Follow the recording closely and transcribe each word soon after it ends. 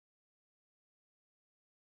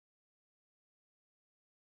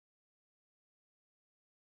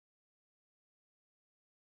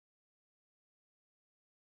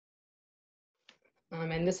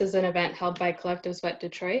And this is an event held by Collective Sweat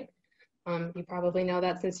Detroit. You probably know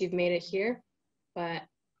that since you've made it here, but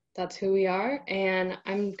that's who we are. And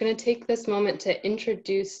I'm gonna take this moment to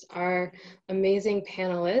introduce our amazing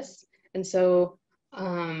panelists. And so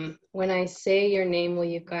when I say your name, will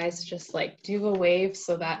you guys just like do a wave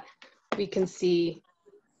so that we can see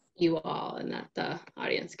you all and that the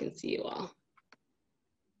audience can see you all?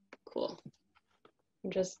 Cool.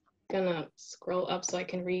 I'm just gonna scroll up so I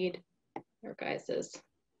can read your guys's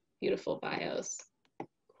beautiful bios.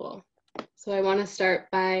 Cool. So I want to start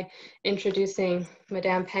by introducing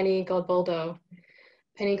Madame Penny Galboldo.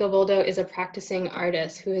 Penny Galboldo is a practicing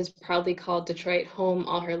artist who has proudly called Detroit home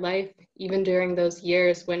all her life, even during those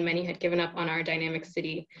years when many had given up on our dynamic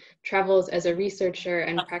city. Travels as a researcher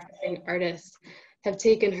and practicing artist have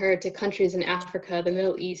taken her to countries in Africa, the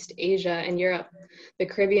Middle East, Asia, and Europe, the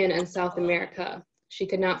Caribbean, and South America. She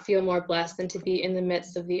could not feel more blessed than to be in the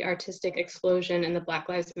midst of the artistic explosion in the Black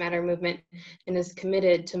Lives Matter movement and is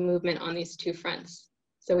committed to movement on these two fronts.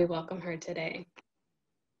 So we welcome her today.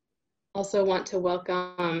 Also want to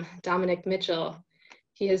welcome Dominic Mitchell.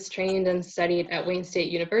 He has trained and studied at Wayne State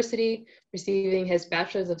University, receiving his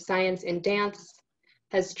Bachelor's of Science in Dance,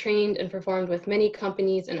 has trained and performed with many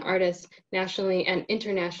companies and artists nationally and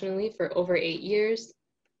internationally for over 8 years.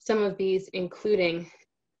 Some of these including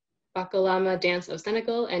Bakalama Dance of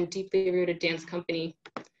Senegal and Deeply Rooted Dance Company.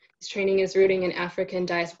 His training is rooting in African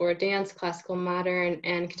diaspora dance, classical, modern,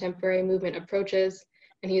 and contemporary movement approaches,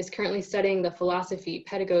 and he is currently studying the philosophy,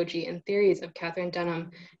 pedagogy, and theories of Catherine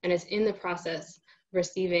Dunham and is in the process of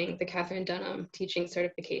receiving the Catherine Dunham teaching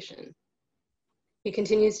certification. He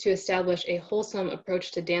continues to establish a wholesome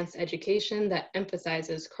approach to dance education that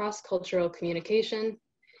emphasizes cross-cultural communication.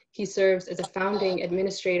 He serves as a founding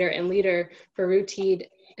administrator and leader for Rooted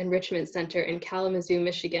Enrichment Center in Kalamazoo,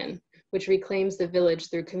 Michigan, which reclaims the village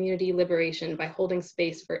through community liberation by holding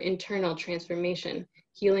space for internal transformation,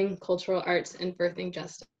 healing, cultural arts, and birthing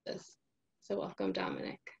justice. So welcome,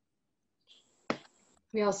 Dominic.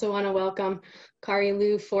 We also want to welcome Kari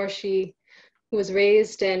Lou Forshi, who was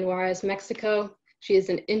raised in Juarez, Mexico. She is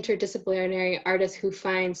an interdisciplinary artist who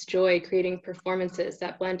finds joy creating performances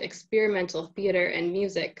that blend experimental theater and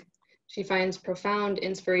music. She finds profound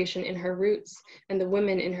inspiration in her roots and the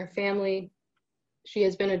women in her family. She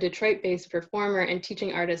has been a Detroit-based performer and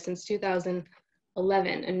teaching artist since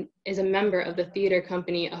 2011 and is a member of the theater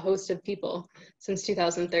company A Host of People since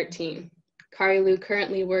 2013. Kari Lou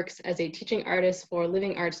currently works as a teaching artist for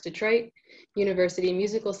Living Arts Detroit, University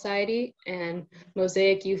Musical Society, and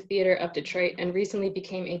Mosaic Youth Theater of Detroit, and recently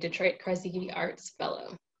became a Detroit Carnegie Arts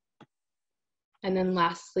Fellow. And then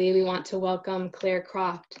lastly, we want to welcome Claire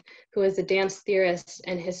Croft, who is a dance theorist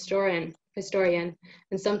and historian,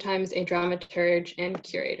 and sometimes a dramaturge and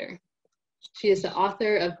curator. She is the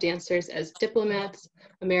author of Dancers as Diplomats,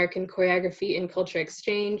 American Choreography and Culture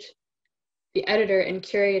Exchange, the editor and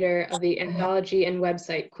curator of the anthology and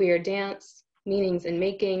website Queer Dance, Meanings and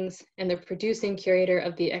Makings, and the producing curator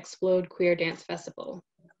of the Explode Queer Dance Festival.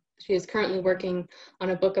 She is currently working on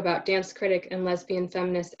a book about dance critic and lesbian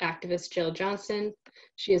feminist activist Jill Johnston.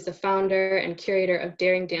 She is the founder and curator of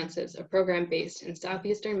Daring Dances, a program based in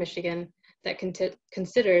Southeastern Michigan that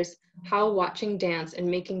considers how watching dance and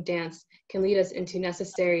making dance can lead us into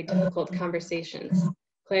necessary, difficult conversations.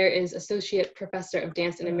 Claire is Associate Professor of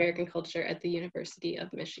Dance and American Culture at the University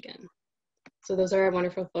of Michigan. So those are our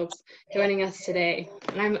wonderful folks joining us today.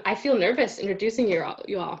 And I feel nervous introducing you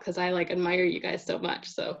all because I admire you guys so much.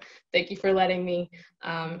 So thank you for letting me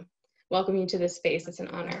welcome you to this space. It's an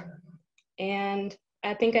honor. And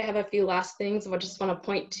I think I have a few last things. I just want to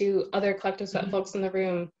point to other Collective Sweat folks in the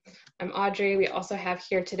room. I'm Audrey. We also have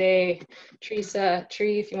here today Teresa,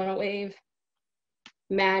 Tree, if you want to wave,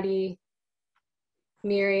 Maddie,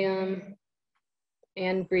 Miriam,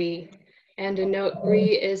 and Bree. And a note,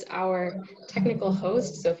 Bree is our technical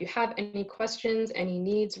host. So if you have any questions, any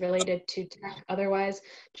needs related to tech, otherwise,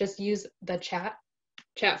 just use the chat.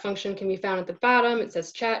 Chat function can be found at the bottom. It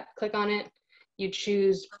says chat, click on it. You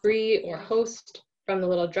choose Bree or host from the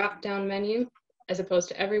little drop-down menu, as opposed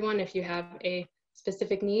to everyone. If you have a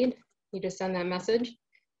specific need, you just send that message.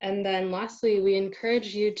 And then lastly, we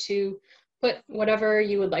encourage you to put whatever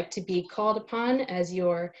you would like to be called upon as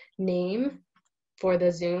your name for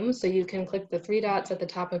the Zoom. So you can click the 3 dots at the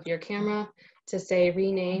top of your camera to say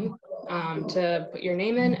rename, to put your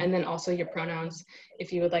name in, and then also your pronouns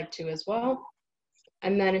if you would like to as well.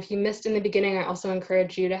 And then if you missed in the beginning, I also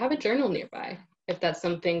encourage you to have a journal nearby if that's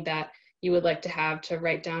something that you would like to have to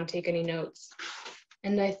write down, take any notes.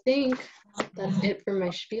 And I think that's it for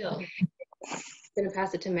my spiel. I'm gonna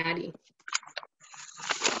pass it to Maddie.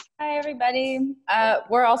 Hi, everybody.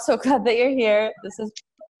 We're also glad that you're here. This is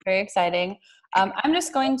very exciting. I'm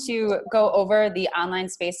just going to go over the online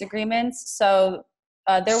space agreements. So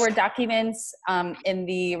there were documents in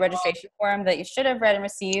the registration form that you should have read and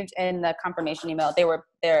received in the confirmation email. They were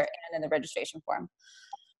there and in the registration form.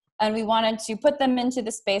 And we wanted to put them into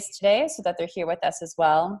the space today so that they're here with us as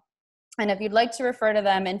well. And if you'd like to refer to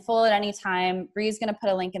them in full at any time, Bree's going to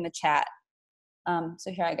put a link in the chat.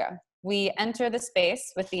 So here I go. We enter the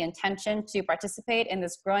space with the intention to participate in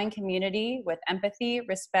this growing community with empathy,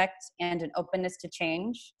 respect, and an openness to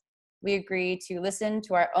change. We agree to listen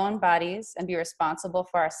to our own bodies and be responsible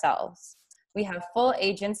for ourselves. We have full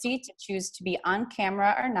agency to choose to be on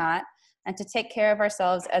camera or not, and to take care of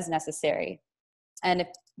ourselves as necessary. And if,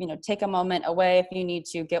 take a moment away if you need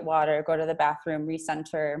to get water, go to the bathroom,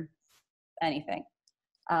 recenter, anything.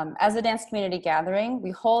 As a dance community gathering,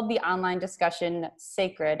 we hold the online discussion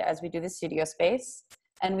sacred as we do the studio space,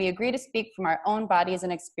 and we agree to speak from our own bodies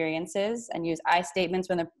and experiences and use I statements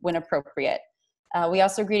when appropriate. We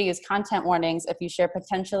also agree to use content warnings if you share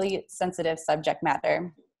potentially sensitive subject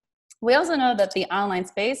matter. We also know that the online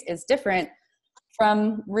space is different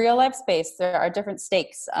from real life space. There are different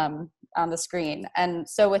stakes on the screen. And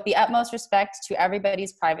so with the utmost respect to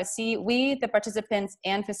everybody's privacy, we, the participants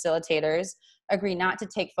and facilitators, agree not to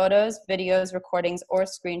take photos, videos, recordings, or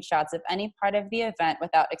screenshots of any part of the event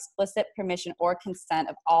without explicit permission or consent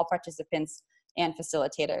of all participants and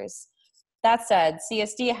facilitators. That said,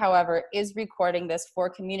 CSD, however, is recording this for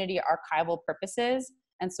community archival purposes,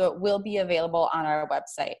 and so it will be available on our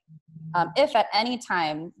website. If at any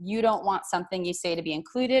time you don't want something you say to be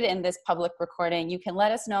included in this public recording, you can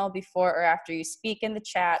let us know before or after you speak in the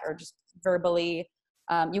chat or just verbally.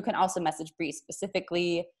 You can also message Bree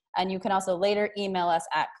specifically, and you can also later email us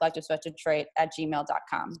at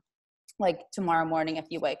collectivesweatdetroit@gmail.com. Like tomorrow morning, if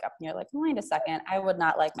you wake up and you're like, wait a second, I would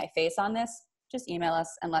not like my face on this, just email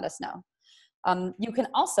us and let us know. You can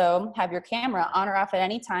also have your camera on or off at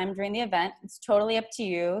any time during the event. It's totally up to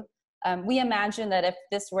you. We imagine that if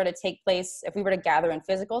this were to take place, if we were to gather in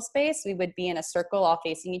physical space, we would be in a circle all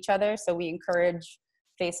facing each other. So we encourage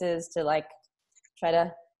faces to try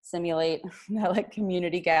to simulate that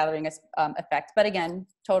community gathering effect. But again,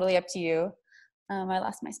 totally up to you. I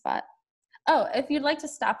lost my spot. Oh, if you'd like to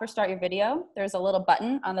stop or start your video, there's a little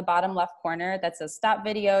button on the bottom left corner that says stop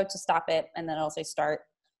video to stop it, and then it'll say start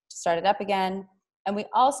to start it up again. And we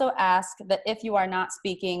also ask that if you are not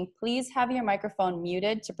speaking, please have your microphone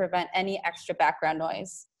muted to prevent any extra background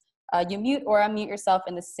noise. You mute or unmute yourself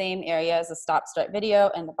in the same area as the stop start video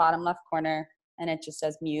in the bottom left corner, and it just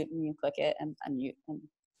says mute, and you click it and unmute and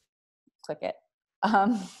click it.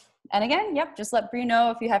 And again, just let Bree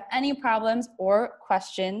know if you have any problems or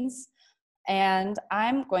questions. And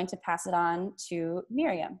I'm going to pass it on to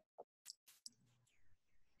Miriam.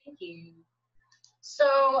 Thank you.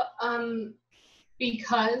 So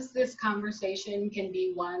because this conversation can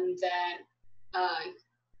be one that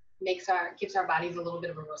gives our bodies a little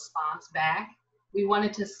bit of a response back, we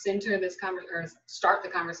wanted to center this start the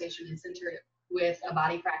conversation and center it with a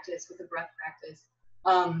body practice, with a breath practice,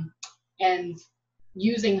 and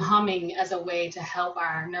using humming as a way to help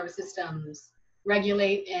our nervous systems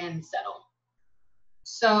regulate and settle.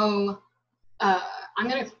 So I'm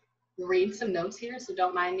going to read some notes here, so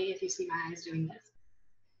don't mind me if you see my eyes doing this.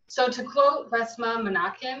 So to quote Resma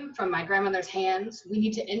Menakem from My Grandmother's Hands, we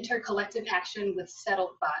need to enter collective action with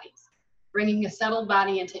settled bodies. Bringing a settled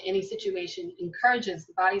body into any situation encourages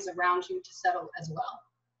the bodies around you to settle as well.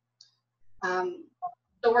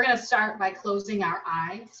 So we're going to start by closing our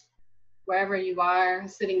eyes, wherever you are,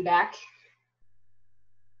 sitting back.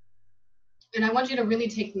 And I want you to really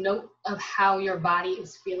take note of how your body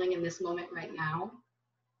is feeling in this moment right now.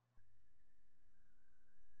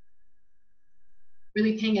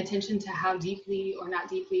 Really paying attention to how deeply or not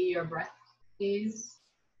deeply your breath is.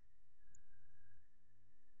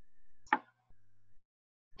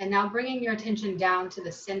 And now bringing your attention down to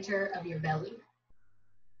the center of your belly,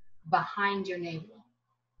 behind your navel.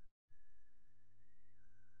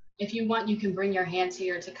 If you want, you can bring your hands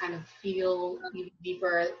here to kind of feel even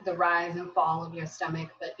deeper the rise and fall of your stomach.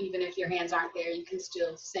 But even if your hands aren't there, you can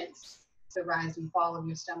still sense the rise and fall of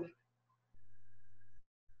your stomach.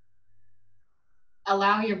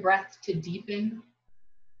 Allow your breath to deepen.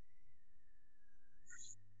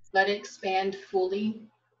 Let it expand fully.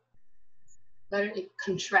 Let it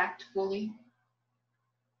contract fully.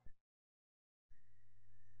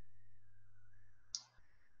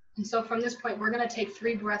 And so from this point, we're going to take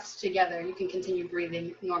 3 breaths together. You can continue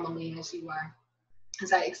breathing normally as you are,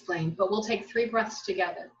 as I explained, but we'll take 3 breaths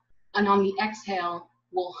together. And on the exhale,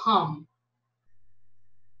 we'll hum.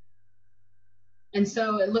 And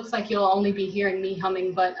so it looks like you'll only be hearing me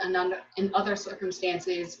humming, but in other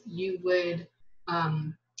circumstances, you would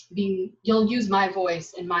you'll use my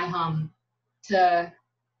voice and my hum to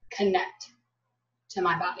connect to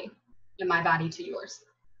my body and my body to yours.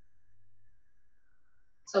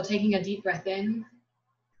 So taking a deep breath in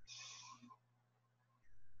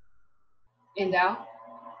and out.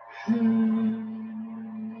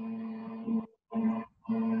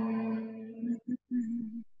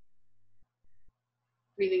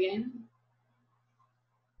 Breathing in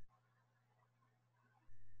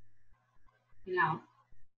and out.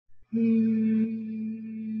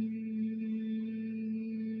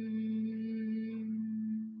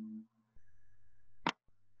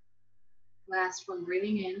 Last one,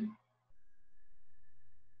 breathing in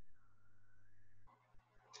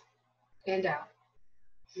and out.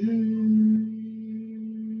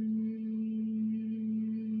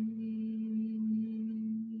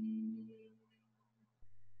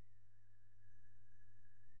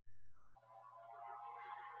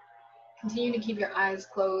 Continue to keep your eyes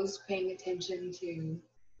closed, paying attention to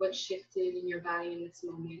what shifted in your body in this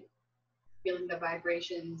moment, feeling the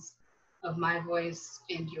vibrations of my voice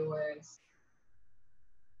and yours.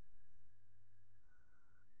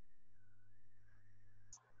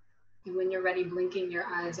 And when you're ready, blinking your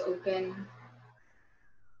eyes open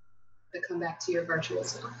to come back to your virtual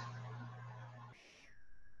self.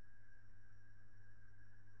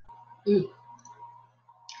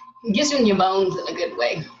 Gets you in your bones in a good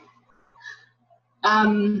way.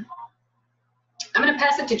 I'm going to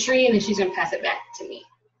pass it to Tree, and then she's going to pass it back to me.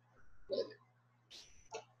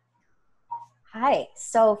 Hi.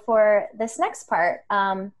 So for this next part,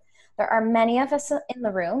 there are many of us in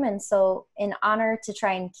the room, and so in honor to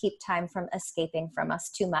try and keep time from escaping from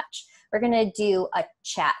us too much, we're going to do a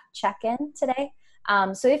chat check-in today.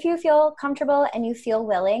 So if you feel comfortable and you feel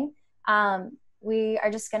willing, we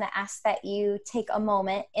are just going to ask that you take a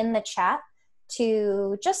moment in the chat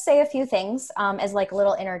to just say a few things as like a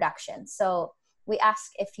little introduction. So we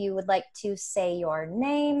ask if you would like to say your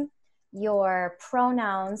name, your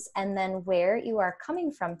pronouns, and then where you are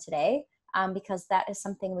coming from today, because that is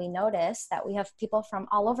something we notice that we have people from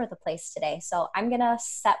all over the place today. So I'm going to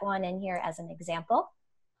set one in here as an example.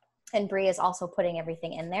 And Bree is also putting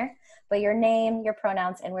everything in there. But your name, your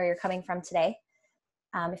pronouns, and where you're coming from today.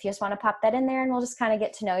 If you just want to pop that in there, and we'll just kind of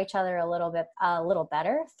get to know each other a little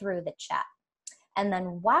better through the chat. And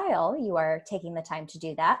then while you are taking the time to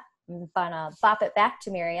do that, I'm gonna bop it back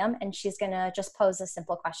to Miriam, and she's gonna just pose a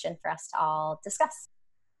simple question for us to all discuss.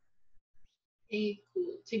 Hey,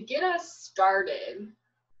 cool. To get us started,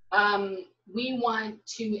 we want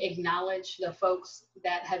to acknowledge the folks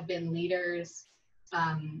that have been leaders,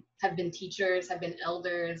 have been teachers, have been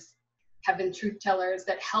elders, have been truth tellers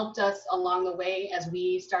that helped us along the way as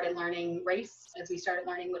we started learning race, as we started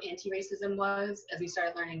learning what anti-racism was, as we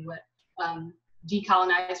started learning what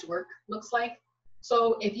decolonized work looks like.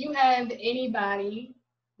 So if you have anybody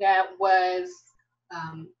that was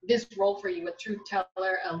this role for you, a truth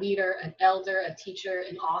teller, a leader, an elder, a teacher,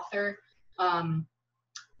 an author,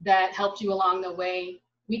 that helped you along the way,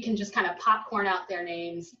 we can just kind of popcorn out their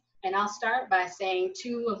names. And I'll start by saying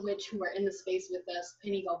two of which who are in the space with us,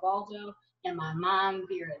 Penny Gobaldo and my mom,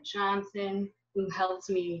 Vera Johnson, who helped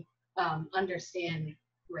me understand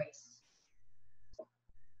race.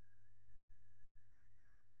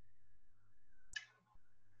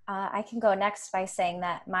 I can go next by saying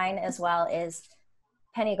that mine as well is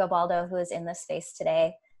Penny Gobaldo, who is in this space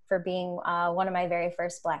today, for being one of my very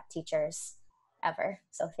first Black teachers ever.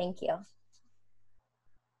 So thank you.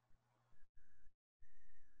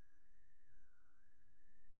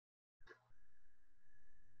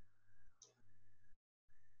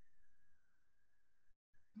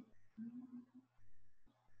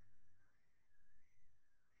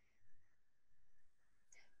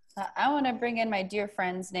 I want to bring in my dear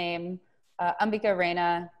friend's name, Ambika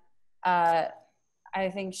Reina. I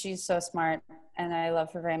think she's so smart, and I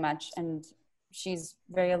love her very much, and she's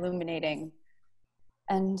very illuminating.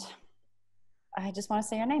 And I just want to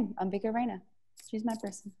say her name, Ambika Reina. She's my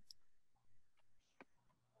person.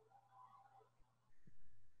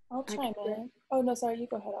 I'll chime in. Oh, no, sorry, you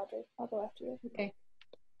go ahead, Audrey. I'll go after you. Okay.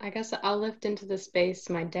 I guess I'll lift into the space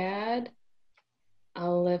my dad.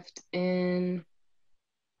 I'll lift in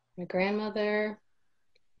my grandmother.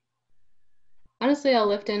 Honestly, I'll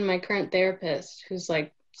lift in my current therapist, who's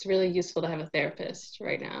like, it's really useful to have a therapist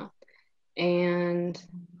right now. And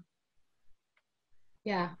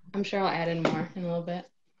yeah, I'm sure I'll add in more in a little bit.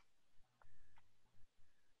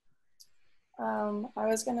 I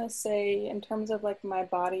was gonna say, in terms of like my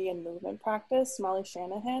body and movement practice, Molly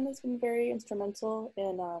Shanahan has been very instrumental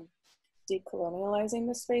in decolonializing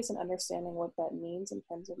the space and understanding what that means in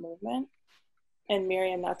terms of movement. And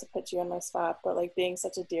Miriam, not to put you on my spot, but like being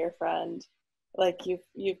such a dear friend, like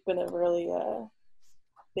you've been a really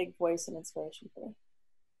big voice and inspiration for me.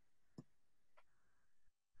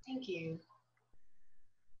 Thank you.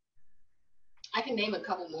 I can name a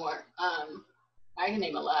couple more. I can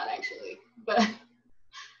name a lot actually, but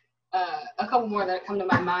a couple more that come to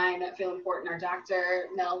my mind that feel important are Dr.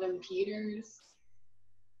 Melvin Peters,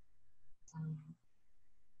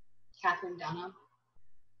 Catherine Dunham,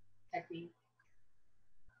 technique.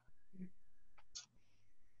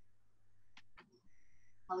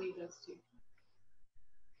 I'll leave those two.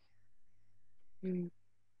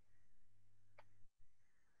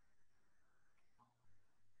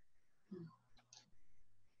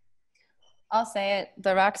 I'll say it,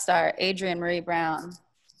 the rock star, Adrienne Marie Brown.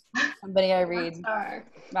 Somebody I read.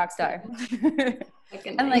 Rock star.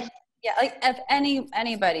 And like, yeah, like if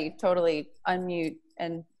anybody totally unmute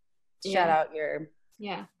and shout out your.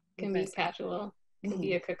 Yeah, can be casual, can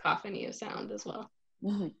be a cacophony of sound as well.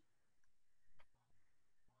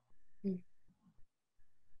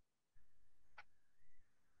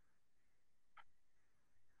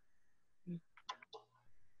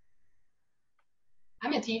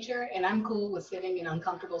 I'm a teacher and I'm cool with sitting in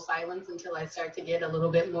uncomfortable silence until I start to get a little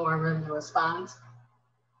bit more room to respond.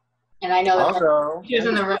 And I know that teachers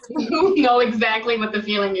in the room know exactly what the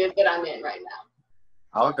feeling is that I'm in right now.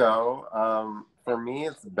 I'll go. For me,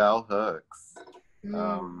 it's bell hooks.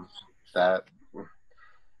 When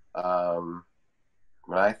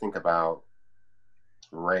I think about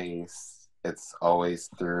race, it's always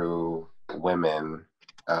through women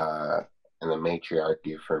in the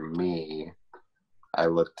matriarchy. For me, I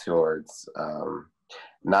look towards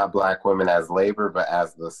not Black women as labor, but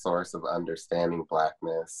as the source of understanding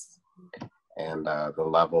Blackness and the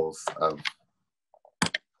levels of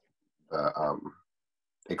the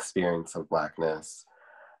experience of Blackness.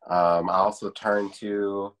 I also turn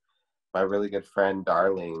to my really good friend,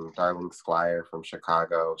 Darling Squire from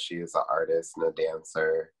Chicago. She is an artist and a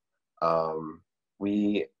dancer.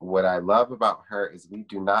 What I love about her is we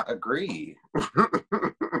do not agree.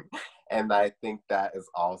 And I think that is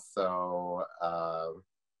also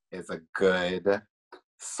is a good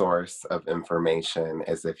source of information,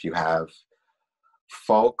 is if you have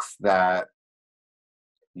folks that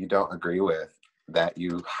you don't agree with that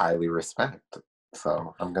you highly respect.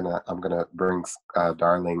 So I'm gonna bring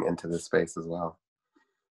Darling into this space as well.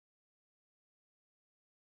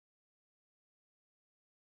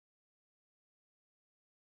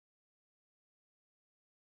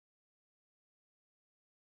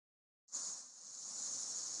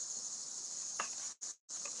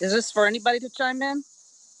 Is this for anybody to chime in?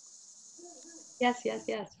 Yes.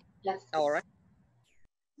 All right.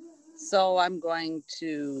 So I'm going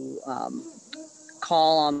to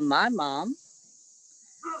call on my mom,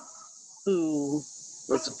 who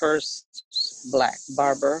was the first Black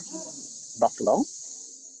Barbara Buffalo,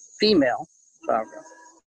 female Barbara,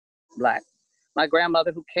 Black. My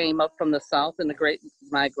grandmother, who came up from the South in the Great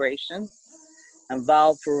Migration and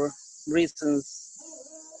vowed for reasons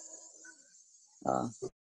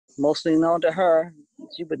mostly known to her,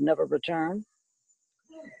 she would never return.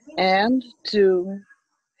 And to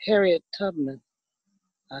Harriet Tubman.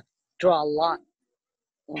 I draw a lot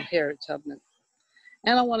on Harriet Tubman.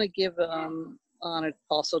 And I want to give honor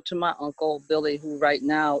also to my uncle, Billy, who right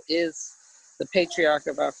now is the patriarch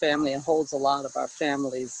of our family and holds a lot of our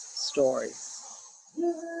family's stories.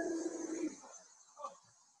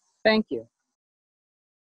 Thank you.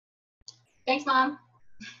 Thanks, Mom.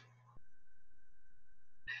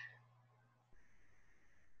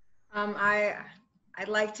 I'd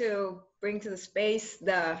like to bring to the space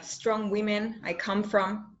the strong women I come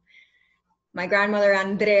from. My grandmother,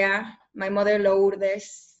 Andrea, my mother,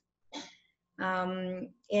 Lourdes, and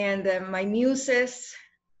my muses,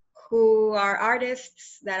 who are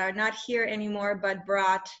artists that are not here anymore, but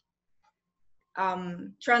brought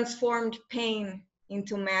transformed pain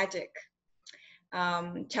into magic.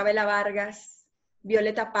 Chabela Vargas,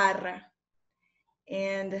 Violeta Parra,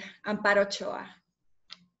 and Amparo Ochoa.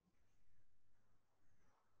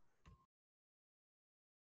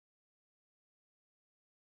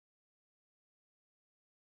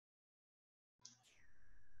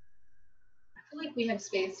 I feel like we have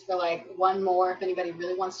space for like one more if anybody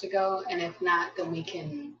really wants to go, and if not, then we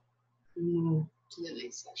can move to the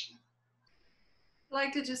next section. I'd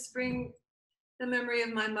like to just bring the memory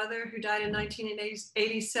of my mother, who died in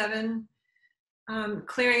 1987,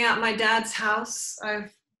 clearing out my dad's house.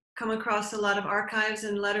 I've come across a lot of archives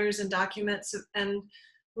and letters and documents and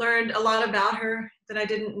learned a lot about her that I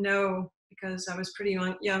didn't know because I was pretty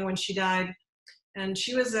young when she died. And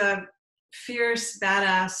she was a fierce,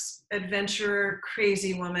 badass, adventurer,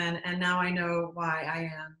 crazy woman. And now I know why I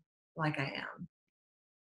am like I am.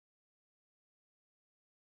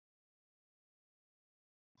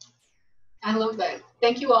 I love that.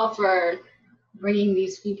 Thank you all for bringing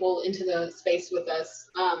these people into the space with us.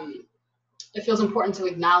 It feels important to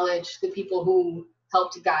acknowledge the people who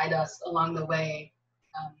helped guide us along the way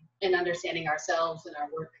in understanding ourselves and our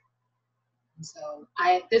work. And so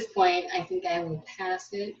at this point, I think I will pass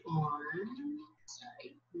it on.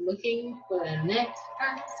 Sorry, looking for the next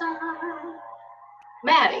person.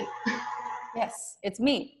 Maddie. Yes, it's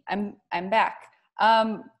me. I'm back.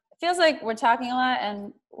 Feels like we're talking a lot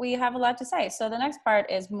and we have a lot to say. So the next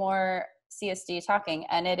part is more CSD talking,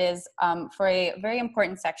 and it is for a very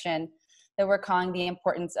important section that we're calling the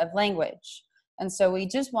importance of language. And so we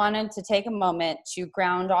just wanted to take a moment to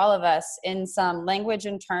ground all of us in some language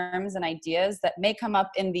and terms and ideas that may come up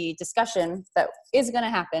in the discussion that is going to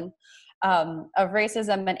happen of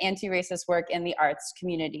racism and anti-racist work in the arts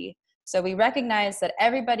community. So we recognize that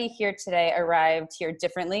everybody here today arrived here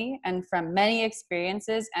differently and from many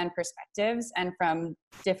experiences and perspectives and from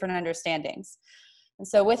different understandings. And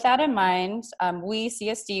so with that in mind, we,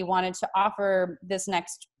 CSD, wanted to offer this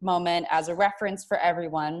next moment as a reference for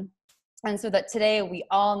everyone. And so that today we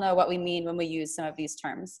all know what we mean when we use some of these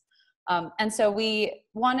terms. And so we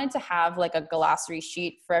wanted to have like a glossary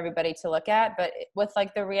sheet for everybody to look at, but with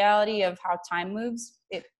like the reality of how time moves,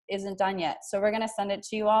 it isn't done yet. So we're gonna send it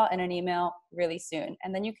to you all in an email really soon,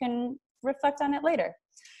 and then you can reflect on it later.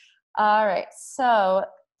 All right, so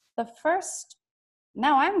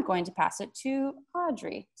now I'm going to pass it to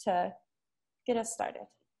Audrey to get us started.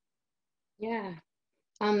 Yeah.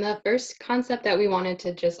 The first concept that we wanted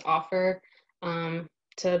to just offer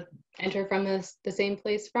to enter from the same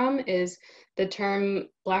place from is the term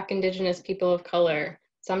Black, Indigenous, people of color,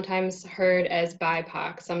 sometimes heard as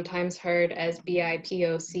BIPOC, sometimes heard as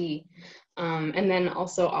BIPOC, and then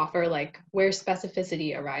also offer like where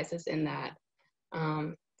specificity arises in that.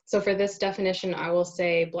 So for this definition, I will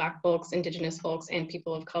say Black folks, Indigenous folks, and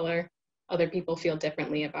people of color. Other people feel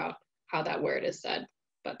differently about how that word is said,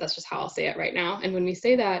 but that's just how I'll say it right now. And when we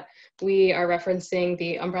say that, we are referencing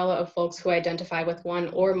the umbrella of folks who identify with one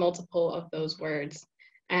or multiple of those words.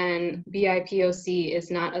 And BIPOC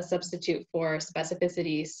is not a substitute for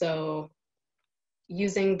specificity. So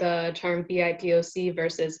using the term BIPOC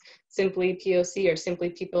versus simply POC or simply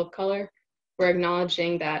people of color, we're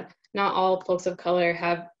acknowledging that not all folks of color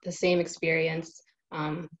have the same experience.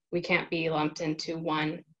 We can't be lumped into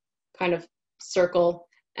one kind of circle,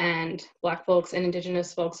 and Black folks and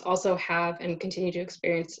Indigenous folks also have and continue to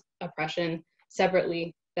experience oppression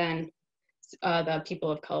separately than the people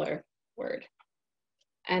of color word.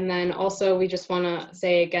 And then also we just wanna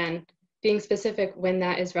say again, being specific when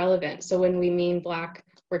that is relevant. So when we mean Black,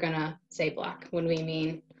 we're gonna say Black. When we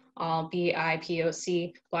mean all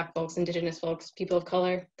BIPOC, Black folks, Indigenous folks, people of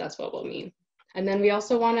color, that's what we'll mean. And then we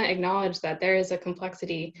also wanna acknowledge that there is a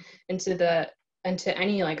complexity into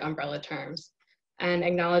any like umbrella terms, and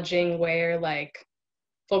acknowledging where like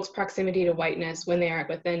folks' proximity to whiteness when they are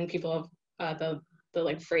within people of the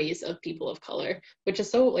like phrase of people of color, which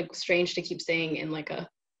is so like strange to keep saying in like a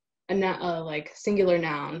like singular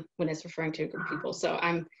noun when it's referring to a group of people. So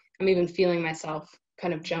I'm even feeling myself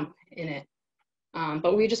kind of jump in it.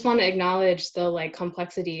 But we just want to acknowledge the like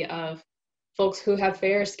complexity of folks who have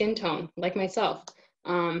fair skin tone, like myself,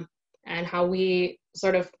 and how we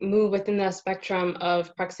sort of move within the spectrum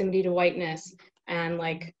of proximity to whiteness, and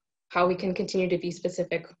like how we can continue to be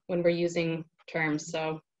specific when we're using terms.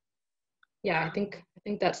 So yeah, I think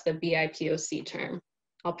that's the BIPOC term.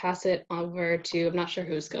 I'll pass it over to, I'm not sure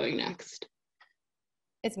who's going next.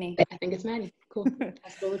 It's me. I think it's Maddie. Cool.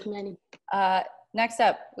 Pass it over to Maddie. Next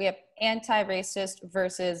up, we have anti-racist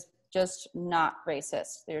versus just not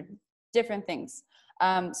racist. They're different things.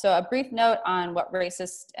 So a brief note on what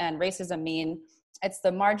racist and racism mean. It's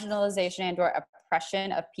the marginalization and or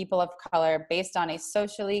oppression of people of color based on a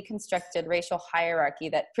socially constructed racial hierarchy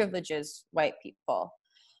that privileges white people.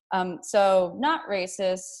 So not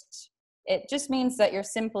racist, it just means that you're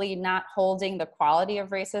simply not holding the quality of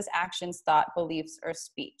racist actions, thought, beliefs, or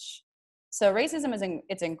speech. So racism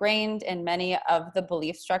it's ingrained in many of the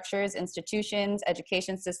belief structures, institutions,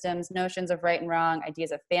 education systems, notions of right and wrong,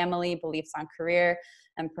 ideas of family, beliefs on career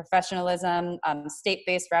and professionalism,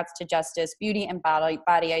 state-based routes to justice, beauty and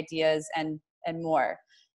body ideas, and more.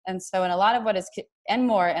 And so in a lot of what is, and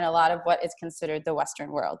more in a lot of what is considered the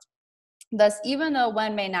Western world. Thus, even though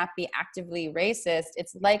one may not be actively racist,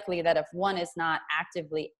 it's likely that if one is not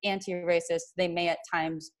actively anti-racist, they may at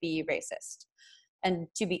times be racist. And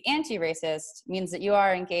to be anti-racist means that you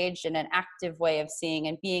are engaged in an active way of seeing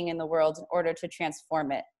and being in the world in order to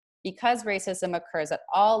transform it. Because racism occurs at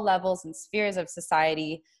all levels and spheres of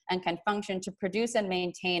society and can function to produce and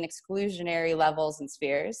maintain exclusionary levels and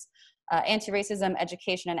spheres, anti-racism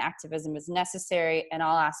education and activism is necessary in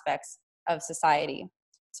all aspects of society.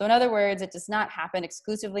 So in other words, it does not happen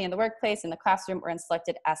exclusively in the workplace, in the classroom, or in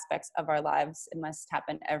selected aspects of our lives. It must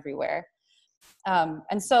happen everywhere.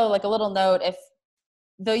 And so, like a little note,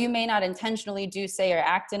 though you may not intentionally do, say, or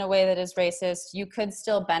act in a way that is racist, you could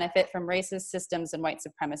still benefit from racist systems and white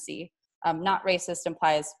supremacy. Not racist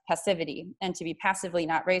implies passivity, and to be passively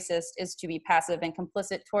not racist is to be passive and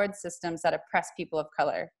complicit towards systems that oppress people of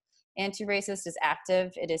color. Anti-racist is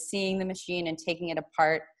active. It is seeing the machine and taking it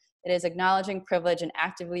apart. It is acknowledging privilege and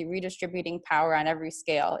actively redistributing power on every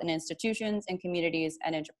scale, in institutions, in communities,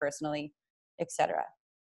 and interpersonally, etc.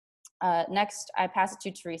 Next, I pass it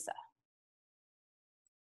to Teresa.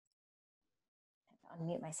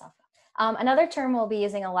 Unmute myself. Another term we'll be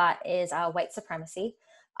using a lot is white supremacy,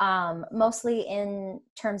 mostly in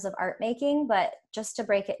terms of art making, but just to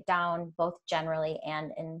break it down both generally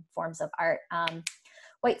and in forms of art.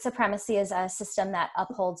 White supremacy is a system that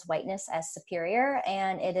upholds whiteness as superior,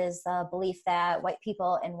 and it is the belief that white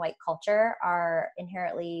people and white culture are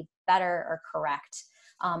inherently better or correct.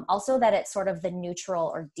 Also that it's sort of the neutral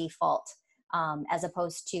or default, as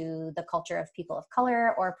opposed to the culture of people of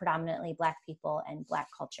color or predominantly Black people and Black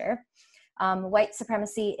culture. White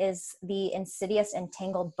supremacy is the insidious and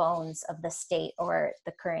tangled bones of the state or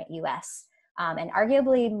the current US, and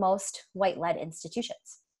arguably most white-led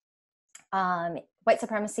institutions. White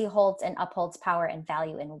supremacy holds and upholds power and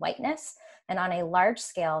value in whiteness, and on a large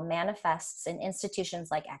scale manifests in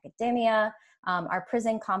institutions like academia, our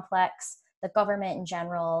prison complex, the government in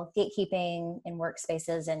general, gatekeeping in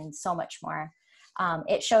workspaces, and so much more.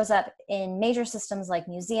 It shows up in major systems like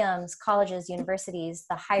museums, colleges, universities,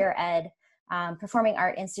 the higher ed, performing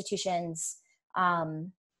art institutions,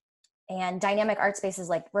 and dynamic art spaces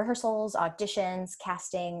like rehearsals, auditions,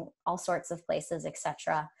 casting, all sorts of places,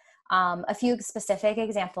 etc. A few specific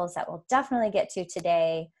examples that we'll definitely get to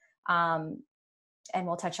today, and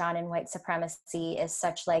we'll touch on in white supremacy, is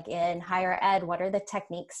such like in higher ed, what are the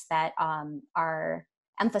techniques that are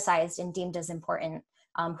emphasized and deemed as important?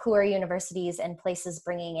 Who are universities and places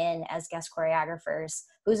bringing in as guest choreographers?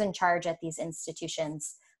 Who's in charge at these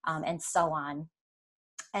institutions? And so on.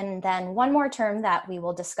 And then one more term that we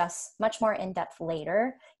will discuss much more in depth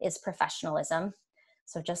later is professionalism.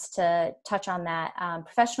 So just to touch on that,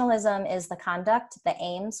 professionalism is the conduct, the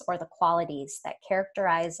aims, or the qualities that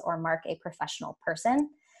characterize or mark a professional person.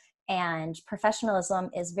 And professionalism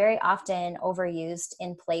is very often overused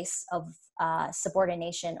in place of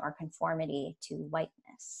subordination or conformity to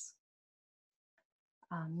whiteness.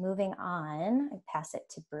 Moving on, I pass it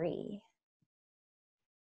to Bree.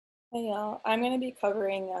 Hey y'all, I'm going to be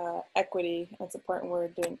covering equity. It's important we're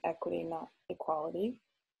doing equity, not equality.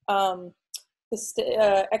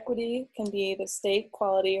 Equity can be the state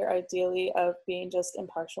quality or ideally of being just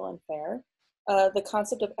impartial and fair. The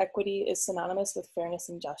concept of equity is synonymous with fairness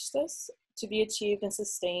and justice. To be achieved and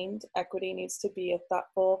sustained, equity needs to be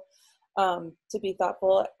thoughtful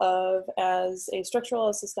of as a structural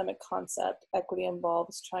or systemic concept. Equity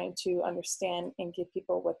involves trying to understand and give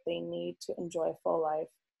people what they need to enjoy a full life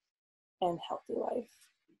and healthy life.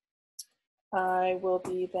 I will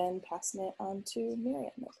be then passing it on to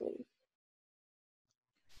Miriam, I believe.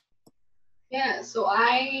 Yeah, so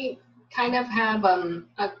I kind of have a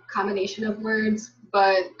combination of words,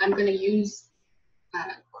 but I'm going to use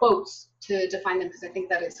quotes to define them because I think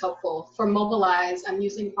that is helpful. For mobilize, I'm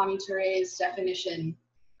using Kwame Ture's definition.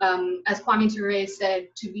 As Kwame Ture said,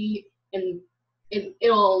 to be in,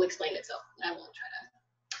 it'll explain itself. I won't try to.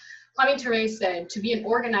 Kwame Ture said, to be an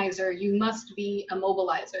organizer, you must be a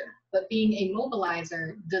mobilizer, but being a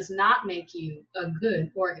mobilizer does not make you a good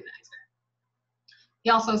organizer. He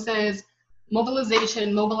also says,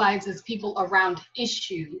 mobilization mobilizes people around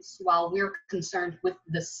issues while we're concerned with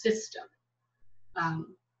the system.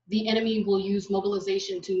 The enemy will use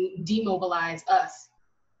mobilization to demobilize us.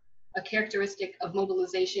 A characteristic of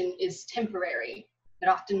mobilization is temporary. It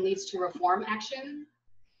often leads to reform action.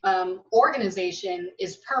 Organization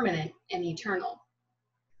is permanent and eternal.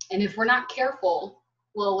 And if we're not careful,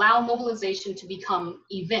 we'll allow mobilization to become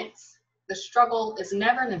events. The struggle is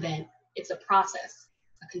never an event, it's a process.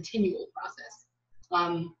 A continual process.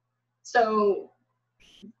 So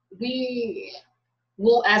we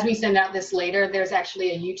will, as we send out this later, there's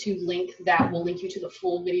actually a YouTube link that will link you to the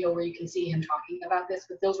full video where you can see him talking about this,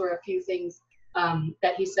 but those were a few things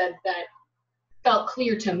that he said that felt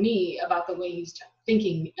clear to me about the way he's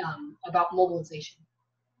thinking about mobilization.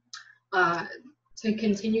 To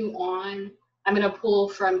continue on, I'm going to pull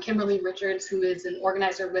from Kimberly Richards, who is an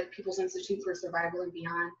organizer with People's Institute for Survival and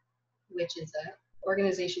Beyond, which is an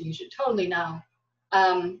organization you should totally know.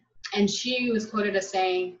 And she was quoted as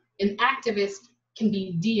saying, an activist can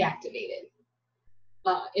be deactivated.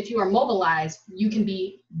 If you are mobilized, you can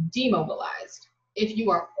be demobilized. If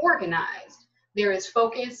you are organized, there is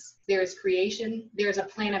focus, there is creation, there is a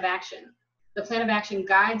plan of action. The plan of action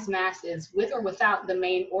guides masses with or without the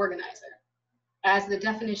main organizer. As the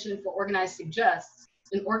definition for organized suggests,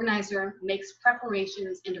 an organizer makes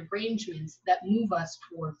preparations and arrangements that move us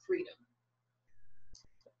toward freedom.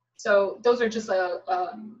 So those are just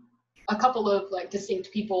a couple of like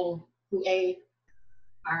distinct people who A,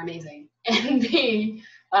 are amazing, and B,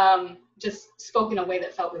 just spoke in a way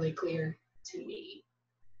that felt really clear to me.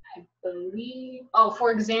 I believe, oh,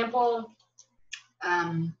 for example,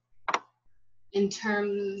 in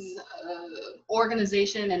terms of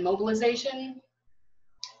organization and mobilization,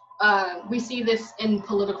 we see this in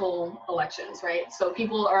political elections, right? So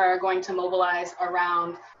people are going to mobilize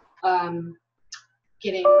around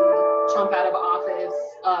getting Trump out of office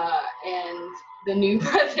and the new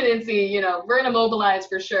presidency. You know, we're gonna mobilize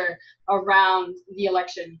for sure around the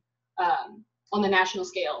election on the national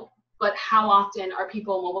scale. But how often are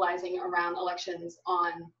people mobilizing around elections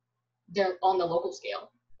on the local scale?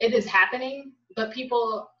 It is happening, but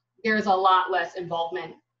there's a lot less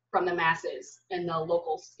involvement from the masses in the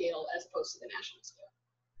local scale as opposed to the national scale.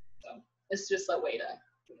 So it's just a way to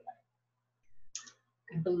think about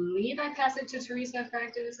it. I believe I pass it to Teresa for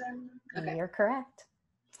activism. Okay. You're correct.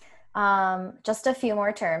 Just a few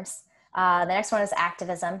more terms. The next one is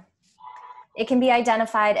activism. It can be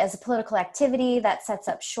identified as a political activity that sets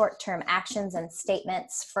up short-term actions and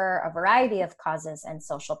statements for a variety of causes and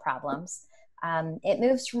social problems. It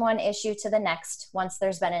moves from one issue to the next once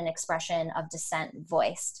there's been an expression of dissent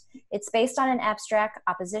voiced. It's based on an abstract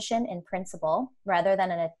opposition in principle rather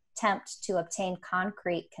than an attempt to obtain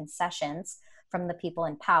concrete concessions from the people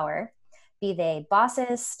in power, be they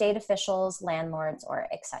bosses, state officials, landlords, or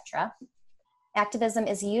etc. Activism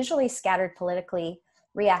is usually scattered politically,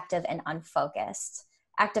 reactive, and unfocused.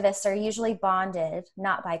 Activists are usually bonded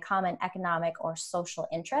not by common economic or social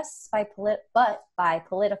interests, but by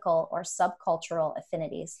political or subcultural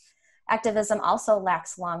affinities. Activism also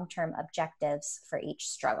lacks long-term objectives for each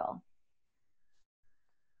struggle.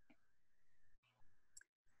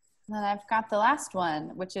 And then I've got the last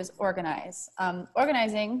one, which is organize.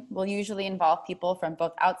 Organizing will usually involve people from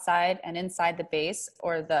both outside and inside the base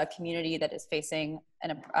or the community that is facing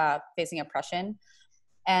oppression,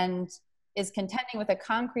 and is contending with a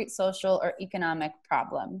concrete social or economic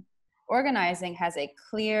problem. Organizing has a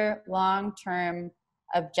clear long-term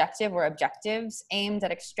objective or objectives aimed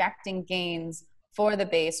at extracting gains for the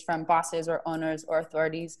base from bosses or owners or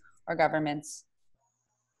authorities or governments,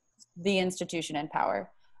 the institution in power.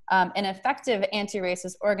 An effective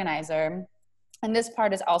anti-racist organizer, and this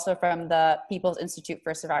part is also from the People's Institute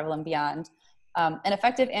for Survival and Beyond, an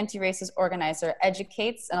effective anti-racist organizer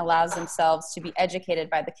educates and allows themselves to be educated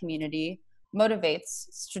by the community, motivates,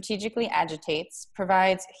 strategically agitates,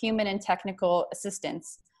 provides human and technical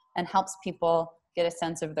assistance, and helps people get a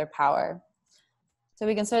sense of their power. So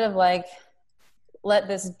we can sort of like let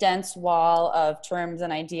this dense wall of terms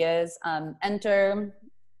and ideas enter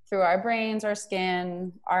through our brains, our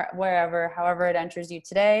skin, wherever, however it enters you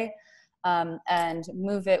today, and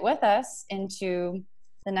move it with us into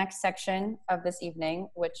the next section of this evening,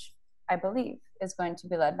 which I believe is going to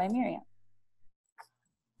be led by Miriam.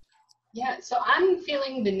 Yeah, so I'm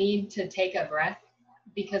feeling the need to take a breath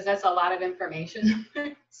because that's a lot of information.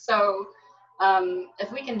 So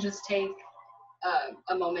if we can just take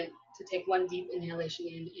a moment to take one deep inhalation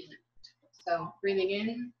in and out. So breathing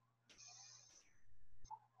in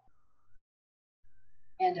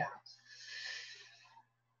and out.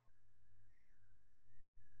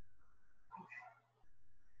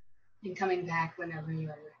 And coming back whenever you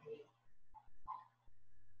are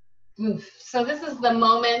ready. Oof. So this is the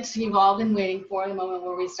moment you've all been waiting for, the moment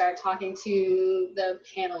where we start talking to the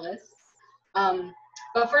panelists.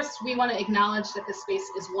 But first, we want to acknowledge that this space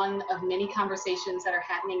is one of many conversations that are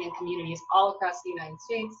happening in communities all across the United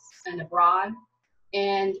States and abroad,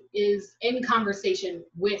 and is in conversation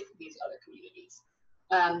with these other communities.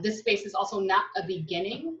 This space is also not a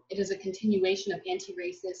beginning. It is a continuation of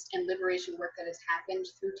anti-racist and liberation work that has happened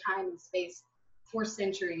through time and space for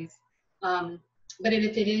centuries. But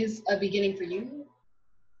if it is a beginning for you,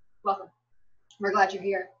 welcome. We're glad you're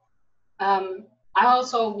here. I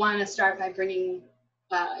also want to start by bringing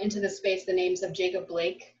into the space the names of Jacob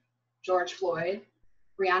Blake, George Floyd,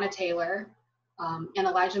 Breonna Taylor, and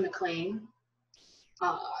Elijah McClain,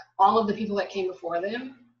 all of the people that came before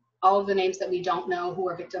them, all of the names that we don't know who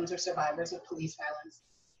are victims or survivors of police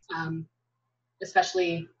violence,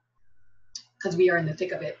 especially because we are in the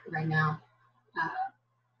thick of it right now.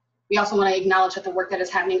 We also want to acknowledge that the work that is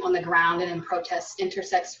happening on the ground and in protests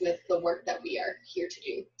intersects with the work that we are here to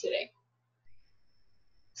do today.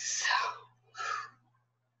 So,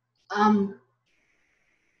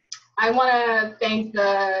 I want to thank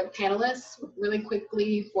the panelists really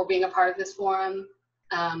quickly for being a part of this forum.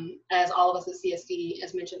 As all of us at CSD,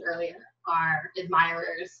 as mentioned earlier, are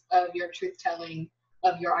admirers of your truth-telling,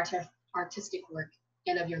 of your artistic work,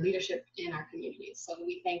 and of your leadership in our communities. So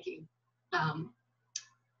we thank you.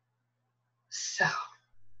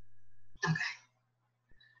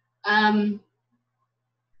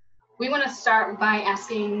 We want to start by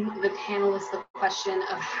asking the panelists the question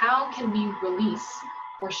of how can we release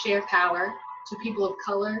or share power to people of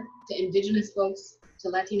color, to Indigenous folks, to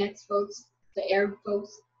Latinx folks, to Arab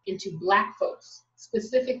folks, and to Black folks,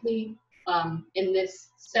 specifically in this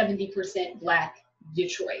 70% Black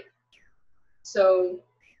Detroit. So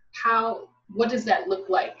what does that look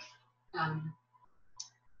like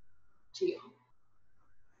to you?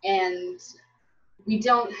 And we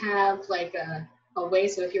don't have like a way,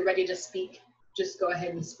 so if you're ready to speak, just go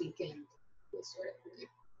ahead and speak and we'll start it from there.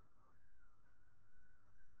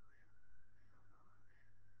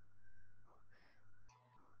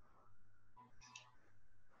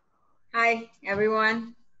 Hi,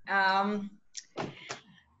 everyone.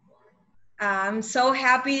 I'm so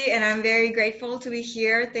happy and I'm very grateful to be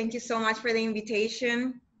here. Thank you so much for the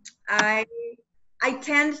invitation. I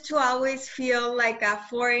tend to always feel like a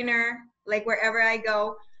foreigner, like wherever I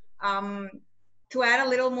go. To add a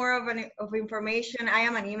little more of information, I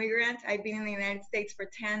am an immigrant. I've been in the United States for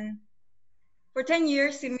 10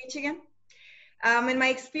 years in Michigan. And my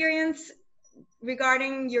experience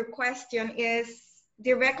regarding your question is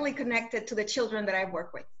directly connected to the children that I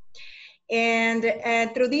work with. And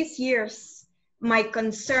through these years, my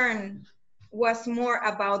concern was more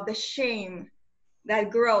about the shame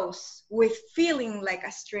that grows with feeling like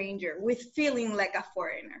a stranger, with feeling like a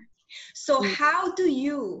foreigner. So how do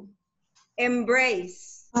you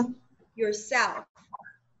embrace yourself?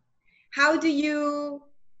 How do you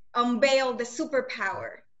unveil the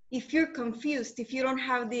superpower if you're confused, if you don't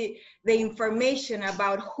have the information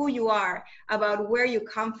about who you are, about where you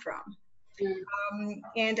come from?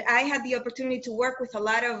 And I had the opportunity to work with a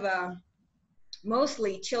lot of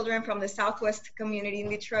mostly children from the Southwest community in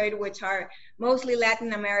Detroit, which are mostly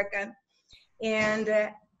Latin American.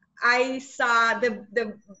 And I saw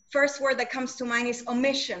the first word that comes to mind is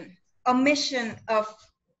omission. Omission of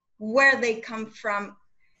where they come from,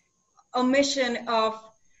 omission of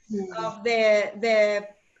the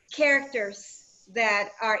characters that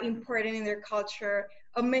are important in their culture,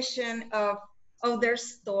 omission of their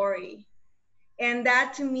story. And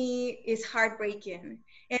that to me is heartbreaking.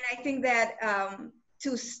 And I think that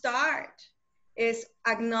to start is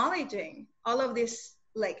acknowledging all of these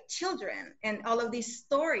like children and all of these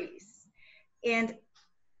stories and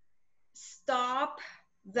stop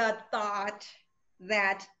the thought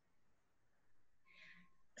that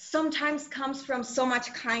sometimes comes from so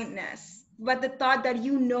much kindness, but the thought that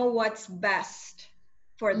you know what's best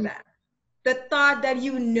for them, the thought that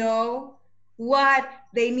you know what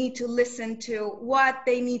they need to listen to, what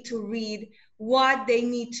they need to read, what they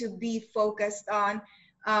need to be focused on,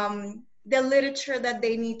 the literature that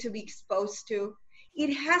they need to be exposed to.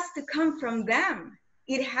 It has to come from them.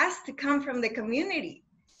 It has to come from the community.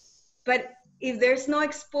 But if there's no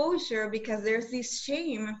exposure because there's this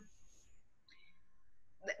shame,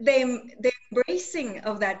 the embracing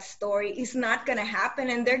of that story is not going to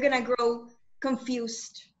happen, and they're going to grow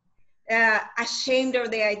confused, ashamed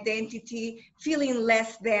of their identity, feeling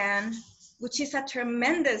less than, which is a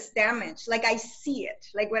tremendous damage. Like I see it,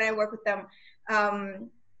 like when I work with them.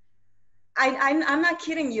 I'm not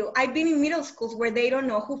kidding you. I've been in middle schools where they don't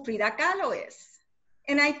know who Frida Kahlo is.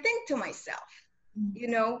 And I think to myself, you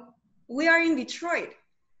know, we are in Detroit.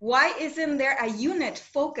 Why isn't there a unit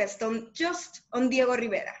focused on just on Diego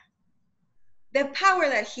Rivera? The power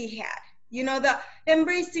that he had, you know, the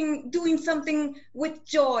embracing, doing something with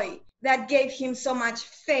joy that gave him so much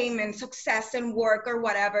fame and success and work or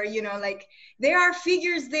whatever, you know, like there are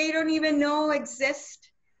figures they don't even know exist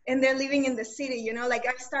and they're living in the city, you know, like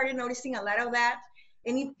I started noticing a lot of that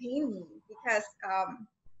and it pained me because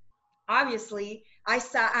obviously I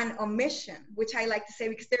saw an omission, which I like to say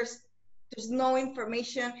because there's no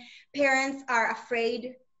information. Parents are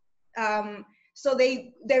afraid. So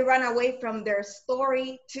they run away from their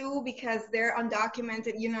story too because they're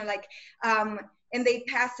undocumented, you know, like and they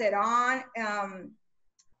pass it on.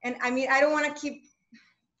 And I mean, I don't want to keep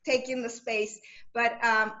taking the space, but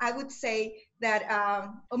I would say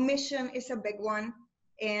that omission is a big one,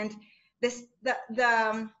 and this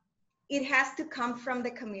it has to come from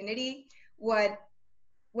the community what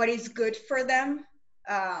is good for them.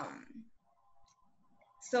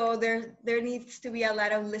 So there needs to be a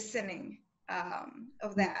lot of listening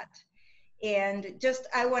of that. And just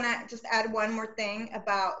I want to just add one more thing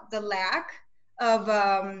about the lack of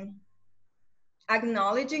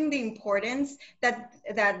acknowledging the importance that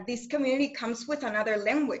this community comes with another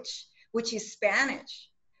language, which is Spanish,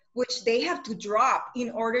 which they have to drop in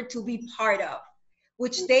order to be part of,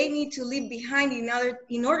 which they need to leave behind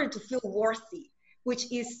in order to feel worthy,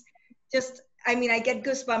 which is just, I mean, I get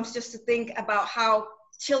goosebumps just to think about how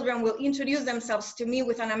children will introduce themselves to me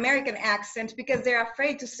with an American accent because they're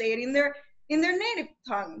afraid to say it in their native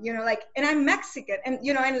tongue, you know, like, and I'm Mexican, and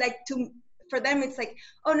you know, and like for them it's like,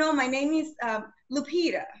 oh no, my name is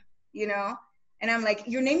Lupita, you know, and I'm like,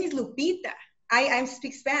 your name is Lupita. I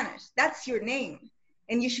speak Spanish. That's your name,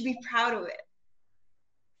 and you should be proud of it.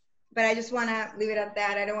 But I just want to leave it at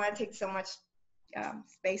that. I don't want to take so much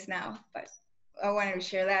space now, but I wanted to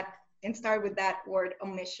share that and start with that word,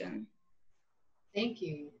 omission. Thank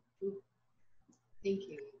you. Thank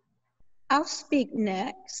you. I'll speak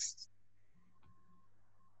next.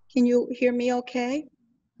 Can you hear me okay?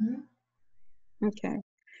 Mm-hmm. Okay.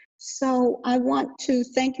 So I want to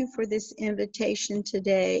thank you for this invitation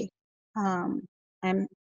today. I'm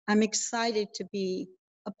excited to be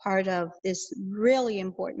a part of this really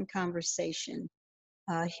important conversation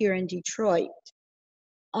here in Detroit.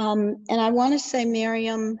 And I want to say,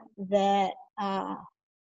 Miriam, that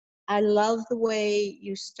I love the way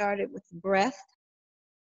you started with breath.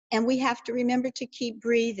 And we have to remember to keep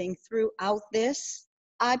breathing throughout this.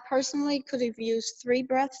 I personally could have used 3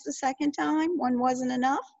 breaths the second time. 1 wasn't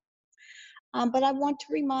enough. But I want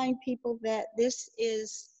to remind people that this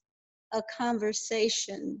is a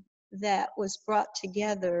conversation that was brought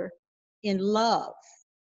together in love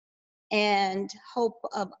and hope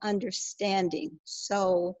of understanding.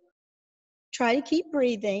 So try to keep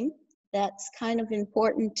breathing. That's kind of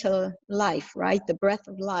important to life, right? The breath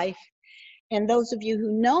of life. And those of you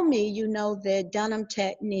who know me, you know the Dunham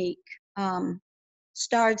technique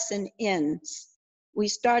starts and ends. We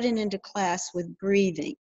started into class with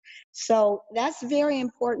breathing. So that's very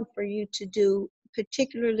important for you to do,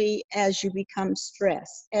 particularly as you become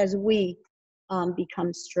stressed, as we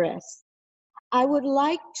become stressed. I would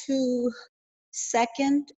like to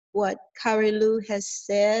second what Karilu has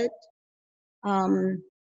said,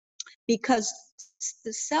 because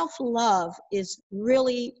the self-love is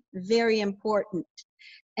really very important.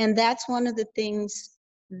 And that's one of the things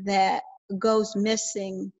that goes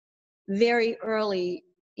missing very early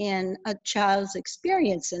in a child's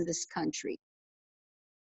experience in this country.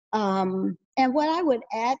 And what I would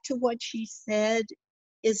add to what she said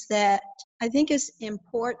is that I think it's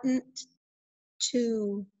important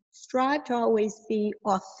to strive to always be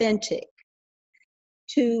authentic.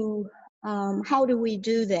 How do we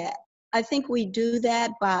do that? I think we do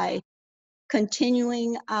that by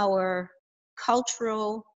continuing our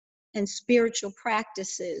cultural and spiritual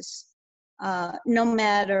practices, no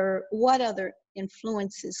matter what other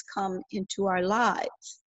influences come into our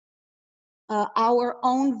lives. Our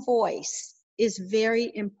own voice is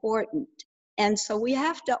very important. And so we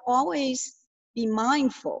have to always be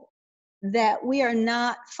mindful that we are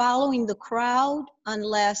not following the crowd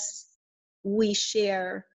unless we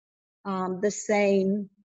share the same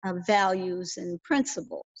values and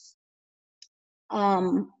principles.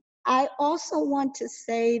 I also want to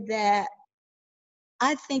say that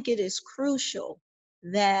I think it is crucial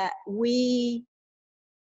that we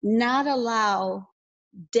not allow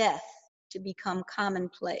death to become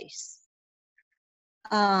commonplace.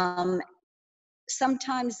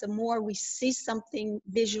 Sometimes the more we see something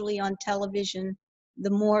visually on television, the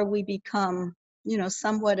more we become, you know,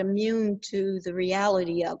 somewhat immune to the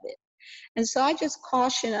reality of it. And so I just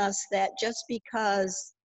caution us that just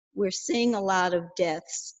because we're seeing a lot of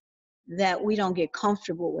deaths, that we don't get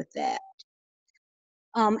comfortable with that.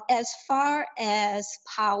 As far as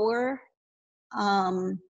power,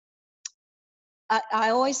 I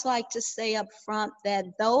always like to say up front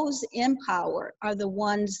that those in power are the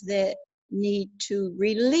ones that need to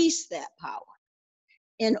release that power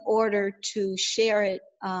in order to share it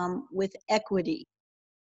with equity.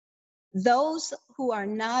 Those who are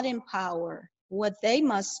not in power, what they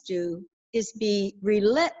must do is be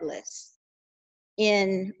relentless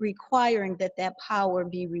in requiring that that power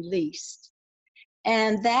be released.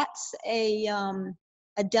 And that's a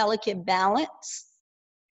delicate balance.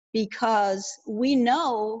 because we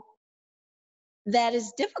know that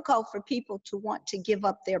it's difficult for people to want to give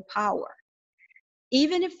up their power.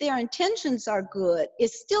 Even if their intentions are good,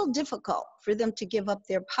 it's still difficult for them to give up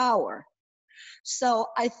their power. So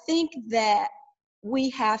I think that we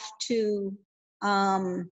have to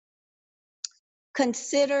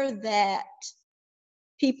consider that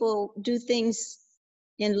people do things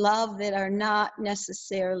in love that are not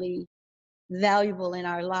necessarily valuable in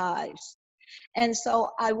our lives. And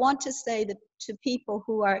so I want to say that to people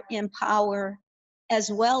who are in power,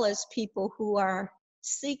 as well as people who are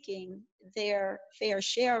seeking their fair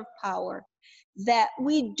share of power, that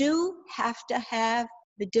we do have to have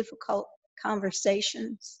the difficult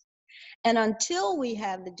conversations. And until we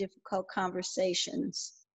have the difficult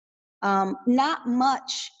conversations, not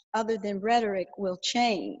much other than rhetoric will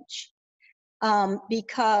change,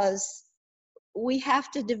 because we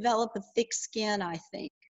have to develop a thick skin, I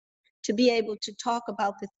think, to be able to talk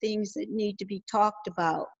about the things that need to be talked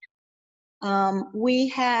about. We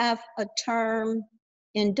have a term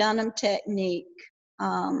in Dunham technique,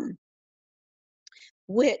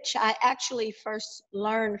 which I actually first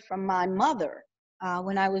learned from my mother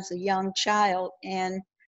when I was a young child. And,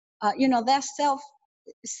 that's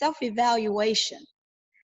self-evaluation.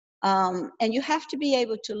 And you have to be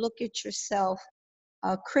able to look at yourself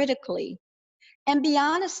critically and be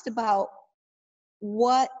honest about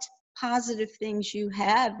what positive things you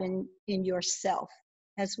have in yourself,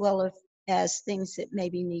 as well as things that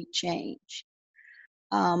maybe need change.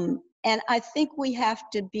 And I think we have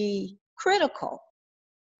to be critical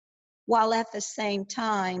while at the same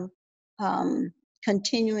time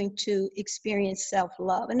continuing to experience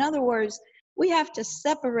self-love. In other words, we have to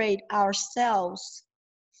separate ourselves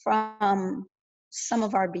from some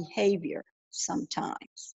of our behavior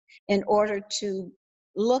sometimes in order to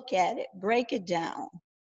look at it, break it down,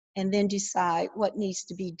 and then decide what needs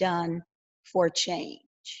to be done for change.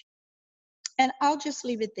 And I'll just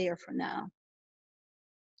leave it there for now.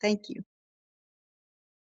 Thank you.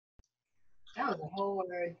 That was a whole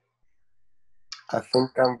word. I think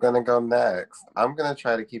I'm gonna go next. I'm gonna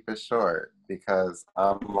try to keep it short because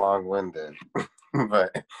I'm long-winded.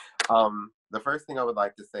 But the first thing I would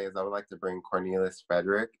like to say is I would like to bring Cornelius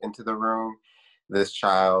Frederick into the room. This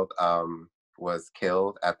child was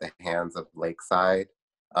killed at the hands of Lakeside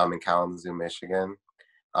in Kalamazoo, Michigan.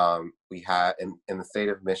 We had in the state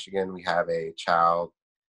of Michigan, we have a child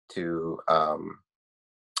to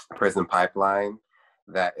prison pipeline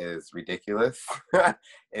that is ridiculous.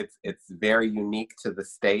 It's very unique to the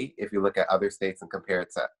state. If you look at other states and compare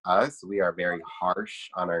it to us, we are very harsh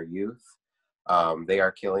on our youth. They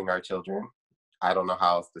are killing our children. I don't know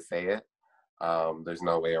how else to say it. There's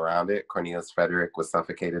no way around it. Cornelius Frederick was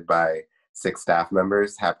suffocated by 6 staff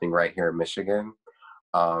members, happening right here in Michigan.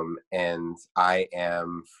 And I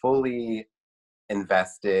am fully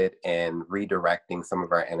invested in redirecting some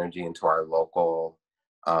of our energy into our local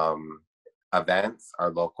events,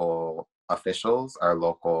 our local officials, our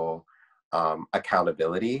local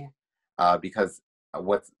accountability, because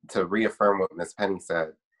to reaffirm what Ms. Penny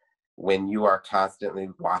said, when you are constantly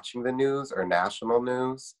watching the news or national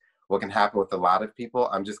news, what can happen with a lot of people,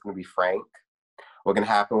 I'm just going to be frank, what can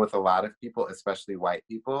happen with a lot of people, especially white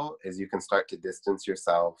people, is you can start to distance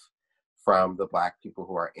yourself from the Black people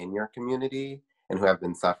who are in your community and who have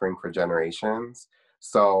been suffering for generations.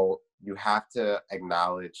 So you have to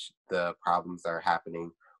acknowledge the problems that are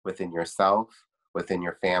happening within yourself, within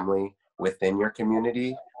your family, within your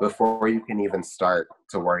community, before you can even start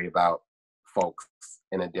to worry about folks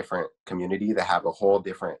in a different community that have a whole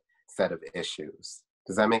different set of issues.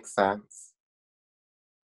 Does that make sense?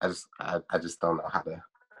 I just don't know how to,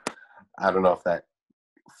 I don't know if that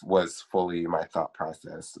was fully my thought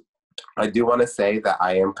process. I do want to say that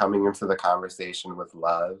I am coming into the conversation with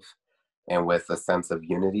love and with a sense of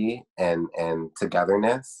unity and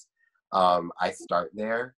togetherness. I start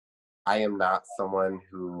there. I am not someone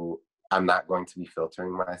who, I'm not going to be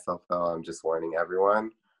filtering myself though, I'm just warning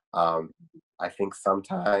everyone. I think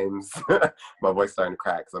sometimes, my voice starting to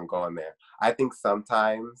crack because I'm going there. I think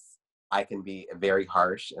sometimes I can be very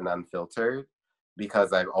harsh and unfiltered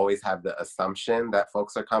because I've always had the assumption that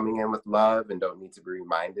folks are coming in with love and don't need to be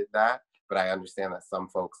reminded that. But I understand that some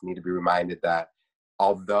folks need to be reminded that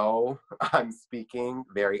although I'm speaking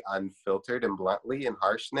very unfiltered and bluntly and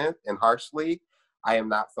harshly, I am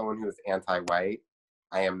not someone who is anti-white.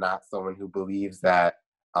 I am not someone who believes that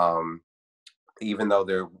even though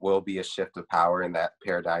there will be a shift of power and that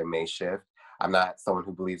paradigm may shift, I'm not someone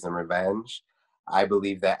who believes in revenge. I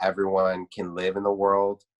believe that everyone can live in the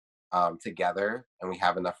world together, and we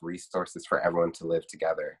have enough resources for everyone to live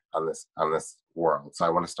together on this world. So I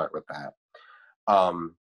want to start with that.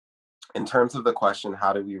 in terms of the question,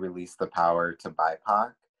 how do we release the power to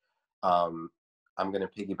BIPOC? I'm going to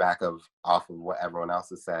piggyback off of what everyone else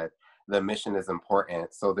has said. The mission is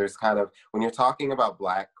important. So there's kind of, when you're talking about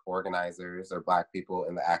Black organizers or Black people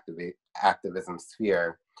in the activism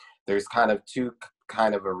sphere, there's kind of two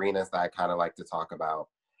kind of arenas that I kind of like to talk about.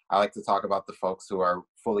 I like to talk about the folks who are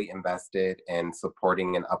fully invested in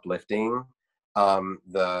supporting and uplifting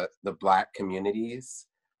the Black communities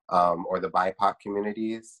or the BIPOC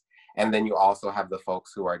communities. And then you also have the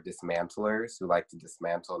folks who are dismantlers, who like to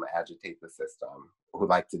dismantle and agitate the system, who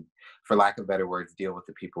like to, for lack of better words, deal with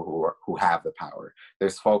the people who have the power.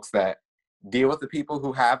 There's folks that deal with the people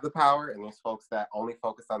who have the power, and there's folks that only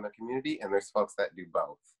focus on their community, and there's folks that do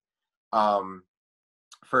both.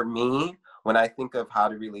 For me, when I think of how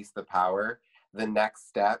to release the power, the next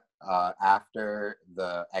step after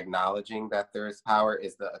the acknowledging that there is power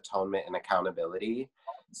is the atonement and accountability.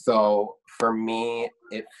 So for me,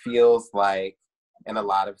 it feels like in a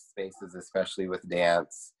lot of spaces, especially with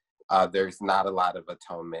dance, there's not a lot of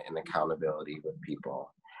atonement and accountability with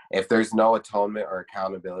people. If there's no atonement or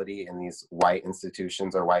accountability in these white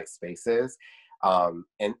institutions or white spaces,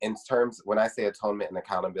 in terms, when I say atonement and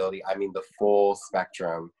accountability, I mean the full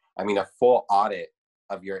spectrum. I mean a full audit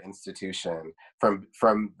of your institution, from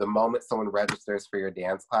the moment someone registers for your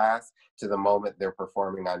dance class to the moment they're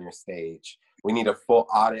performing on your stage. We need a full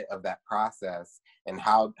audit of that process, and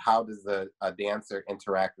how does a dancer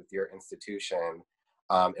interact with your institution,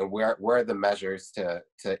 and where are the measures to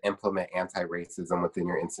implement anti-racism within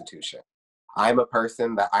your institution. I'm a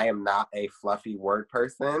person that I am not a fluffy word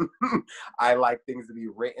person. I like things to be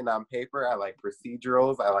written on paper. I like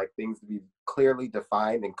procedurals. I like things to be clearly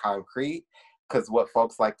defined and concrete, because what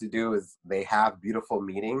folks like to do is they have beautiful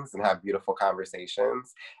meetings and have beautiful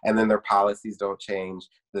conversations, and then their policies don't change.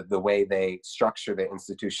 The way they structure their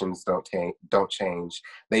institutions don't change.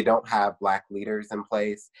 They don't have Black leaders in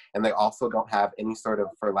place, and they also don't have any sort of,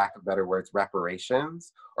 for lack of better words,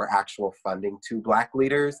 reparations or actual funding to Black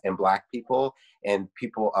leaders and Black people and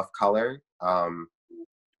people of color.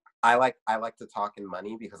 I like to talk in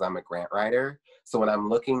money because I'm a grant writer. So when I'm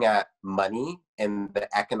looking at money and the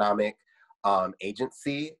economic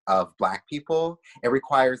agency of Black people, it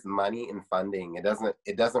requires money and funding.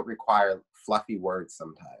 It doesn't require fluffy words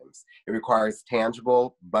sometimes. It requires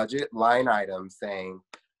tangible budget line items saying,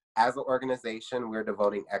 as an organization, we're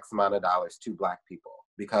devoting X amount of dollars to Black people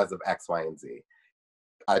because of X, Y, and Z.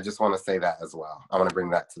 I just want to say that as well. I want to bring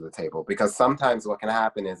that to the table, because sometimes what can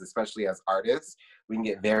happen is, especially as artists, we can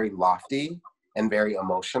get very lofty and very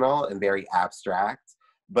emotional and very abstract,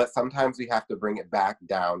 but sometimes we have to bring it back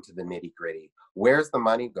down to the nitty gritty. Where's the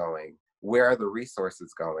money going? Where are the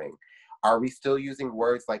resources going? Are we still using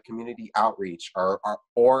words like community outreach, or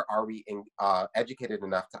are we educated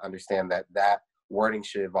enough to understand that wording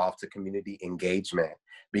should evolve to community engagement?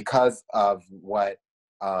 Because of what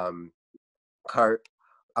I'm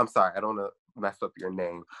sorry, I don't want to mess up your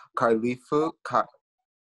name. Carlifu,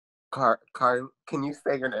 can you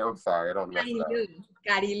say your name? I'm sorry, I don't mess it up.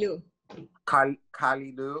 Carilu.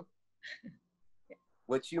 Kalilu,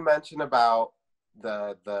 what you mentioned about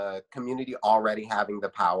the community already having the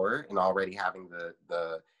power and already having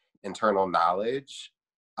the internal knowledge,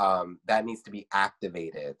 that needs to be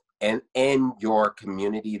activated. And in your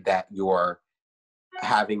community that you're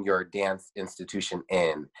having your dance institution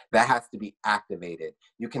in, that has to be activated.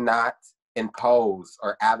 You cannot impose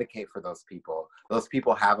or advocate for those people. Those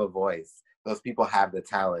people have a voice. Those people have the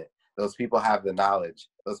talent. Those people have the knowledge.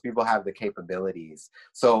 Those people have the capabilities.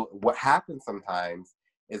 So what happens sometimes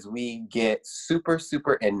is we get super,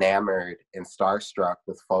 super enamored and starstruck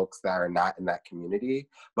with folks that are not in that community.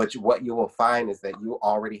 But what you will find is that you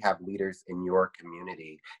already have leaders in your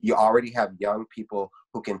community. You already have young people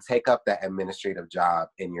who can take up that administrative job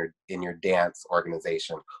in your dance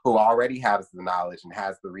organization, who already has the knowledge and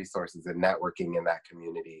has the resources and networking in that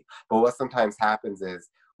community. But what sometimes happens is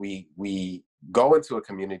we go into a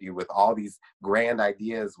community with all these grand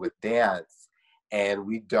ideas with dance, and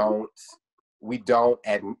we don't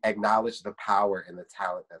acknowledge the power and the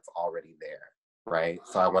talent that's already there, right?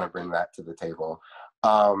 So I want to bring that to the table.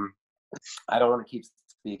 I don't want to keep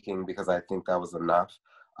speaking because I think that was enough.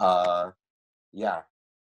 Yeah,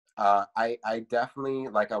 I definitely,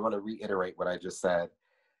 like, I want to reiterate what I just said.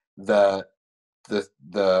 The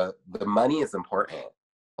money is important.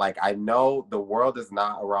 Like, I know the world is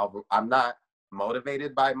not around. I'm not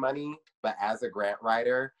motivated by money, but as a grant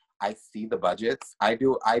writer, I see the budgets. I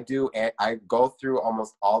go through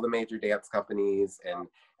almost all the major dance companies, and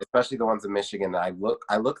especially the ones in Michigan. I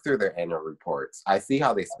look through their annual reports. I see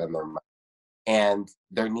how they spend their money, and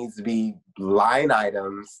there needs to be line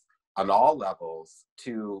items on all levels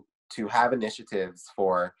to to have initiatives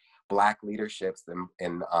for Black leaderships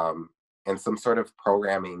and some sort of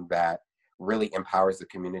programming that really empowers the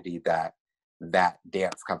community that that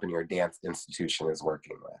dance company or dance institution is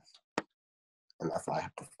working with. And that's all I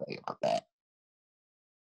have to say about that.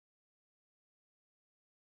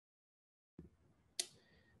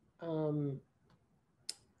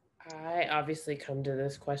 I obviously come to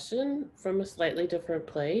this question from a slightly different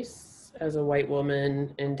place as a white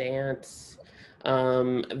woman in dance,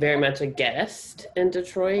 very much a guest in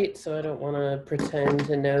Detroit, so I don't want to pretend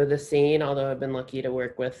to know the scene, although I've been lucky to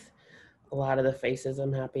work with a lot of the faces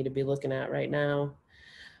I'm happy to be looking at right now.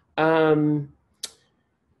 I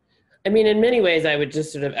mean, in many ways, I would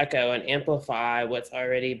just sort of echo and amplify what's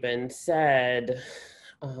already been said.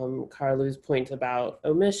 Carlu's point about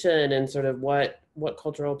omission and sort of what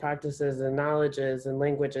cultural practices and knowledges and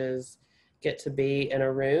languages get to be in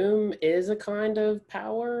a room is a kind of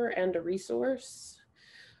power and a resource.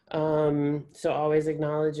 So always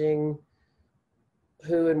acknowledging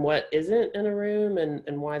who and what isn't in a room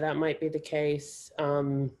and why that might be the case.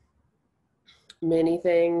 Many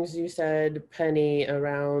things you said, Penny,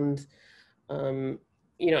 around, I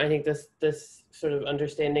think this sort of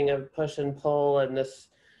understanding of push and pull and this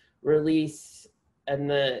release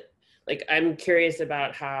and I'm curious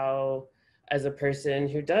about how, as a person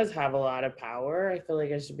who does have a lot of power, I feel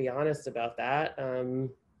like I should be honest about that. I'm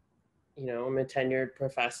a tenured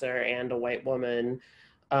professor and a white woman.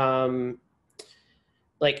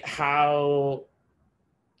 How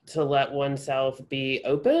to let oneself be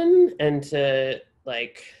open and to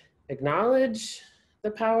acknowledge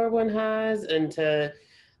the power one has, and to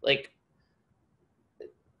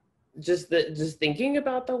just thinking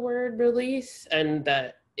about the word release, and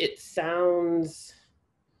that it sounds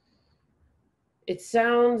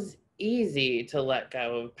easy to let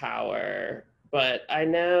go of power, but I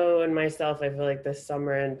know in myself, I feel like this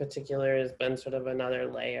summer in particular has been sort of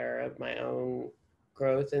another layer of my own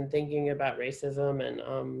growth in thinking about racism and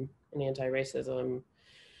anti-racism.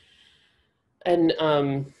 And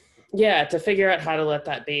to figure out how to let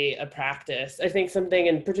that be a practice. I think something,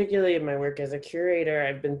 and particularly in my work as a curator,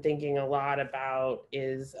 I've been thinking a lot about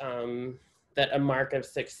is that a mark of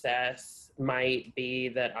success might be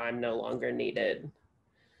that I'm no longer needed.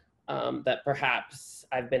 That perhaps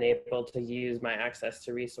I've been able to use my access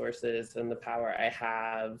to resources and the power I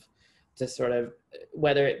have to sort of,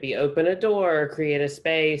 whether it be open a door or create a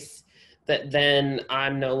space, that then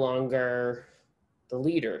I'm no longer the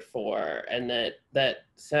leader for. And that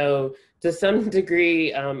so to some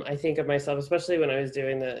degree, I think of myself, especially when I was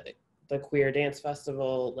doing the queer dance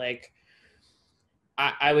festival,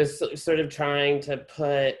 I was sort of trying to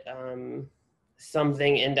put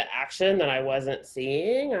something into action that I wasn't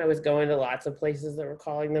seeing. I was going to lots of places that were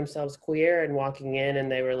calling themselves queer and walking in,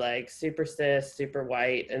 and they were like super cis, super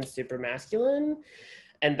white, and super masculine.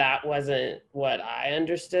 And that wasn't what I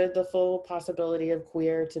understood the full possibility of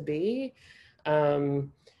queer to be.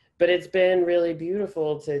 But it's been really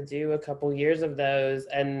beautiful to do a couple years of those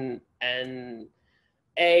and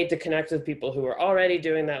to connect with people who were already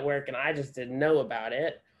doing that work and I just didn't know about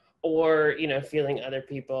it, or, feeling other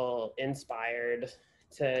people inspired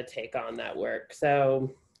to take on that work.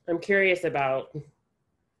 So I'm curious about,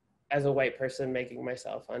 as a white person, making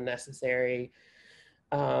myself unnecessary.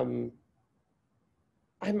 I'm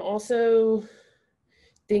also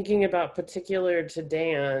thinking about, particular to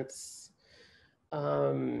dance,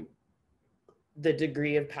 the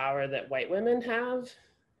degree of power that white women have,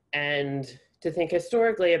 and to think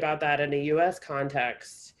historically about that in a US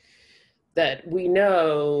context, that we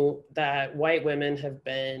know that white women have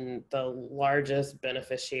been the largest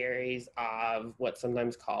beneficiaries of what's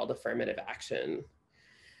sometimes called affirmative action.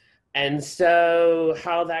 And so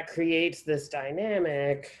how that creates this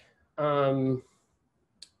dynamic, I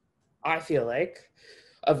feel like,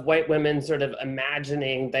 of white women sort of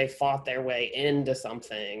imagining they fought their way into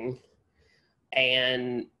something,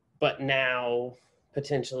 but now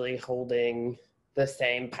potentially holding the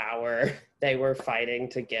same power they were fighting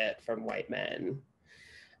to get from white men.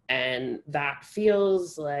 And that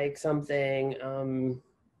feels like something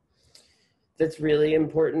that's really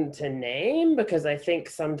important to name, because I think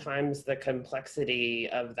sometimes the complexity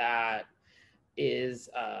of that is,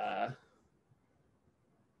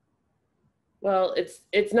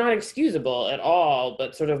 it's not excusable at all,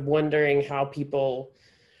 but sort of wondering how people,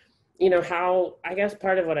 how, I guess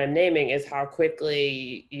part of what I'm naming is how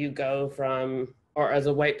quickly you go from, or as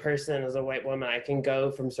a white person, as a white woman, I can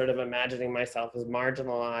go from sort of imagining myself as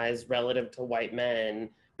marginalized relative to white men,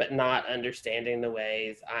 but not understanding the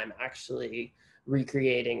ways I'm actually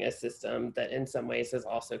recreating a system that in some ways has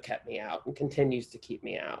also kept me out and continues to keep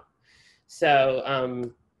me out.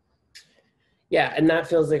 So Yeah, and that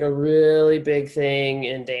feels like a really big thing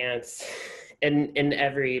in dance in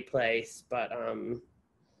every place, but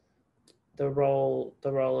the role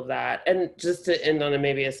of that. And just to end on a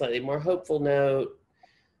maybe a slightly more hopeful note,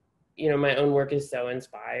 you know, my own work is so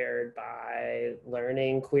inspired by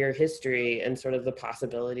learning queer history and sort of the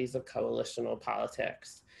possibilities of coalitional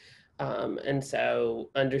politics. And so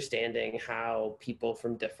understanding how people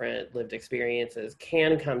from different lived experiences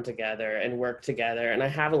can come together and work together. And I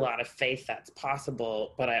have a lot of faith that's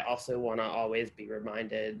possible, but I also want to always be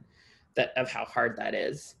reminded that of how hard that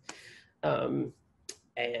is.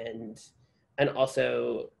 And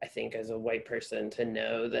also, I think as a white person, to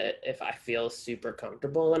know that if I feel super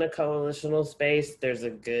comfortable in a coalitional space, there's a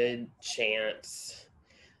good chance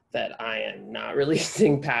that I am not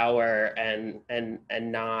releasing power and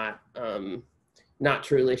not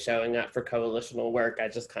truly showing up for coalitional work. I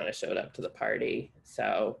just kind of showed up to the party.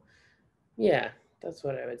 So yeah, that's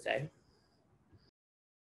what I would say.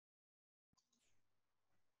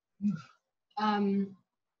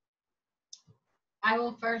 I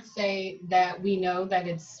will first say that we know that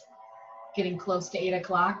it's getting close to 8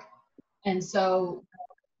 o'clock. And so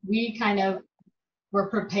we kind of were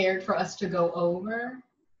prepared for us to go over.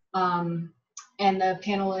 And the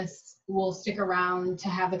panelists will stick around to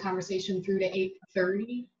have the conversation through to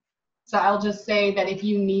 8:30. So I'll just say that if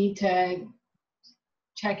you need to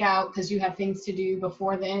check out because you have things to do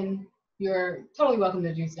before then, you're totally welcome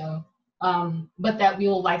to do so. But that we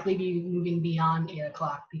will likely be moving beyond 8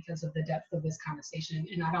 o'clock because of the depth of this conversation.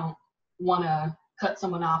 And I don't want to cut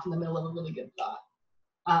someone off in the middle of a really good thought.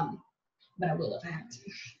 But I will if I have to,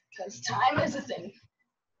 because time is a thing.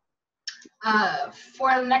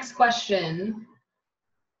 For the next question,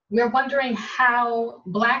 we're wondering how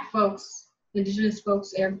Black folks, Indigenous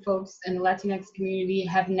folks, Arab folks, and the Latinx community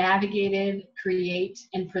have navigated, create,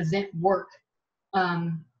 and present work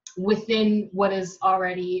within what is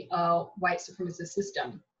already a white supremacist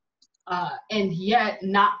system, and yet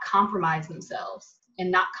not compromise themselves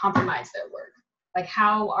and not compromise their work. Like,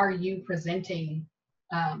 how are you presenting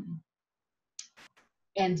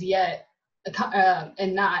and yet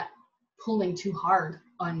and not pulling too hard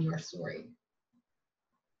on your story?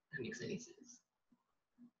 If that makes any sense.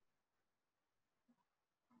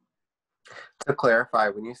 To clarify,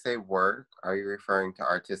 when you say work, are you referring to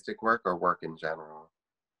artistic work or work in general?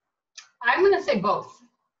 I'm going to say both.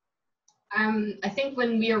 I think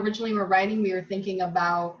when we originally were writing, we were thinking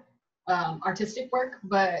about artistic work,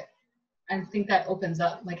 but I think that opens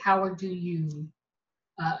up, like, how do you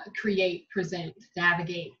create, present,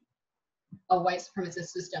 navigate a white supremacist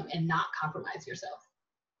system and not compromise yourself?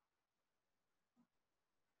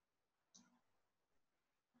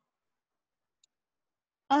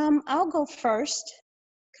 I'll go first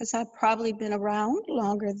because I've probably been around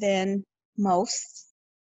longer than most.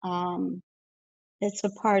 It's a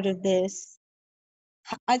part of this.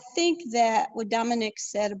 I think that what Dominic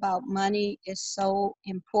said about money is so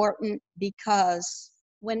important because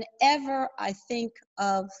whenever I think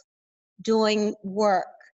of doing work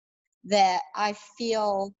that I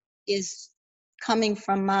feel is coming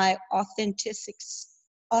from my authentic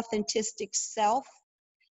self,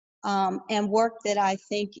 and work that I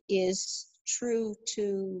think is true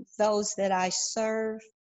to those that I serve,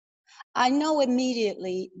 I know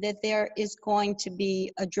immediately that there is going to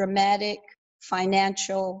be a dramatic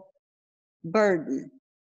financial burden,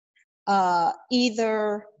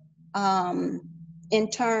 either in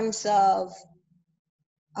terms of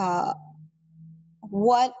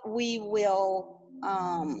what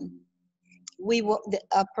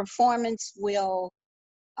a performance will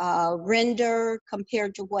render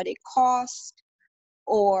compared to what it costs,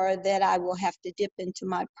 or that I will have to dip into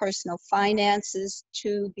my personal finances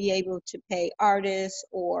to be able to pay artists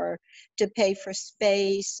or to pay for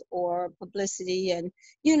space or publicity, and,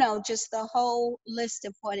 you know, just the whole list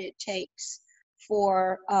of what it takes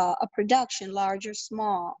for a production, large or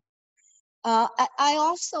small. I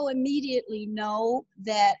also immediately know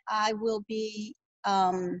that I will be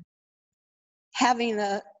having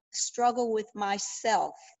a struggle with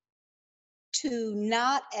myself to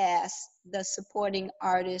not ask the supporting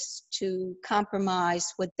artists to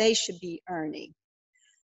compromise what they should be earning.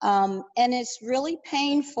 And it's really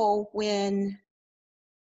painful when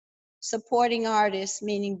supporting artists,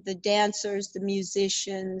 meaning the dancers, the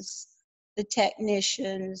musicians, the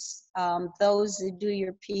technicians, those that do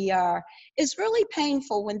your PR, it's really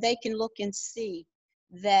painful when they can look and see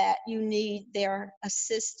that you need their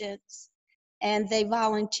assistance and they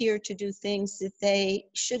volunteer to do things that they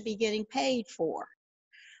should be getting paid for.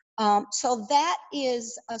 So that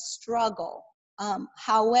is a struggle.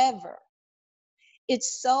 However,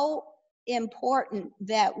 it's so important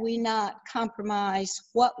that we not compromise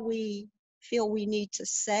what we feel we need to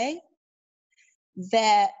say,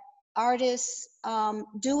 that artists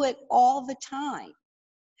do it all the time.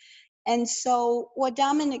 And so what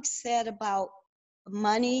Dominic said about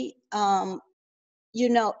money, you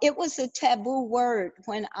know, it was a taboo word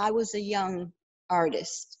when I was a young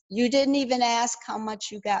artist. You didn't even ask how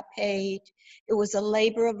much you got paid. It was a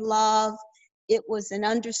labor of love. It was an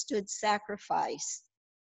understood sacrifice.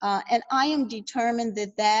 And I am determined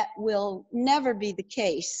that that will never be the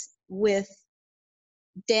case with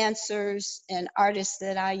dancers and artists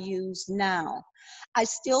that I use now. I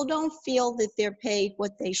still don't feel that they're paid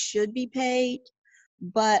what they should be paid,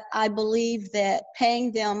 but I believe that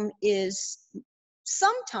paying them is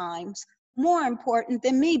sometimes more important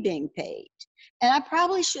than me being paid. And I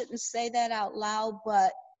probably shouldn't say that out loud,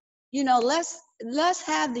 but you know, let's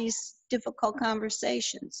have these difficult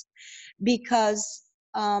conversations, because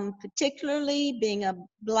particularly being a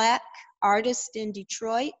Black artist in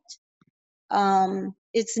Detroit,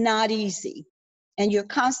 it's not easy, and you're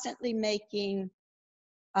constantly making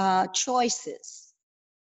choices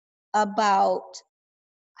about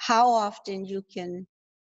how often you can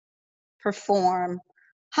perform,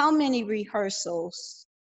 how many rehearsals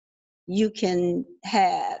you can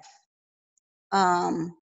have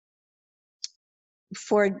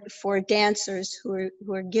for dancers who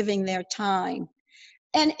are giving their time.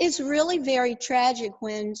 And it's really very tragic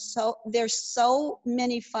when there's so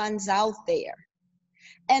many funds out there.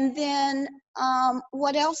 And then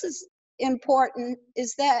what else is important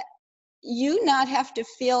is that you not have to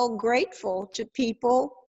feel grateful to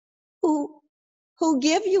people who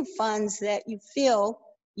give you funds that you feel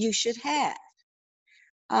you should have.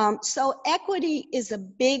 So equity is a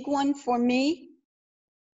big one for me.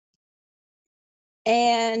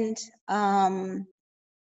 And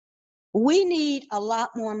we need a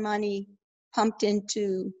lot more money pumped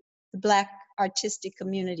into the Black artistic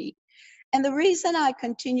community. And the reason I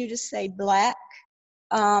continue to say Black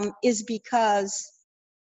is because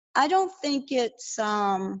I don't think it's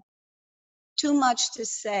too much to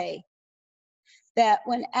say that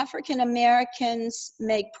when African Americans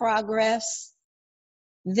make progress,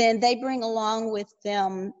 then they bring along with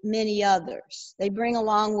them many others. They bring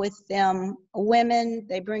along with them women,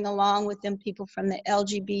 they bring along with them people from the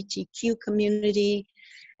LGBTQ community,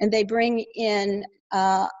 and they bring in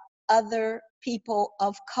other people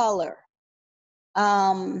of color.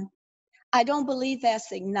 I don't believe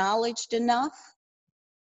that's acknowledged enough,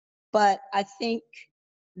 but I think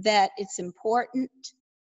that it's important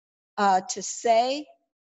to say.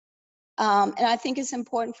 And I think it's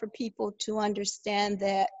important for people to understand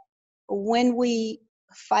that when we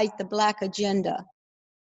fight the Black agenda,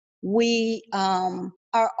 we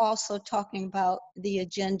are also talking about the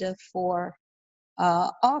agenda for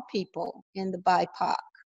all people in the BIPOC.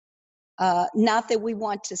 Not that we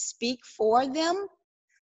want to speak for them,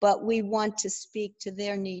 but we want to speak to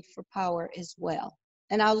their need for power as well.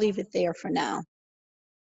 And I'll leave it there for now.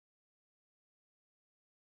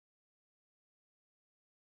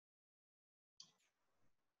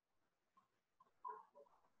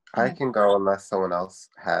 I can go unless someone else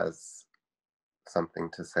has something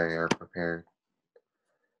to say or prepared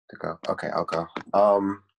to go. Okay, I'll go.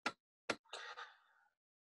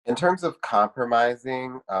 In terms of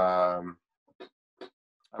compromising, I'm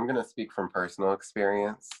going to speak from personal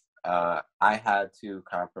experience. I had to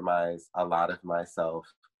compromise a lot of myself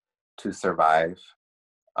to survive.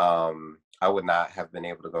 I would not have been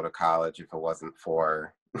able to go to college if it wasn't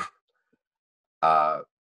for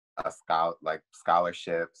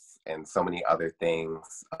scholarships and so many other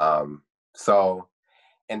things. So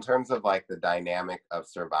in terms of like the dynamic of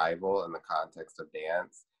survival in the context of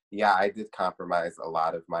dance, yeah, I did compromise a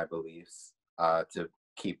lot of my beliefs to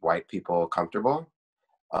keep white people comfortable.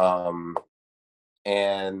 And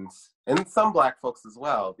some Black folks as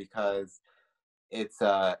well, because it's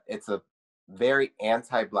a very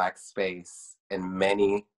anti-Black space in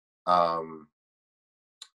many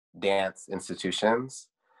dance institutions,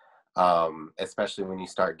 especially when you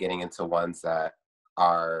start getting into ones that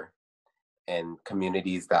are in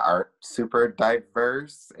communities that aren't super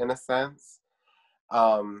diverse in a sense.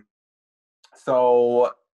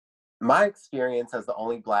 So my experience as the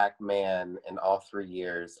only Black man in all 3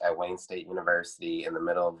 years at Wayne State University in the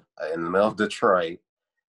middle of Detroit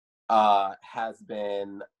has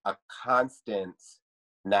been a constant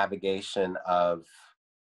navigation of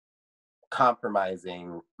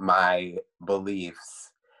compromising my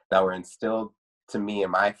beliefs that were instilled to me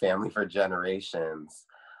and my family for generations,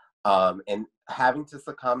 and having to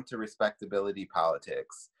succumb to respectability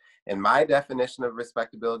politics. And my definition of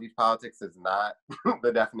respectability politics is not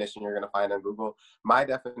the definition you're going to find on Google. My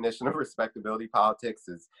definition of respectability politics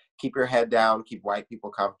is keep your head down, keep white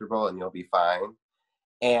people comfortable, and you'll be fine.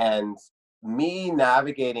 And me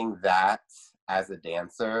navigating that as a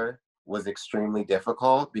dancer was extremely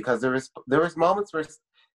difficult because there was moments where,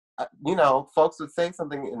 you know, folks would say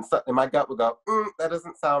something and my gut would go, that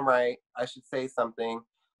doesn't sound right. I should say something.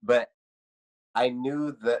 But I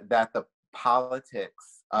knew that the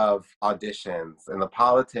politics of auditions and the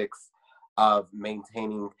politics of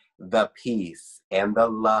maintaining the peace and the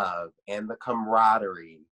love and the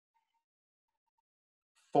camaraderie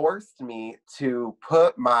forced me to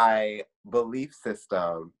put my belief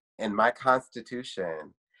system and my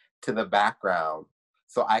constitution to the background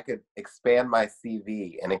so I could expand my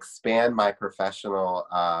CV and expand my professional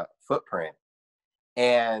footprint.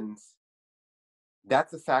 And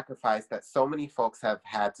that's a sacrifice that so many folks have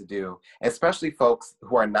had to do, especially folks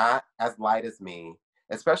who are not as light as me,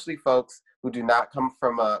 especially folks who do not come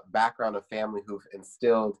from a background of family who've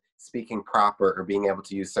instilled speaking proper or being able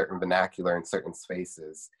to use certain vernacular in certain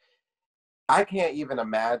spaces. I can't even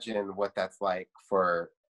imagine what that's like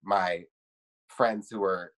for my friends who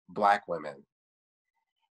are Black women.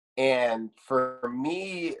 And for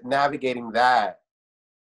me, navigating that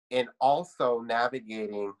and also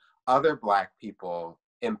navigating other Black people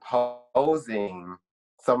imposing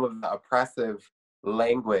some of the oppressive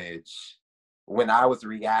language when I was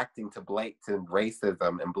reacting to blatant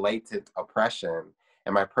racism and blatant oppression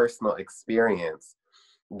and my personal experience,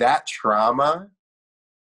 that trauma,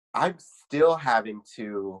 I'm still having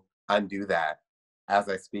to undo that as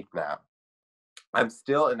I speak now. I'm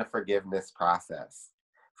still in a forgiveness process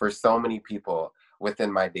for so many people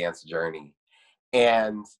within my dance journey.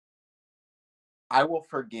 And I will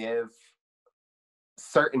forgive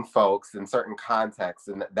certain folks in certain contexts,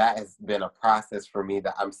 and that has been a process for me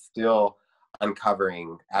that I'm still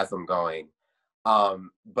uncovering as I'm going.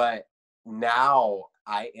 But now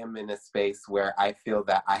I am in a space where I feel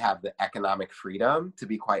that I have the economic freedom, to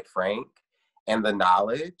be quite frank, and the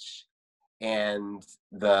knowledge and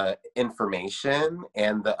the information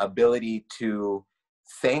and the ability to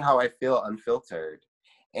say how I feel unfiltered.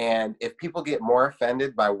 And if people get more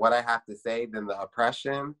offended by what I have to say than the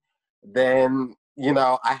oppression, then, you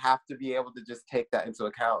know, I have to be able to just take that into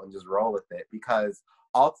account and just roll with it, because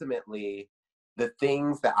ultimately the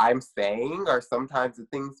things that I'm saying are sometimes the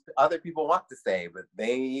things other people want to say, but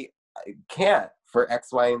they can't for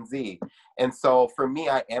X, Y, and Z. And so for me,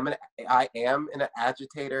 I am in an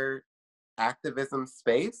agitator activism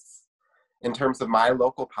space in terms of my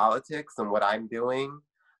local politics and what I'm doing.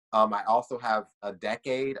 I also have a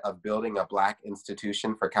decade of building a Black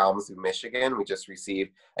institution for Kalamazoo, Michigan. We just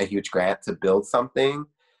received a huge grant to build something.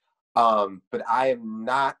 But I am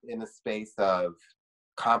not in a space of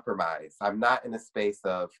compromise. I'm not in a space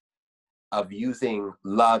of using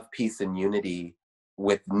love, peace, and unity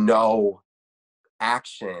with no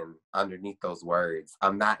action underneath those words.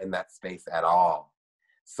 I'm not in that space at all.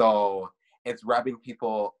 So it's rubbing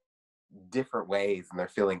people different ways and they're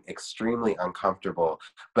feeling extremely uncomfortable.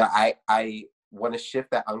 But I want to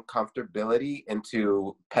shift that uncomfortability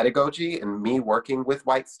into pedagogy and me working with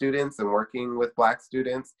white students and working with Black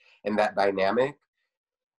students in that dynamic.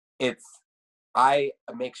 I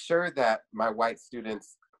make sure that my white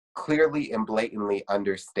students clearly and blatantly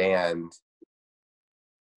understand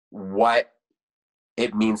what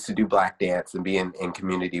it means to do Black dance and be in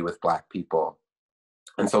community with Black people.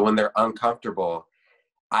 And so when they're uncomfortable,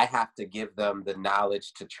 I have to give them the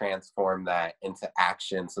knowledge to transform that into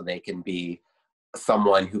action so they can be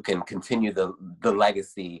someone who can continue the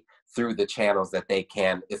legacy through the channels that they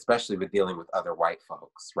can, especially with dealing with other white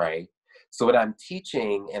folks, right? So when I'm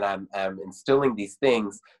teaching and I'm instilling these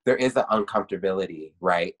things, there is an uncomfortability,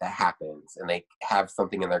 right, that happens, and they have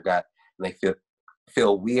something in their gut and they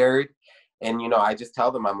feel weird. And, you know, I just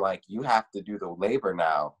tell them, I'm like, you have to do the labor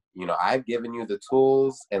now. You know, I've given you the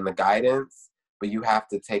tools and the guidance, but you have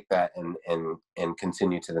to take that and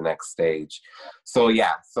continue to the next stage. So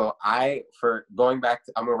yeah, so for going back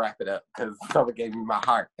to, I'm gonna wrap it up because someone gave me my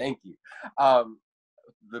heart, thank you.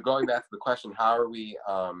 Going back to the question, how are we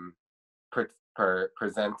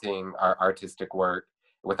presenting our artistic work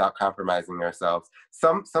without compromising ourselves?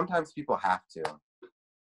 Sometimes people have to.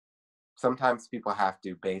 Sometimes people have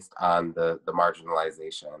to, based on the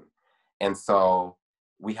marginalization. And so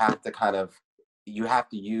we have to kind of, you have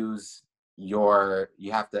to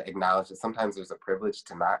acknowledge that sometimes there's a privilege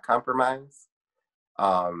to not compromise.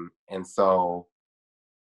 And so,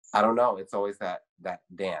 I don't know, it's always that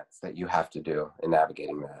dance that you have to do in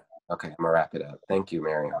navigating that. Okay, I'm gonna wrap it up. Thank you,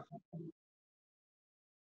 Miriam.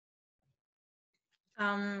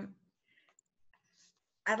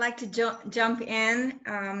 I'd like to jump in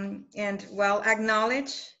and well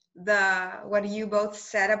acknowledge what you both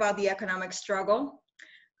said about the economic struggle.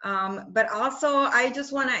 But also I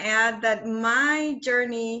just want to add that my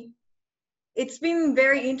journey, it's been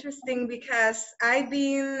very interesting because I've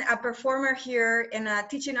been a performer here and a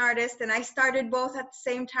teaching artist, and I started both at the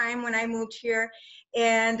same time when I moved here.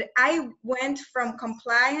 And I went from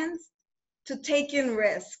compliance to taking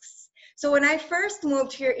risks. So when I first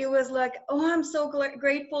moved here, it was like, oh, I'm so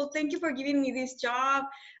grateful. Thank you for giving me this job.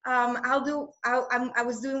 I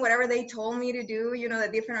was doing whatever they told me to do, you know,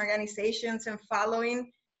 the different organizations, and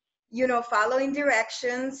following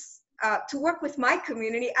directions to work with my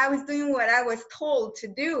community. I was doing what I was told to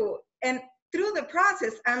do. And through the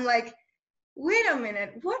process, I'm like, wait a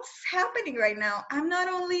minute, what's happening right now? I'm not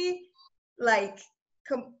only like,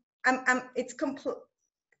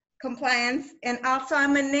 compliance, and also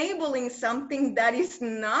I'm enabling something that is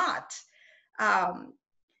not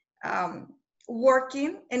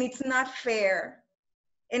working, and it's not fair,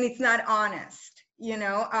 and it's not honest, you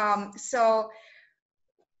know. So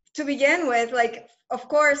to begin with, like, of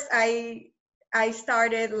course, I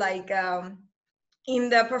started like in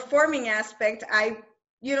the performing aspect.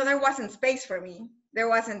 There wasn't space for me. There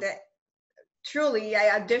wasn't truly.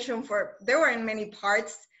 I auditioned for. There weren't many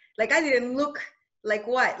parts. Like, I didn't look like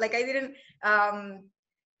what. Like, I didn't.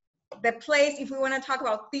 The place. If we want to talk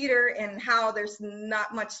about theater and how there's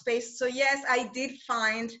not much space. So yes, I did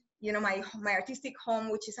find, you know, my artistic home,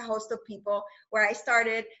 which is a host of people, where I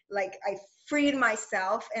started. Like, I freed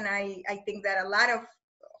myself, and I think that a lot of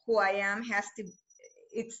who I am has to.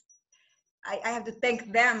 I have to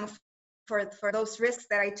thank them for those risks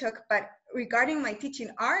that I took. But regarding my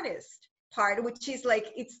teaching artist part, which is like,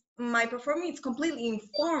 it's my performing, it's completely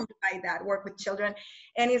informed by that work with children.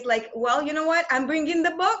 And it's like, well, you know what, I'm bringing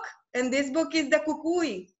the book, and this book is the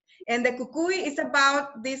Kukui. And the Kukui is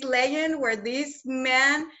about this legend where this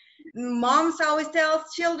man, moms always tell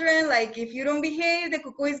children, like, if you don't behave, the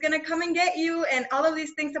Kukui is gonna come and get you, and all of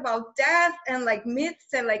these things about death and like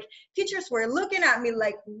myths. And like, teachers were looking at me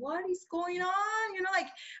like, what is going on, you know, like,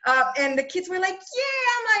 and the kids were like,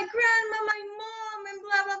 yeah, my grandma, my mom, and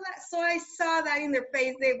blah blah blah. So I saw that in their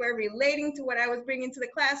face. They were relating to what I was bringing to the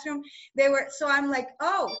classroom. So I'm like,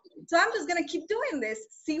 oh, so I'm just gonna keep doing this,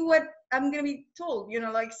 see what I'm gonna be told, you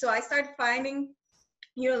know. Like, so I started finding,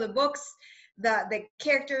 you know, the books, the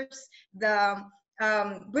characters,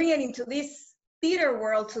 bringing into this theater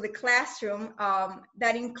world to the classroom,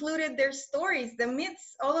 that included their stories, the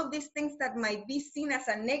myths, all of these things that might be seen as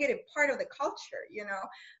a negative part of the culture, you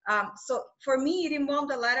know. So for me, it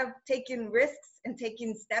involved a lot of taking risks and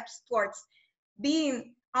taking steps towards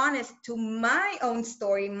being honest to my own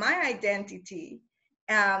story, my identity,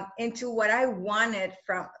 and to what I wanted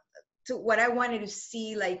to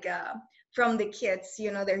see, like, from the kids, you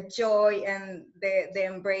know, their joy and the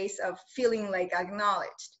embrace of feeling like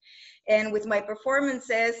acknowledged. And with my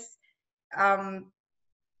performances,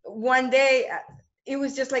 one day, it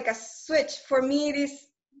was just like a switch for me.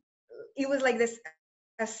 It was like this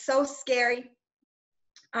so scary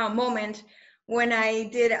moment when I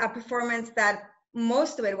did a performance that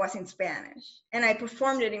most of it was in Spanish, and I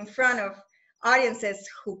performed it in front of audiences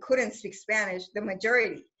who couldn't speak Spanish, the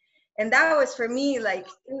majority. And that was, for me, like,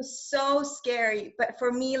 it was so scary. But for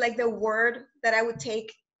me, like, the word that I would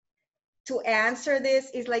take to answer this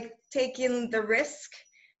is like taking the risk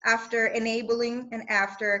after enabling and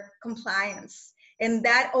after compliance. And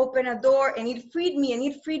that opened a door, and it freed me, and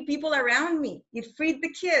it freed people around me. It freed the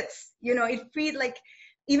kids, you know, it freed, like,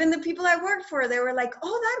 even the people I worked for. They were like,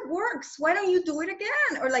 oh, that works. Why don't you do it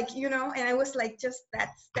again? Or like, you know, and I was like, just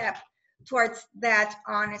that step towards that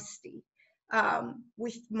honesty.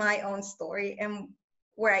 With my own story and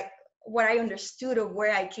what I understood of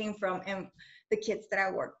where I came from and the kids that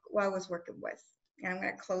I was working with. And I'm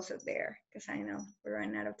gonna close it there because I know we're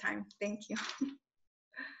running out of time. Thank you.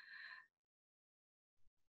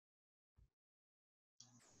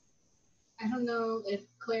 I don't know if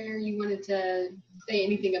Claire, you wanted to say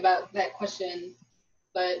anything about that question,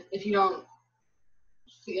 but if you don't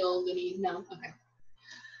feel the need, no, okay.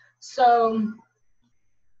 So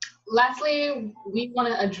lastly, we want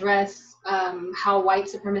to address how white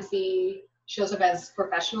supremacy shows up as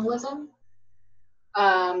professionalism.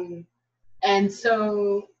 And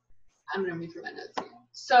so I'm going to read through my notes here.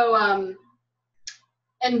 So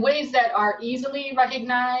in ways that are easily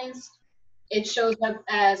recognized, it shows up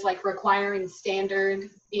as like requiring standard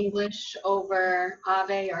English over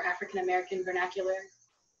Ave or African American vernacular.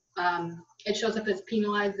 It shows up as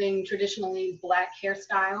penalizing traditionally Black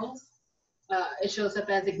hairstyles. It shows up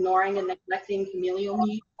as ignoring and neglecting familial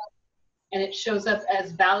needs. and it shows up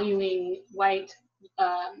as valuing white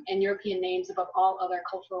and European names above all other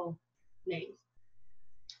cultural names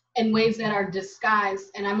in ways that are disguised.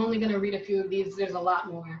 And I'm only going to read a few of these. There's a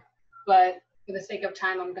lot more, but for the sake of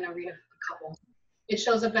time, I'm going to read a couple. It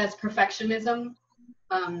shows up as perfectionism,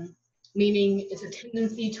 meaning it's a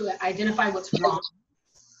tendency to identify what's wrong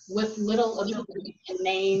with little ability to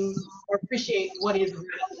name or appreciate what is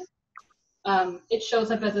right. It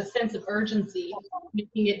shows up as a sense of urgency,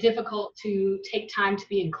 making it difficult to take time to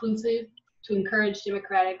be inclusive, to encourage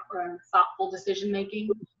democratic or thoughtful decision making,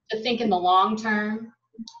 to think in the long term,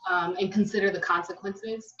 and consider the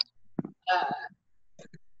consequences.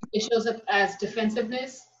 It shows up as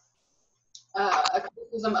defensiveness, a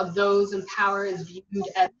criticism of those in power is viewed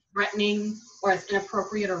as threatening or as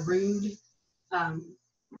inappropriate or rude.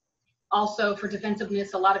 Also, for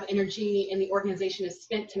defensiveness, a lot of energy in the organization is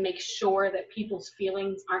spent to make sure that people's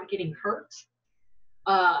feelings aren't getting hurt,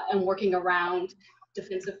 and working around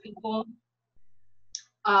defensive people.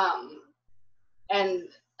 And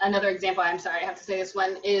another example, I'm sorry, I have to say this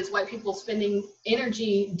one, is white people spending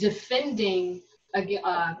energy defending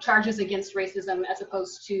charges against racism as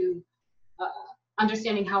opposed to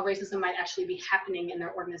understanding how racism might actually be happening in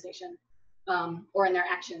their organization, or in their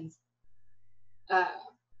actions.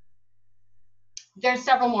 There's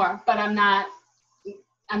several more, but I'm not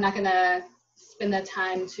gonna spend the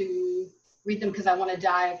time to read them because I want to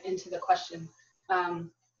dive into the question.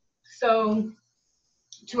 So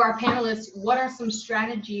to our panelists, what are some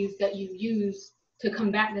strategies that you use to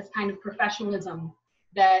combat this kind of professionalism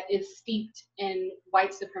that is steeped in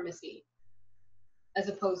white supremacy as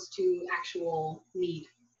opposed to actual need?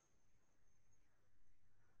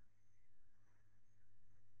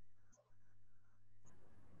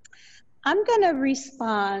 I'm going to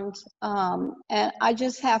respond, and I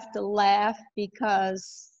just have to laugh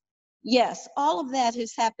because, yes, all of that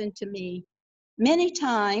has happened to me many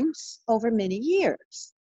times over many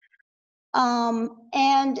years.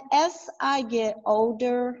 And as I get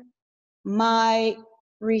older, my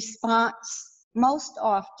response most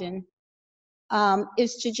often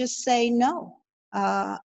is to just say no.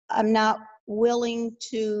 I'm not willing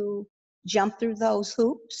to jump through those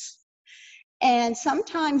hoops. And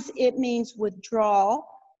sometimes it means withdrawal.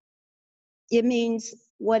 It means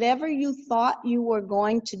whatever you thought you were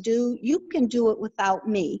going to do, you can do it without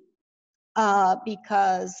me,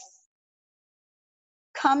 because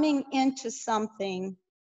coming into something,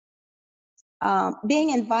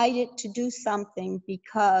 being invited to do something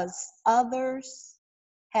because others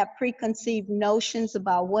have preconceived notions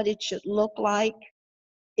about what it should look like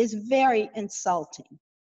is very insulting.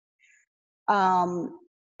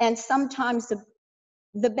 And sometimes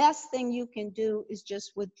the best thing you can do is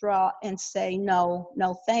just withdraw and say, no,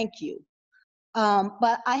 no, thank you.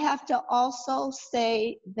 But I have to also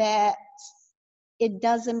say that it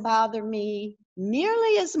doesn't bother me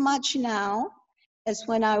nearly as much now as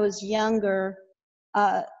when I was younger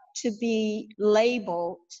to be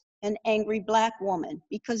labeled an angry Black woman.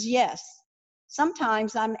 Because yes,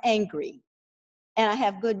 sometimes I'm angry and I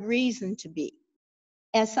have good reason to be.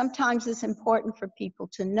 And sometimes it's important for people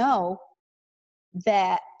to know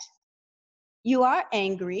that you are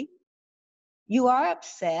angry, you are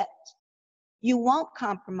upset, you won't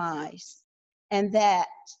compromise, and that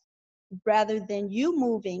rather than you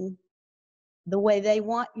moving the way they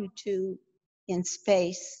want you to in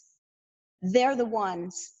space, they're the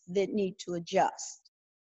ones that need to adjust.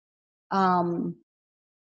 And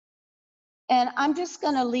I'm just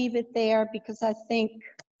going to leave it there because I think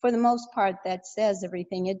for the most part that says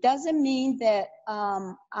everything. It doesn't mean that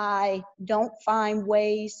I don't find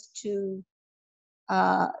ways to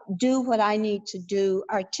do what I need to do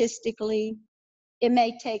artistically. It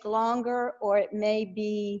may take longer, or it may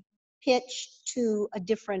be pitched to a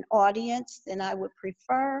different audience than I would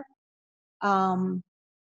prefer. But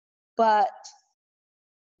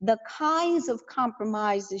the kinds of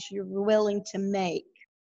compromises you're willing to make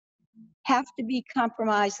have to be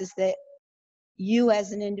compromises that you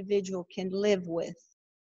as an individual can live with.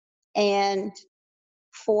 And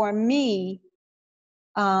for me,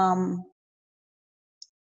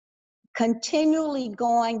 continually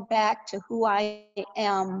going back to who I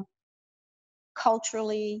am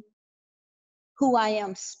culturally, who I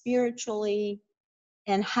am spiritually,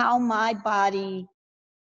 and how my body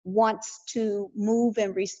wants to move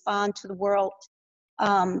and respond to the world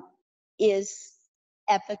is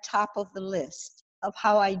at the top of the list of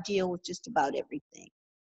how I deal with just about everything.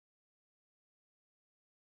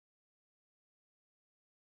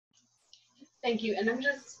 Thank you. And I'm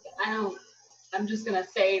just gonna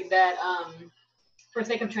say that for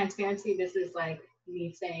sake of transparency, this is like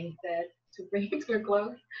me saying that to bring it to a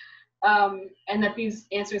close. and that these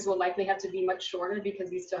answers will likely have to be much shorter because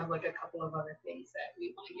we still have like a couple of other things that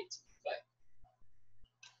we want to get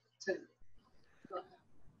to. But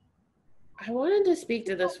I wanted to speak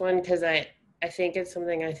to this one because I think it's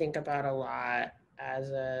something I think about a lot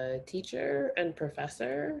as a teacher and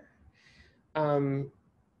professor,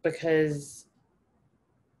 because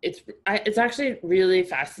it's actually really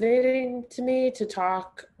fascinating to me to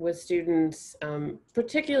talk with students,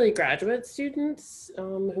 particularly graduate students,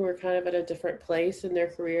 who are kind of at a different place in their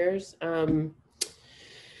careers, and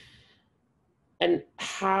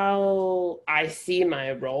how I see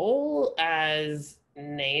my role as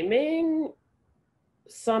naming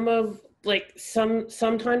some of like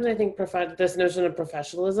sometimes I think this notion of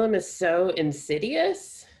professionalism is so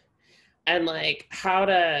insidious, and like how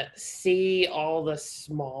to see all the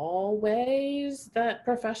small ways that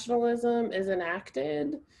professionalism is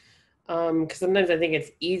enacted, because sometimes I think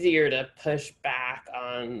it's easier to push back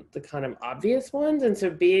on the kind of obvious ones. And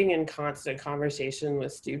so being in constant conversation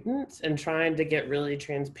with students and trying to get really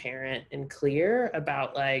transparent and clear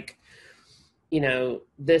about like, you know,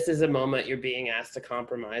 this is a moment you're being asked to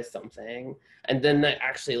compromise something, and then they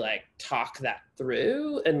actually like talk that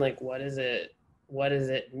through and like what does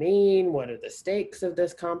it mean, what are the stakes of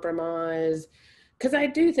this compromise? Because I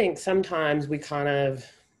do think sometimes we kind of,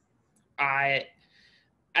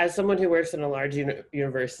 as someone who works in a large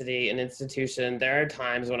university and institution, there are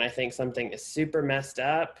times when I think something is super messed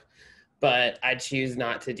up, but I choose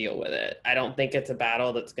not to deal with it. I don't think it's a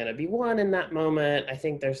battle that's going to be won in that moment. I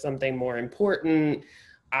think there's something more important.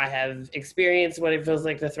 I have experienced what it feels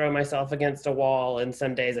like to throw myself against a wall, and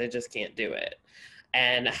some days I just can't do it.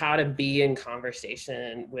 And how to be in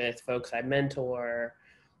conversation with folks I mentor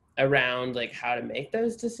around like how to make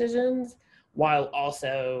those decisions, while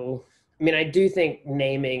also, I mean, I do think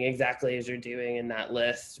naming exactly as you're doing in that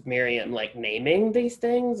list, Miriam, like naming these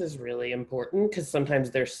things is really important because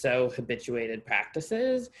sometimes they're so habituated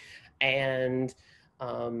practices. And,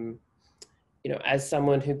 you know, as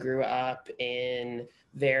someone who grew up in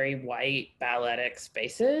very white balletic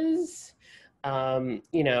spaces,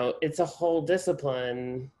 you know, it's a whole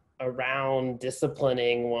discipline around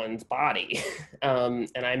disciplining one's body. And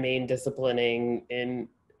I mean disciplining in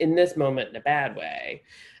this moment in a bad way.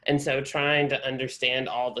 And so trying to understand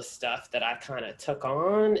all the stuff that I kind of took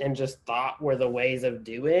on and just thought were the ways of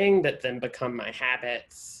doing that then become my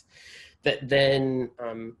habits, that then,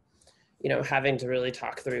 you know, having to really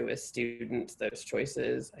talk through with students those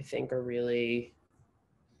choices, I think are really,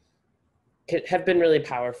 have been really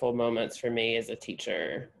powerful moments for me as a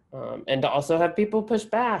teacher. And to also have people push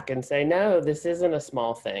back and say, no, this isn't a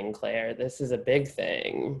small thing, Claire, this is a big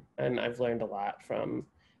thing. And I've learned a lot from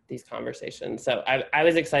these conversations. So I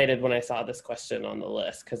was excited when I saw this question on the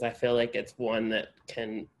list because I feel like it's one that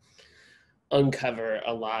can uncover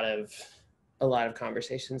a lot of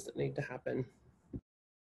conversations that need to happen.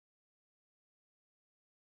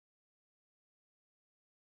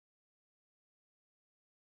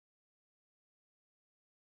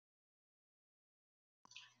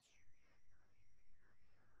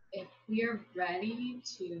 if we're ready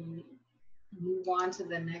to move on to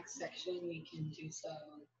the next section, we can do so.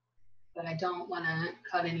 But I don't want to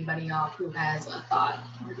cut anybody off who has a thought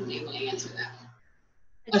or who may want to answer that.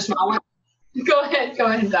 A small one? Go ahead,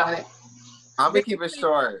 Dominic. I'm gonna keep it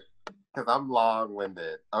short because I'm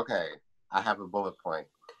long-winded. Okay, I have a bullet point.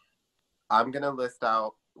 I'm gonna list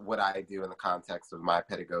out what I do in the context of my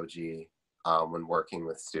pedagogy when working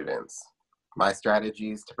with students. My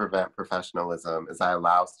strategies to prevent professionalism is I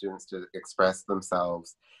allow students to express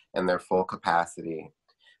themselves in their full capacity.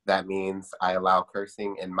 That means I allow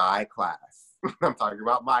cursing in my class. I'm talking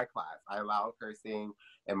about my class. I allow cursing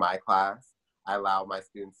in my class. I allow my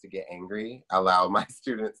students to get angry. I allow my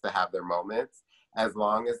students to have their moments, as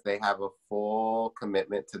long as they have a full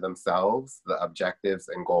commitment to themselves, the objectives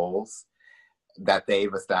and goals that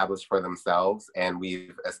they've established for themselves and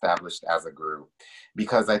we've established as a group.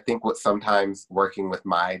 Because I think what sometimes working with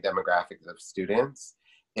my demographic of students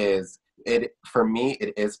is, for me,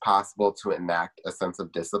 it is possible to enact a sense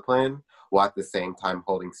of discipline while at the same time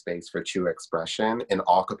holding space for true expression in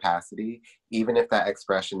all capacity, even if that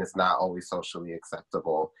expression is not always socially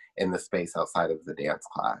acceptable in the space outside of the dance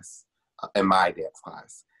class, in my dance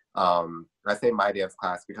class. I say my dance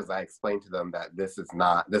class because I explained to them that this is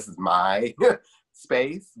my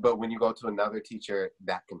space, but when you go to another teacher,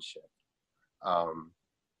 that can shift.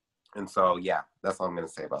 And so, yeah, that's all I'm going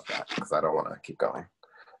to say about that because I don't want to keep going.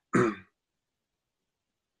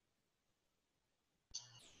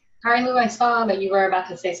 Karen Lou, I saw that you were about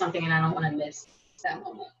to say something and I don't want to miss that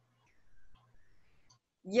moment.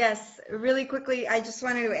 Yes, really quickly, I just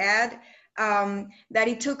wanted to add, that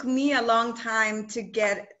it took me a long time to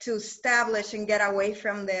get to establish and get away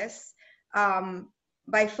from this,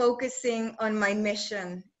 by focusing on my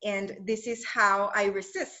mission. And this is how I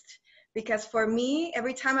resist. Because for me,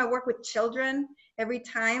 every time I work with children, every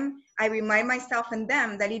time I remind myself and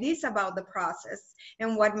them that it is about the process.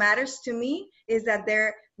 And what matters to me is that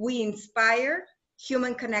we inspire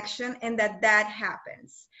human connection and that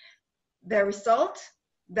happens. The result,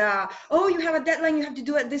 oh, you have a deadline, you have to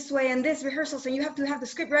do it this way, and this rehearsals, and you have to have the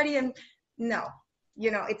script ready. And no,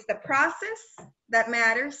 it's the process that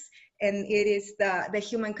matters, and it is the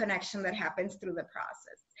human connection that happens through the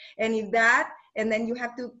process. And then you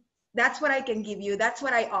have to, that's what I can give you, that's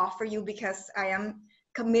what I offer you, because I am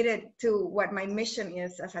committed to what my mission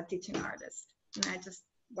is as a teaching artist. And I just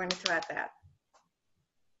wanted to add that.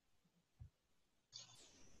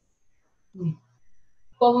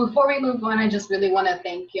 Well, before we move on, I just really want to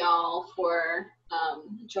thank y'all for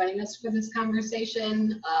joining us for this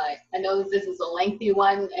conversation. I know that this is a lengthy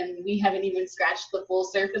one, and we haven't even scratched the full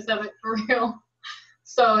surface of it for real.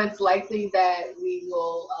 So it's likely that we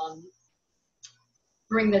will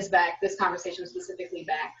bring this conversation specifically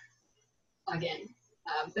back again.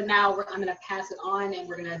 But now I'm going to pass it on, and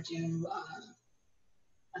we're going to do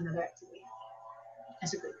another activity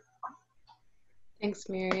as a group. Thanks,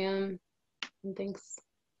 Miriam. And thanks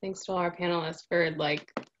to all our panelists for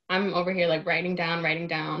I'm over here writing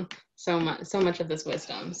down so much of this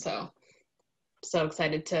wisdom. So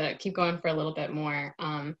excited to keep going for a little bit more.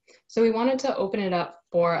 So we wanted to open it up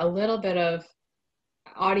for a little bit of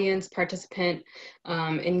audience participant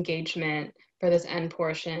engagement for this end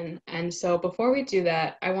portion. And so before we do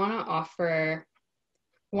that, I want to offer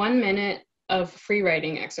 1 minute of free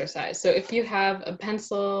writing exercise. So if you have a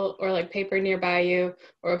pencil or paper nearby you,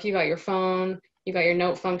 or if you got your phone, you got your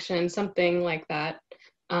note function, something like that,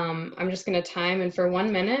 I'm just going to time, and for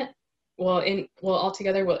 1 minute, we'll all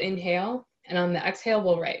together we'll inhale, and on the exhale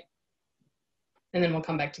we'll write, and then we'll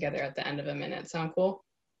come back together at the end of a minute. Sound cool?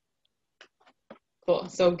 Cool.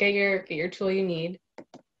 So get your tool you need,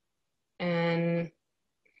 and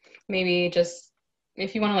maybe just,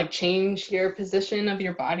 if you want to change your position of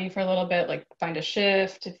your body for a little bit, find a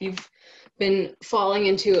shift. If you've been falling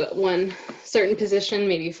into one certain position,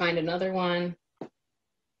 maybe find another one.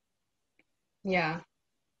 Yeah.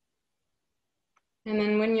 And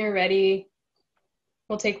then when you're ready,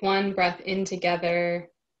 we'll take one breath in together.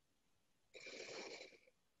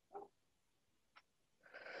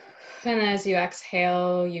 And as you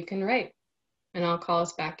exhale, you can write. And I'll call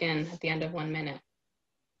us back in at the end of 1 minute.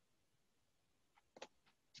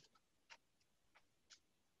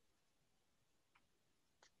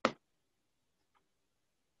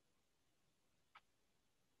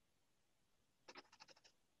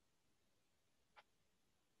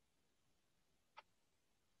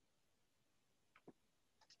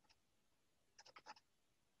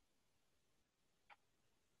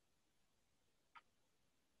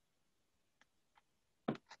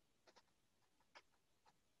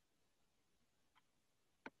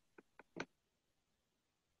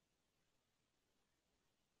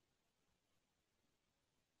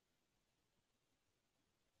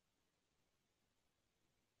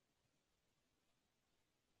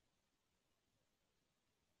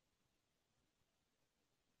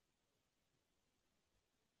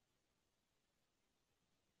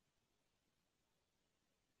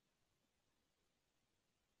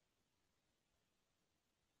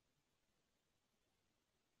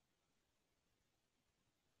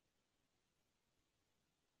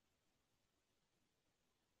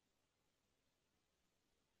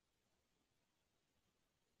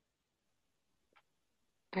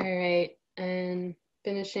 All right, and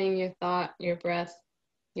finishing your thought, your breath,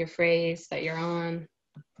 your phrase that you're on.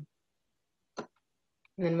 And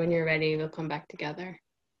then when you're ready, we'll come back together.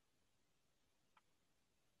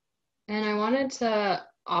 And I wanted to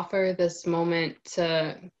offer this moment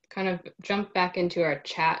to kind of jump back into our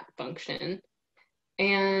chat function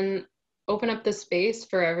and open up the space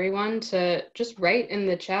for everyone to just write in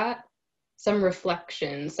the chat some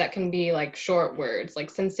reflections that can be short words,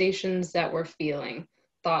 sensations that we're feeling,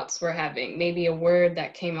 thoughts we're having, maybe a word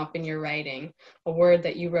that came up in your writing, a word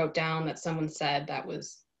that you wrote down that someone said that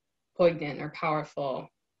was poignant or powerful.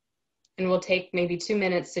 And we'll take maybe 2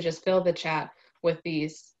 minutes to just fill the chat with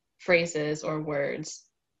these phrases or words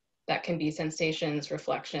that can be sensations,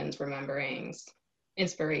 reflections, rememberings,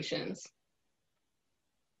 inspirations.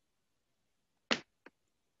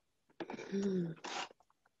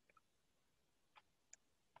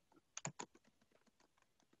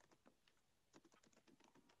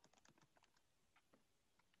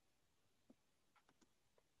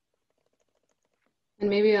 And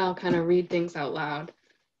maybe I'll kind of read things out loud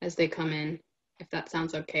as they come in, if that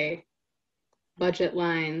sounds okay. Budget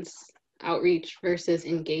lines, outreach versus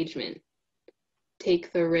engagement.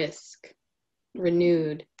 Take the risk,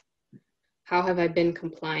 renewed. How have I been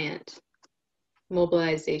compliant?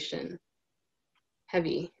 Mobilization,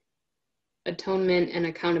 heavy. Atonement and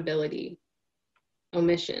accountability,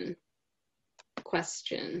 omission,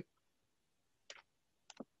 question.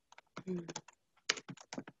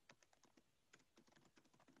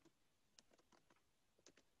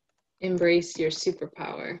 Embrace your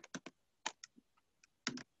superpower.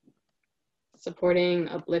 Supporting,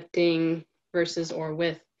 uplifting versus or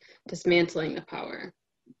with dismantling the power.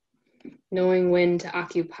 Knowing when to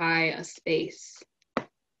occupy a space.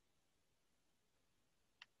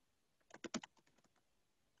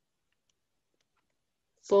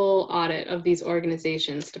 Full audit of these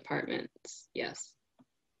organizations, departments, yes.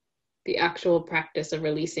 The actual practice of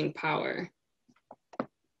releasing power.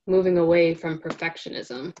 Moving away from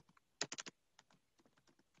perfectionism.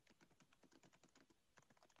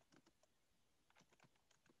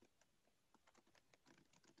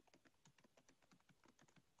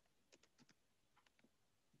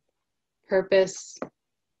 Purpose,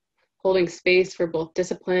 holding space for both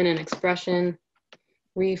discipline and expression,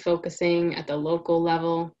 refocusing at the local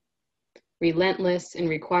level, relentless in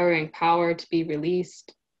requiring power to be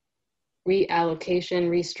released, reallocation,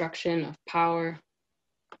 restructuring of power,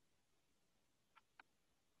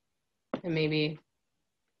 and maybe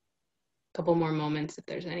a couple more moments if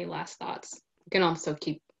there's any last thoughts. You can also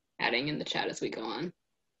keep adding in the chat as we go on.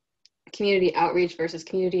 Community outreach versus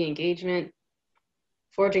community engagement,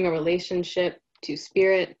 forging a relationship to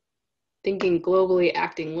spirit, thinking globally,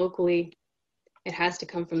 acting locally. It has to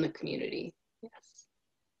come from the community. Yes.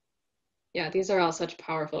 Yeah, these are all such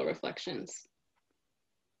powerful reflections.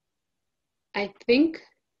 I think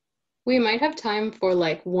we might have time for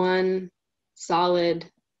like one solid,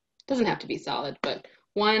 doesn't have to be solid, but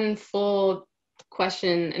one full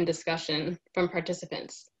question and discussion from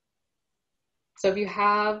participants. So if you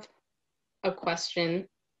have a question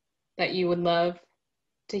that you would love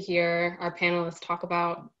to hear our panelists talk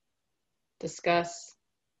about, discuss,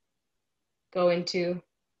 go into,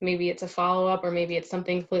 maybe it's a follow-up or maybe it's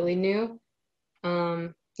something completely new,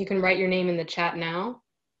 you can write your name in the chat now.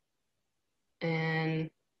 And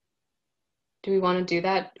do we want to do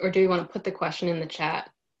that, or do we want to put the question in the chat,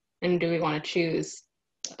 and do we want to choose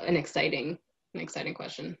an exciting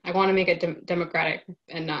question? I want to make it democratic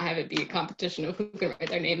and not have it be a competition of who can write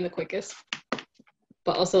their name the quickest.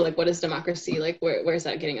 But also, like, what is democracy? Like, where is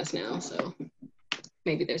that getting us now? So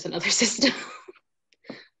maybe there's another system.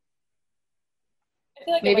 I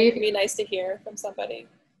feel like maybe it might be nice to hear from somebody.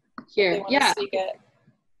 Here, They want yeah. to speak it.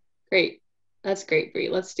 Great. That's great, Bree.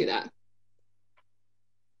 Let's do that.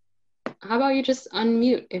 How about you just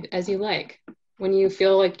unmute as you like? When you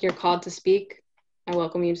feel like you're called to speak, I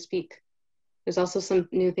welcome you to speak. There's also some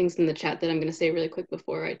new things in the chat that I'm going to say really quick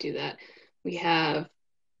before I do that. We have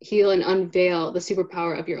heal and unveil the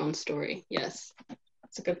superpower of your own story. Yes,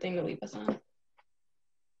 it's a good thing to leave us on.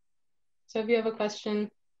 So if you have a question,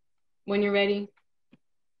 when you're ready,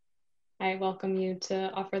 I welcome you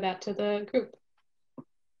to offer that to the group.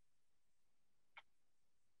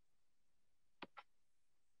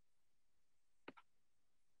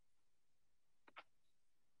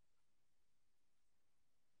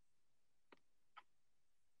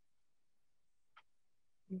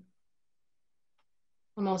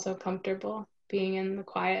 I'm also comfortable being in the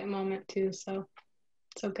quiet moment too, so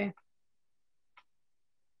it's okay.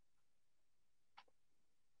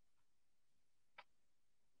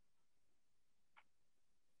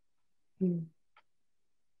 I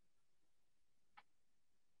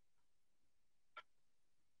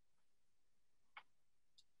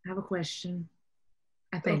have a question.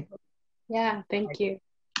 I think. Yeah, thank you.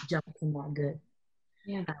 Jumping more good.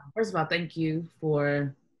 Yeah. First of all, thank you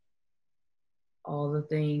for all the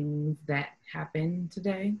things that happened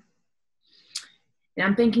today. And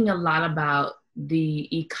I'm thinking a lot about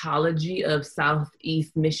the ecology of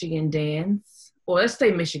Southeast Michigan dance, or let's say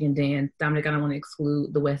Michigan dance. Dominic, I don't want to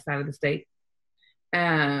exclude the west side of the state.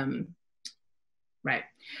 Right.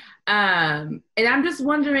 And I'm just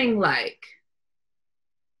wondering, like,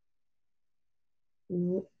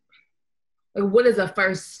 what is a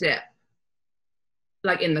first step?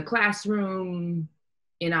 Like in the classroom,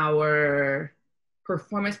 in our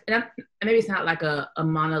performance, and maybe it's not like a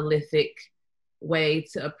monolithic way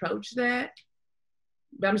to approach that,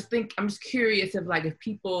 but I'm just curious if like if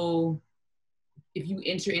you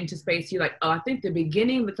enter into space, you're like, oh, I think the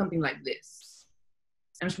beginning was something like this.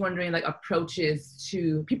 I'm just wondering like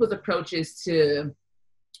people's approaches to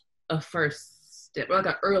a first step, or like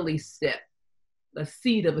an early step, the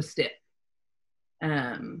seed of a step.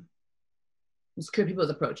 Just clear people's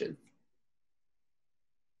approaches.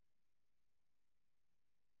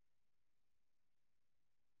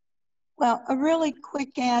 Well, a really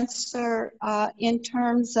quick answer in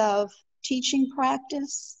terms of teaching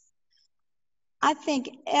practice. I think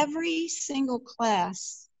every single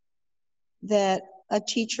class that a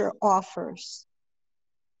teacher offers,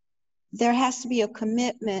 there has to be a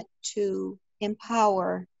commitment to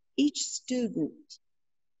empower each student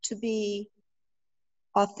to be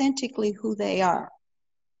authentically who they are.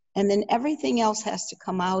 And then everything else has to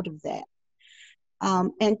come out of that.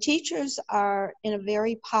 And teachers are in a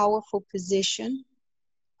very powerful position,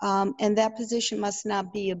 and that position must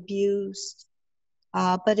not be abused,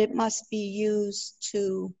 but it must be used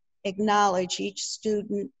to acknowledge each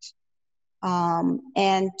student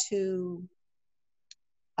and to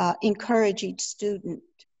encourage each student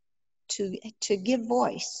to give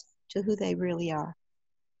voice to who they really are.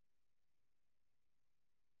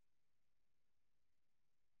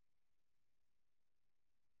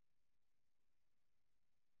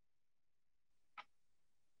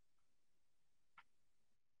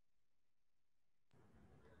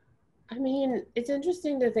 I mean, it's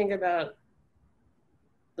interesting to think about,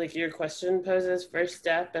 like, your question poses first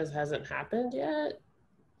step as hasn't happened yet.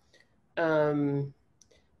 And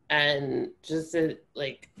just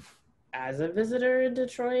like, as a visitor in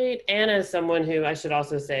Detroit, and as someone who, I should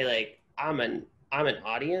also say, like, I'm an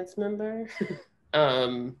audience member,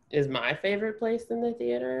 is my favorite place in the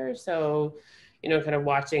theater. So, you know, kind of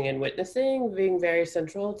watching and witnessing being very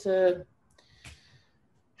central to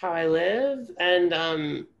how I live.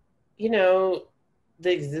 And, you know,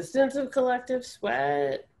 the existence of collective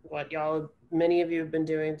sweat, what many of you have been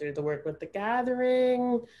doing through the work with the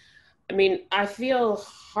gathering. I mean, I feel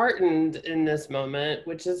heartened in this moment,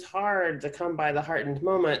 which is hard to come by the heartened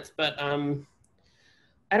moments, but I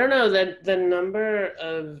don't know, that the number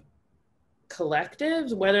of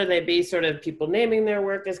collectives, whether they be sort of people naming their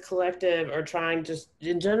work as collective or trying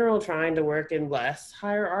to work in less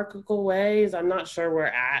hierarchical ways. I'm not sure we're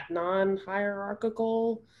at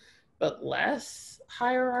non-hierarchical, but less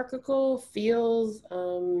hierarchical feels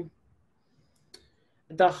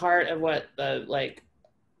the heart of what the, like,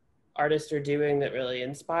 artists are doing that really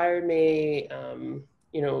inspired me.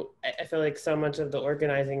 You know, I feel like so much of the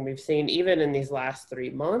organizing we've seen, even in these last 3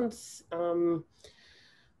 months,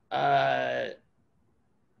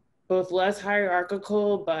 both less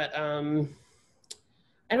hierarchical, but I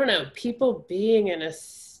don't know, people being in a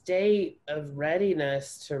state of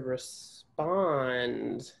readiness to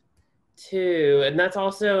respond to, and that's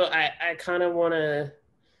also, I kind of want to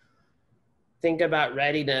think about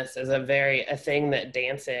readiness as a thing that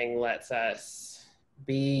dancing lets us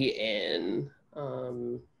be in.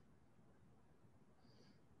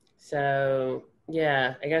 So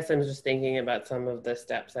yeah, I guess I'm just thinking about some of the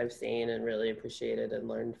steps I've seen and really appreciated and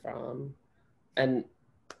learned from. And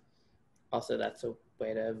also that's a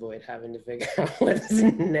way to avoid having to figure out what's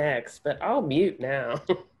next, but I'll mute now.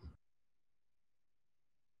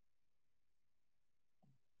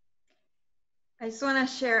 I just want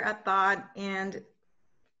to share a thought, and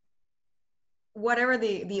whatever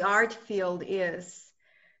the art field is,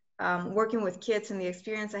 working with kids and the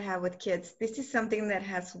experience I have with kids, this is something that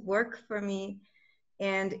has worked for me,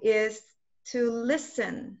 and is to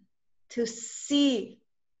listen, to see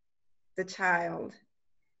the child,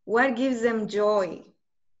 what gives them joy.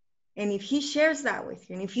 And if he shares that with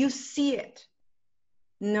you, and if you see it,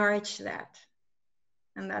 nourish that.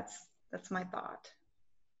 And that's my thought.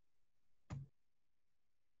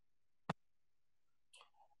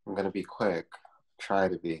 I'm going to be quick, try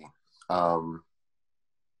to be.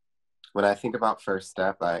 When I think about first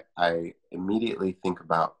step, I immediately think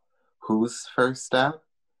about whose first step,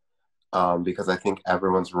 because I think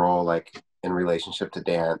everyone's role, like in relationship to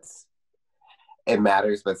dance, it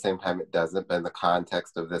matters, but at the same time it doesn't. But in the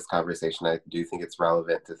context of this conversation, I do think it's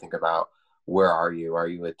relevant to think about, where are you? Are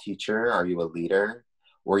you a teacher? Are you a leader?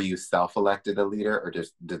 Were you self-elected a leader, or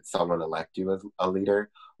just did someone elect you as a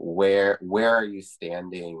leader? Where are you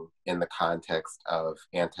standing in the context of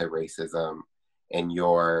anti-racism and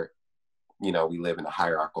your, you know, we live in a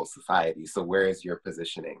hierarchical society. So where is your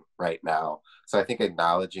positioning right now? So I think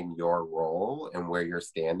acknowledging your role and where you're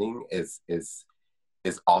standing is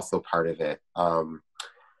also part of it.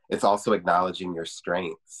 It's also acknowledging your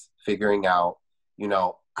strengths, figuring out, you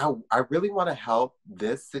know, I really want to help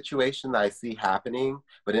this situation that I see happening,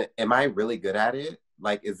 but am I really good at it?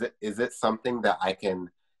 Like, is it something that I can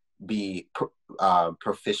be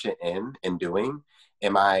proficient in doing?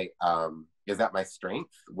 Is that my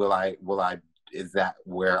strength? Is that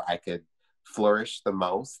where I could flourish the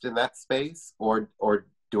most in that space, or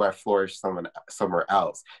do I flourish somewhere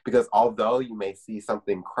else? Because although you may see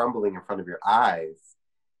something crumbling in front of your eyes,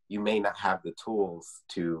 you may not have the tools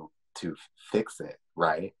to fix it,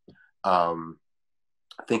 right?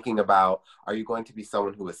 Thinking about, are you going to be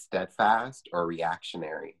someone who is steadfast or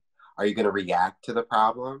reactionary? Are you going to react to the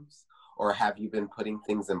problems, or have you been putting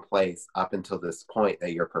things in place up until this point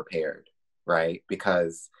that you're prepared, right?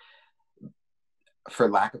 Because for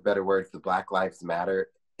lack of better words, the Black Lives Matter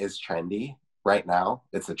is trendy right now.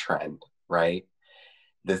 It's a trend, right?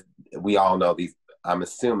 We all know these, I'm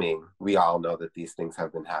assuming we all know that these things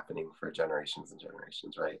have been happening for generations and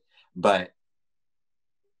generations, right? But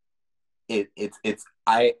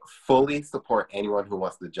I fully support anyone who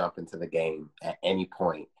wants to jump into the game at any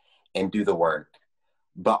point and do the work,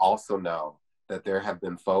 but also know that there have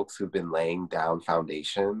been folks who've been laying down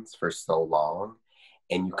foundations for so long,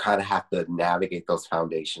 and you kind of have to navigate those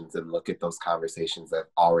foundations and look at those conversations that have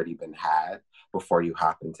already been had before you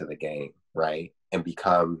hop into the game, right? And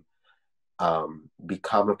become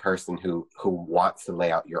a person who wants to lay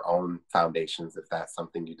out your own foundations if that's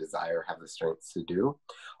something you desire, have the strengths to do.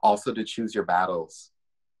 Also, to choose your battles.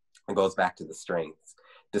 It goes back to the strengths.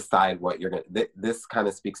 Decide what you're going to, this kind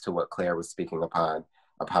of speaks to what Claire was speaking upon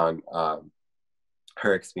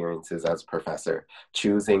her experiences as a professor,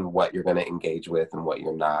 choosing what you're going to engage with and what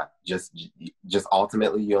you're not. Just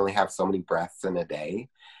ultimately, you only have so many breaths in a day,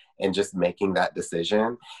 and just making that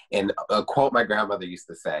decision. And a quote my grandmother used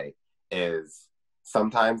to say is,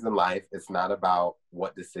 sometimes in life, it's not about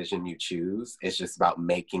what decision you choose. It's just about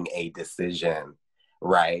making a decision,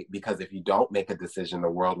 right? Because if you don't make a decision, the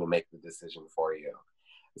world will make the decision for you.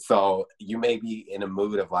 So you may be in a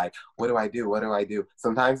mood of like, what do I do? What do I do?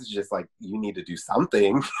 Sometimes it's just like, you need to do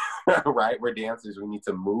something, right? We're dancers, we need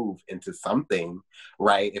to move into something,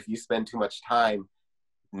 right? If you spend too much time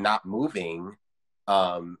not moving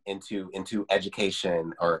into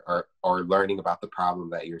education or learning about the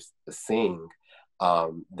problem that you're seeing,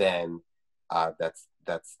 then that's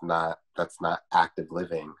not active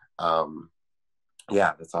living.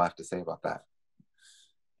 Yeah, that's all I have to say about that.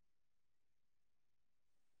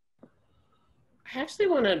 I actually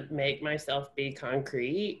want to make myself be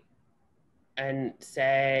concrete and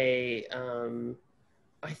say,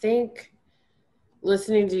 I think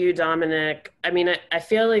listening to you, Dominic, I mean, I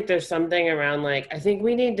feel like there's something around like, I think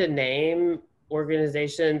we need to name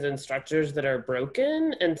organizations and structures that are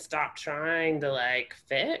broken and stop trying to like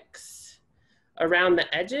fix around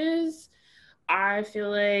the edges. I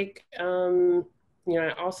feel like,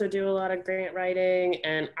 I also do a lot of grant writing,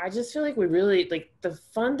 and I just feel like we really, like, the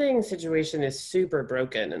funding situation is super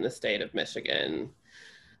broken in the state of Michigan.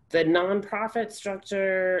 The nonprofit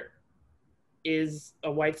structure is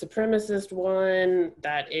a white supremacist one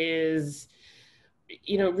that is,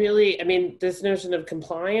 really, I mean, this notion of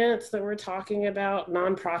compliance that we're talking about,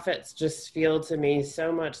 nonprofits just feel to me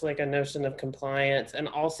so much like a notion of compliance, and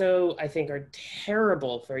also I think are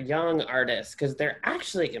terrible for young artists because they're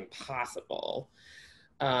actually impossible.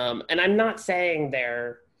 And I'm not saying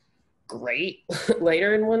they're great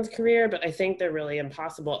later in one's career, but I think they're really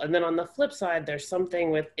impossible. And then on the flip side, there's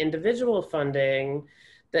something with individual funding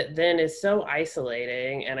that then is so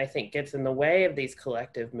isolating and I think gets in the way of these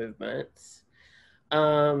collective movements.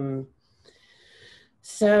 So,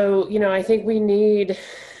 I think we need,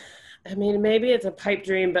 I mean, maybe it's a pipe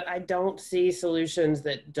dream, but I don't see solutions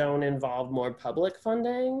that don't involve more public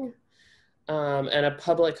funding. And a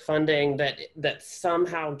public funding that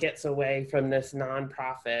somehow gets away from this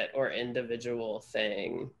nonprofit or individual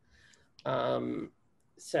thing.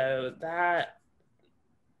 So that,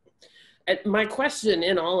 and my question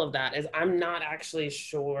in all of that is, I'm not actually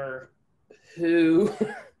sure who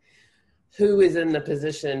is in the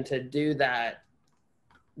position to do that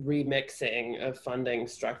remixing of funding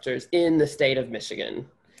structures in the state of Michigan.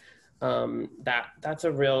 That's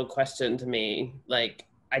a real question to me. Like,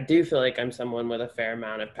 I do feel like I'm someone with a fair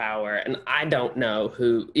amount of power, and I don't know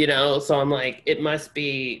who, so I'm like, it must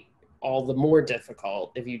be all the more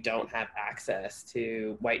difficult if you don't have access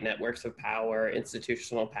to white networks of power,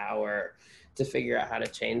 institutional power, to figure out how to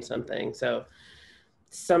change something. So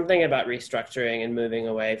something about restructuring and moving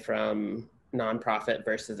away from nonprofit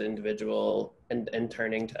versus individual and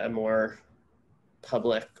turning to a more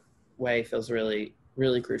public way feels really,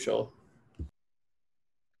 really crucial.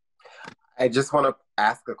 I just want to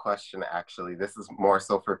ask a question, actually. This is more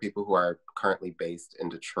so for people who are currently based in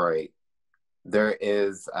Detroit. There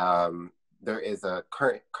is a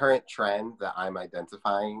current trend that I'm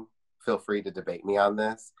identifying. Feel free to debate me on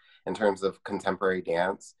this in terms of contemporary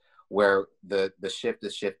dance, where the shift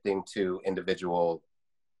is shifting to individual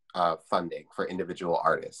funding for individual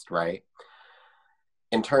artists, right?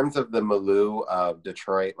 in terms of the milieu of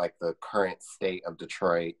Detroit, like the current state of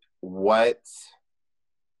Detroit,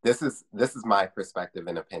 this is my perspective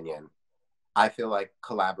and opinion. I feel like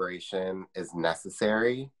collaboration is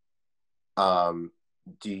necessary. Do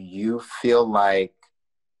you feel like,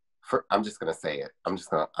 I'm just gonna say it, I'm just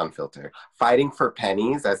gonna unfilter. Fighting for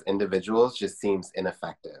pennies as individuals just seems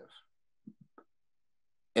ineffective,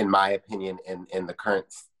 in my opinion, in the current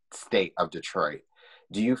state of Detroit.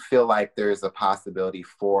 Do you feel like there's a possibility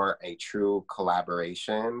for a true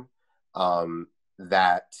collaboration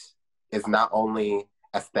that is not only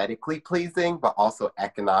aesthetically pleasing, but also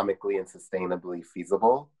economically and sustainably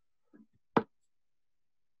feasible?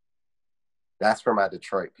 That's for my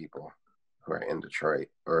Detroit people who are in Detroit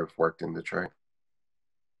or have worked in Detroit.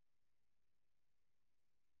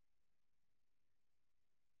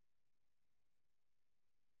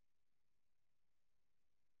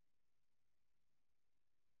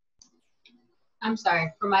 I'm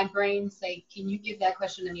sorry, for my brain's sake, can you give that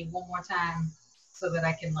question to me one more time so that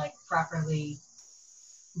I can like properly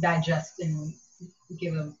digest and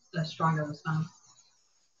give a stronger response?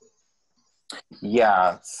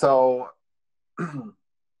 Yeah, so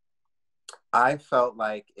I felt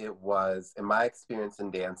like it was, in my experience in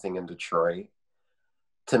dancing in Detroit,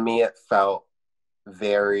 to me it felt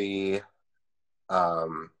very,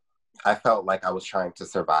 I felt like I was trying to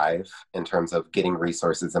survive in terms of getting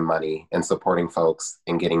resources and money and supporting folks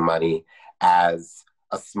and getting money as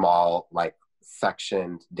a small, like,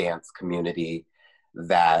 sectioned dance community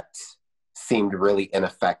that seemed really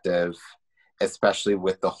ineffective, especially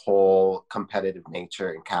with the whole competitive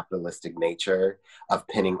nature and capitalistic nature of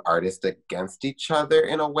pinning artists against each other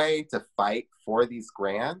in a way to fight for these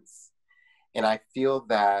grants. And I feel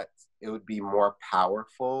that it would be more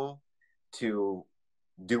powerful to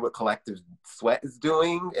do what Collective Sweat is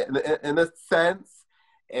doing in a sense.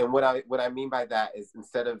 And what I mean by that is,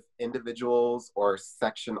 instead of individuals or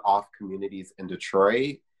section off communities in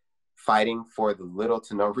Detroit fighting for the little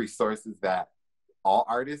to no resources that all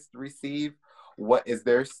artists receive, is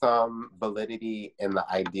there some validity in the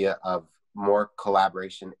idea of more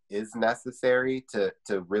collaboration is necessary to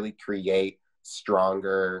really create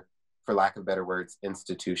stronger, for lack of better words,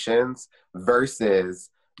 institutions,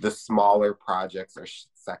 versus the smaller projects or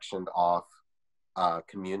sectioned off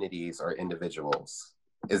communities or individuals?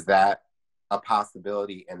 Is that a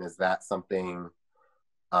possibility? And is that something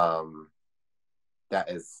that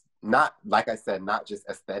is not, like I said, not just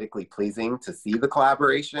aesthetically pleasing to see the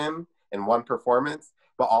collaboration in one performance,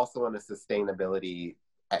 but also in a sustainability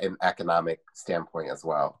and economic standpoint as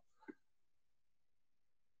well?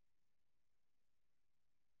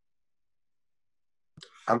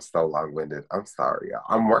 I'm so long-winded. I'm sorry, y'all.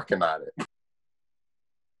 I'm working on it.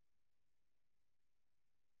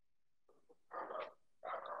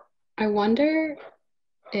 I wonder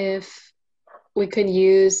if we could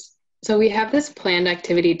use, so we have this planned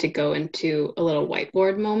activity to go into a little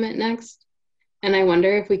whiteboard moment next. And I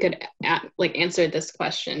wonder if we could answer this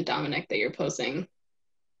question, Dominic, that you're posing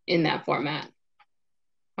in that format.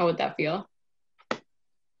 How would that feel?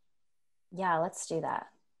 Yeah, let's do that.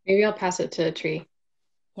 Maybe I'll pass it to Tree.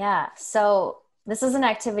 Yeah, so this is an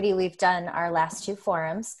activity we've done our last two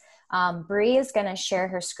forums. Bree is going to share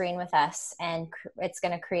her screen with us, and it's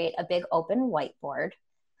going to create a big open whiteboard.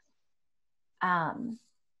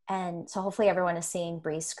 And so hopefully everyone is seeing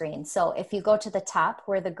Bree's screen. So if you go to the top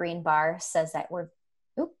where the green bar says that we're,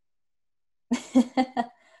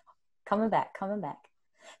 coming back.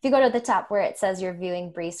 If you go to the top where it says you're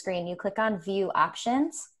viewing Bree's screen, you click on View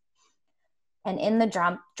Options. And in the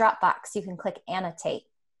drop box, you can click Annotate.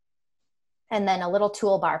 And then a little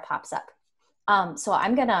toolbar pops up. So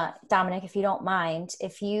I'm gonna, Dominic, if you don't mind,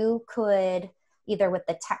 if you could, either with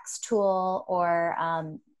the text tool or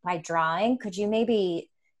by drawing, could you maybe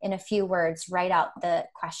in a few words write out the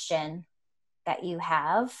question that you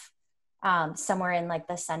have somewhere in like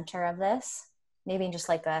the center of this? Maybe in just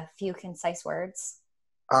like a few concise words.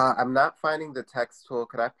 I'm not finding the text tool.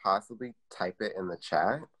 Could I possibly type it in the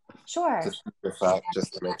chat? Sure.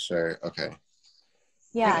 Just to make sure. Okay.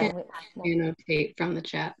 Yeah. I can annotate from the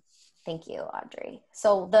chat. Thank you, Audrey.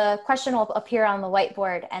 So the question will appear on the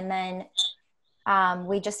whiteboard, and then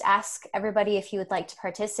we just ask everybody if you would like to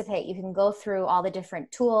participate. You can go through all the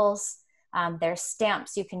different tools. There's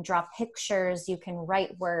stamps, you can draw pictures, you can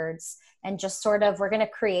write words, and just sort of, we're going to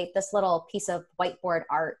create this little piece of whiteboard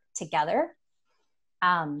art together.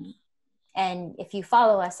 And if you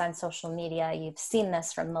follow us on social media, you've seen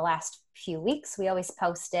this from the last few weeks. We always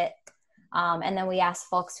post it. And then we ask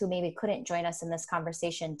folks who maybe couldn't join us in this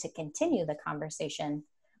conversation to continue the conversation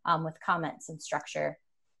with comments and structure.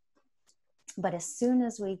 But as soon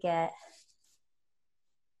as we get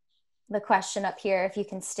the question up here, if you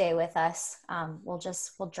can stay with us,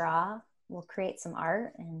 we'll draw, we'll create some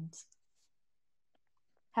art and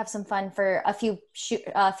have some fun for a few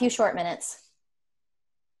short minutes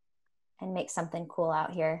and make something cool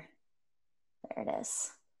out here. There it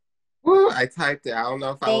is. Woo, I typed it. I don't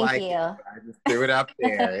know if I like Thank it, you. but I just threw it up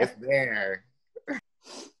there. It's there.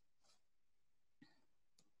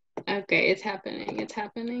 Okay, it's happening. It's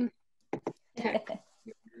happening.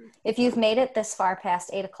 If you've made it this far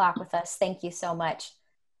past 8 o'clock with us, thank you so much.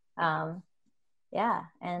 Yeah,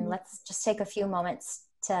 and let's just take a few moments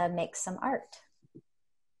to make some art.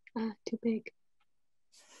 Too big.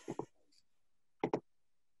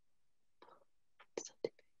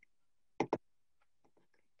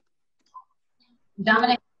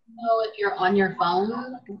 Dominic, I don't know if you're on your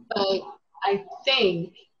phone, but I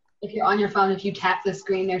think if you're on your phone, if you tap the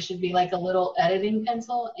screen, there should be like a little editing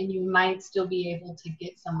pencil, and you might still be able to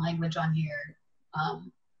get some language on here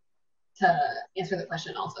to answer the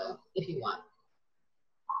question also, if you want.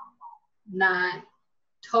 Not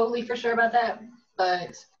totally for sure about that,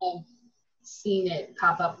 but I've seen it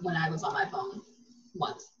pop up when I was on my phone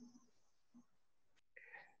once.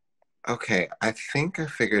 Okay, I think I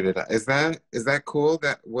figured it out. Is that cool?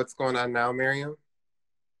 That what's going on now, Miriam?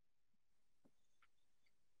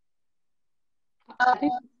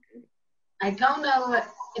 I don't know.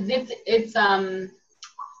 It's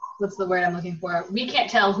what's the word I'm looking for? We can't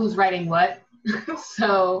tell who's writing what,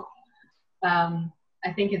 so I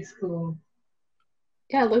think it's cool.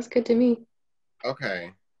 Yeah, it looks good to me.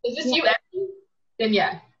 Okay. Is this you, Emily? Then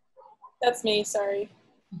yeah. That's me, sorry.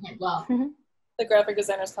 Okay, well. The graphic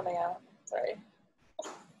designer's coming out, sorry.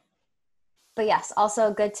 But yes,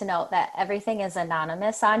 also good to note that everything is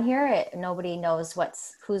anonymous on here. Nobody knows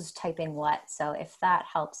who's typing what. So if that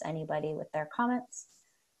helps anybody with their comments,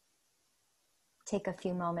 take a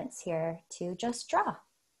few moments here to just draw.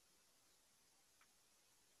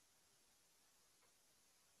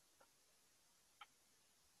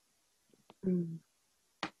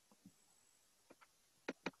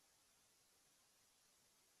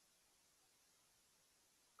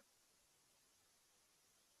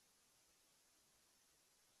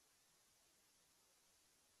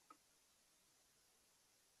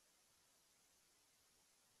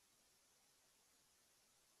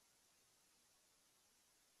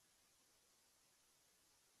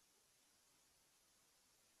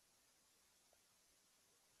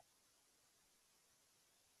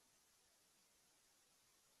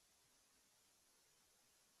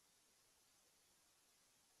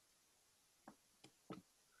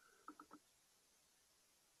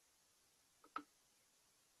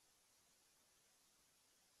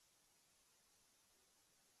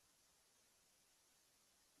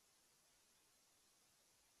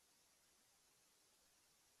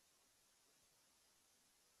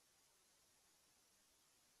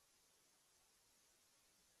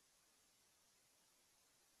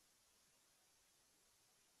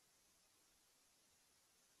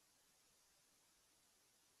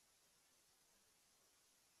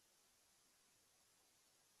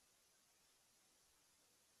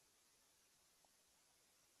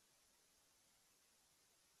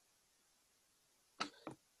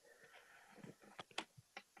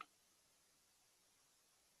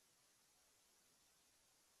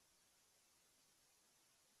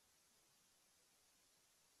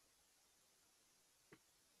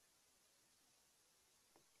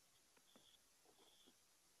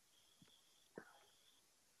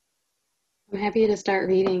 I'm happy to start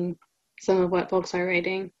reading some of what folks are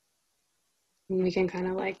writing. And we can kind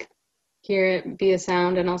of like hear it via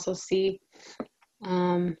sound and also see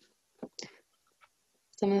some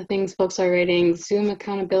of the things folks are writing. Zoom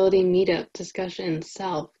accountability meetup discussion,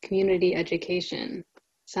 self, community education.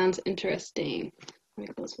 Sounds interesting. Let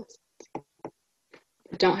me close this.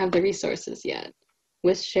 Don't have the resources yet.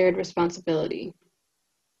 With shared responsibility.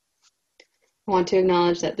 I want to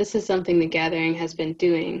acknowledge that this is something the gathering has been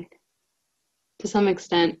doing to some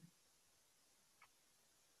extent,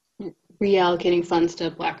 reallocating funds to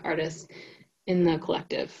Black artists in the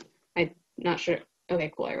collective. I'm not sure.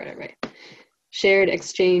 Okay, cool, I read it right. Shared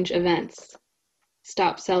exchange events.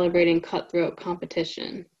 Stop celebrating cutthroat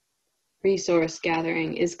competition. Resource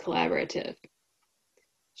gathering is collaborative.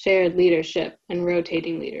 Shared leadership and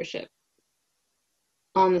rotating leadership.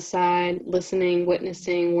 On the side, listening,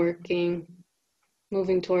 witnessing, working,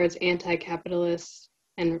 moving towards anti-capitalist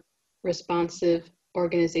and responsive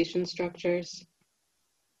organization structures.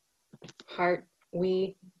 Heart,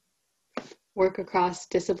 we work across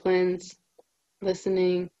disciplines,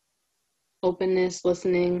 listening, openness,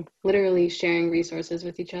 listening, literally sharing resources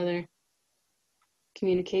with each other.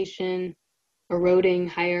 Communication, eroding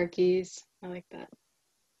hierarchies. I like that.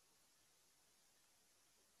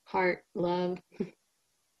 Heart, love.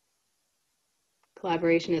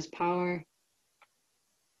 Collaboration is power.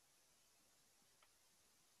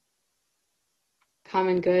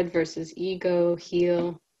 Common good versus ego,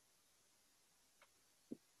 heal.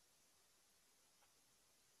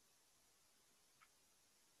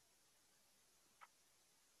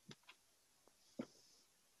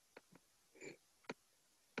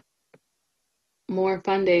 More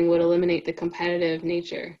funding would eliminate the competitive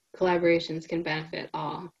nature. Collaborations can benefit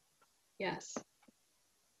all. Yes.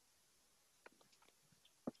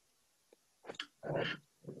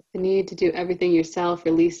 The need to do everything yourself,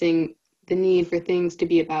 releasing the need for things to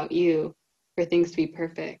be about you, for things to be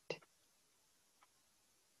perfect.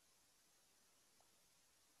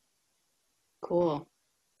 Cool.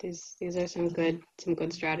 These are some good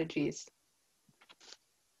strategies.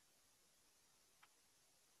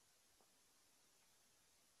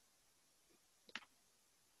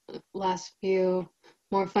 Last few.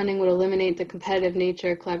 More funding would eliminate the competitive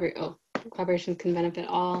nature. Collaboration can benefit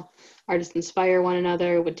all. Artists inspire one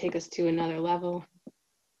another, would take us to another level.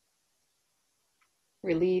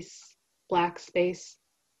 Release, black space.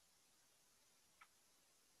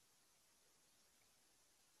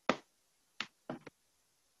 I'm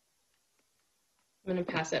going to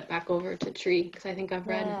pass it back over to Tree because I think I've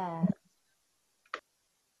read. Yeah.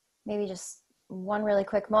 Maybe just one really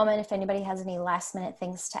quick moment if anybody has any last minute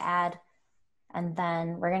things to add, and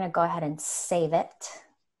then we're going to go ahead and save it.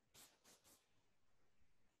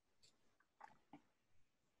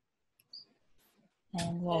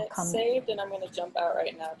 And we'll It's come. saved, and I'm going to jump out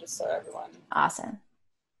right now just so everyone. Awesome.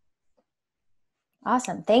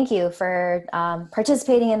 Awesome. Thank you for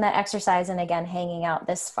participating in that exercise and again, hanging out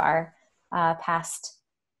this far past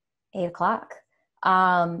 8 o'clock.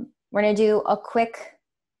 We're going to do a quick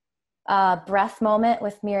breath moment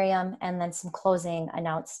with Miriam and then some closing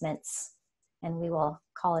announcements, and we will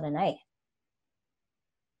call it a night.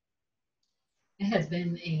 It has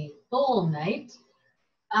been a full night.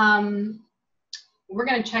 We're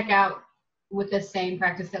going to check out with the same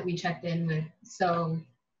practice that we checked in with. So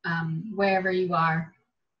wherever you are,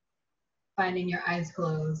 finding your eyes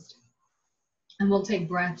closed, and we'll take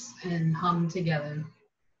breaths and hum together.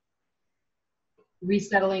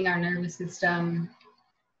 Resettling our nervous system,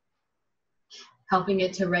 helping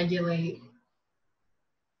it to regulate.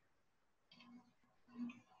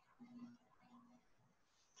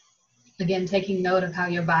 Again, taking note of how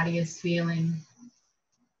your body is feeling.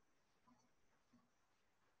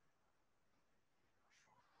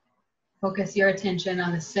 Focus your attention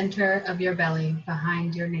on the center of your belly,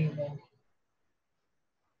 behind your navel.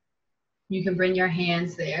 You can bring your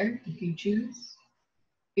hands there if you choose,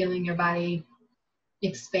 feeling your body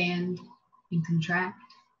expand and contract.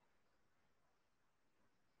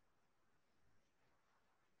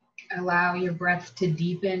 Allow your breath to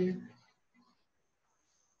deepen.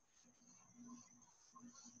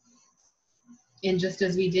 And just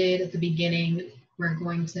as we did at the beginning, we're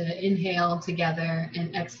going to inhale together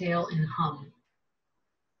and exhale and hum.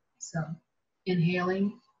 So,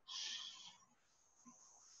 inhaling,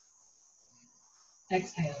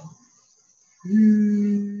 exhale.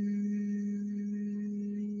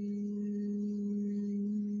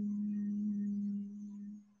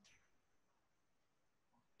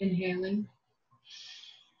 Inhaling,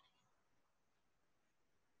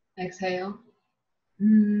 exhale.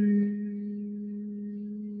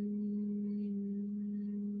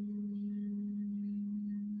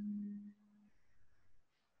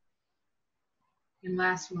 And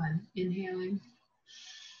last one, inhaling,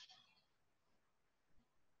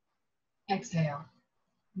 exhale.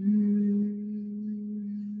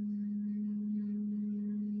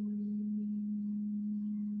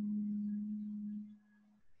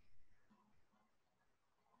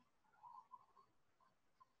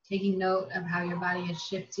 Taking note of how your body has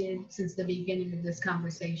shifted since the beginning of this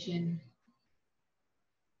conversation.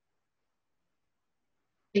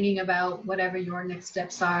 Thinking about whatever your next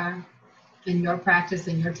steps are in your practice,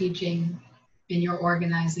 in your teaching, in your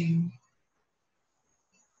organizing.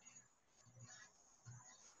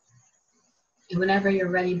 And whenever you're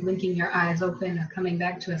ready, blinking your eyes open or coming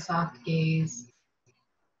back to a soft gaze,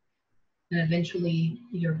 and eventually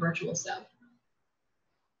your virtual self.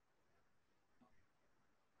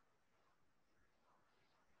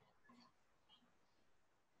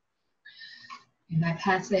 And I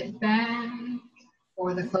pass it back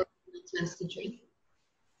for the closing announcements to Tree.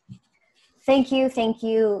 Thank you, thank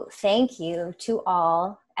you, thank you to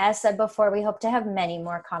all. As said before, we hope to have many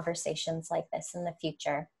more conversations like this in the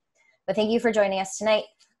future. But thank you for joining us tonight.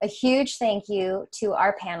 A huge thank you to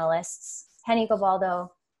our panelists, Penny Gabaldo,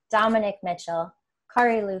 Dominic Mitchell,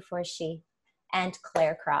 Kari Lou Forshi, and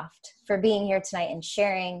Claire Croft for being here tonight and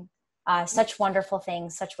sharing such wonderful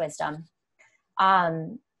things, such wisdom.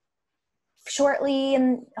 Shortly,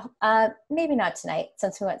 and maybe not tonight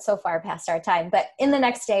since we went so far past our time, but in the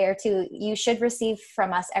next day or two, you should receive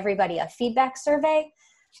from us, everybody, a feedback survey.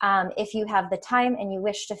 If you have the time and you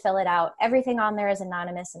wish to fill it out, everything on there is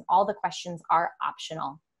anonymous and all the questions are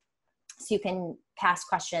optional. So you can pass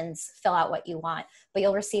questions, fill out what you want, but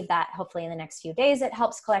you'll receive that hopefully in the next few days. It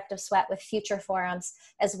helps Collective Sweat with future forums,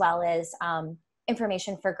 as well as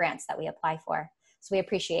information for grants that we apply for. So we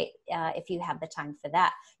appreciate if you have the time for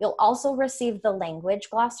that. You'll also receive the language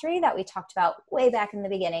glossary that we talked about way back in the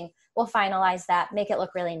beginning. We'll finalize that, make it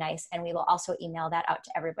look really nice, and we will also email that out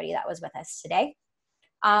to everybody that was with us today.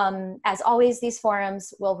 As always, these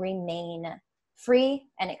forums will remain free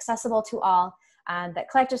and accessible to all. But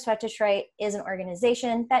Collective Sweat Detroit is an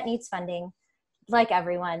organization that needs funding, like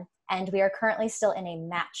everyone, and we are currently still in a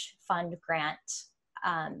match fund grant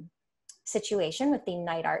situation with the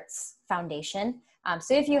Night Arts Foundation.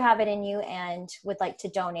 So if you have it in you and would like to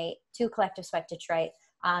donate to Collective Sweat Detroit,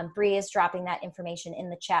 Bree is dropping that information in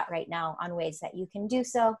the chat right now on ways that you can do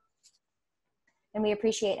so. And we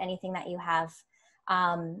appreciate anything that you have.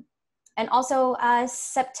 And also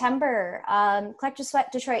September, Collective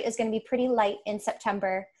Sweat Detroit is going to be pretty light in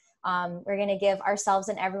September. We're going to give ourselves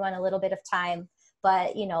and everyone a little bit of time,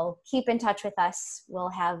 but, you know, keep in touch with us. We'll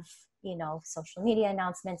have, you know, social media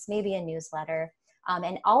announcements, maybe a newsletter.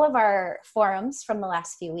 And all of our forums from the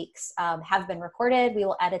last few weeks have been recorded. We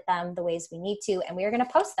will edit them the ways we need to, and we are going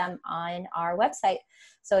to post them on our website.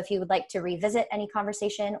 So if you would like to revisit any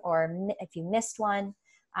conversation, or if you missed one,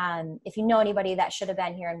 if you know anybody that should have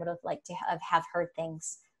been here and would have liked to have heard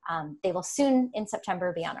things, they will soon in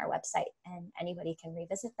September be on our website, and anybody can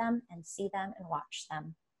revisit them and see them and watch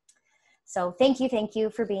them. So thank you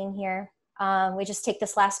for being here. We just take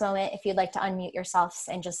this last moment if you'd like to unmute yourselves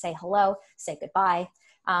and just say hello, say goodbye.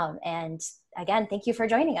 And again, thank you for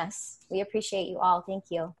joining us. We appreciate you all. Thank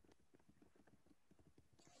you.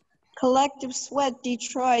 Collective Sweat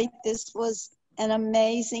Detroit, this was an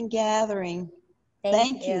amazing gathering.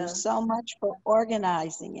 Thank you so much for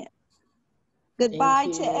organizing it. Goodbye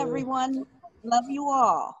to everyone. Love you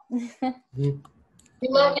all. We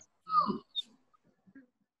love you.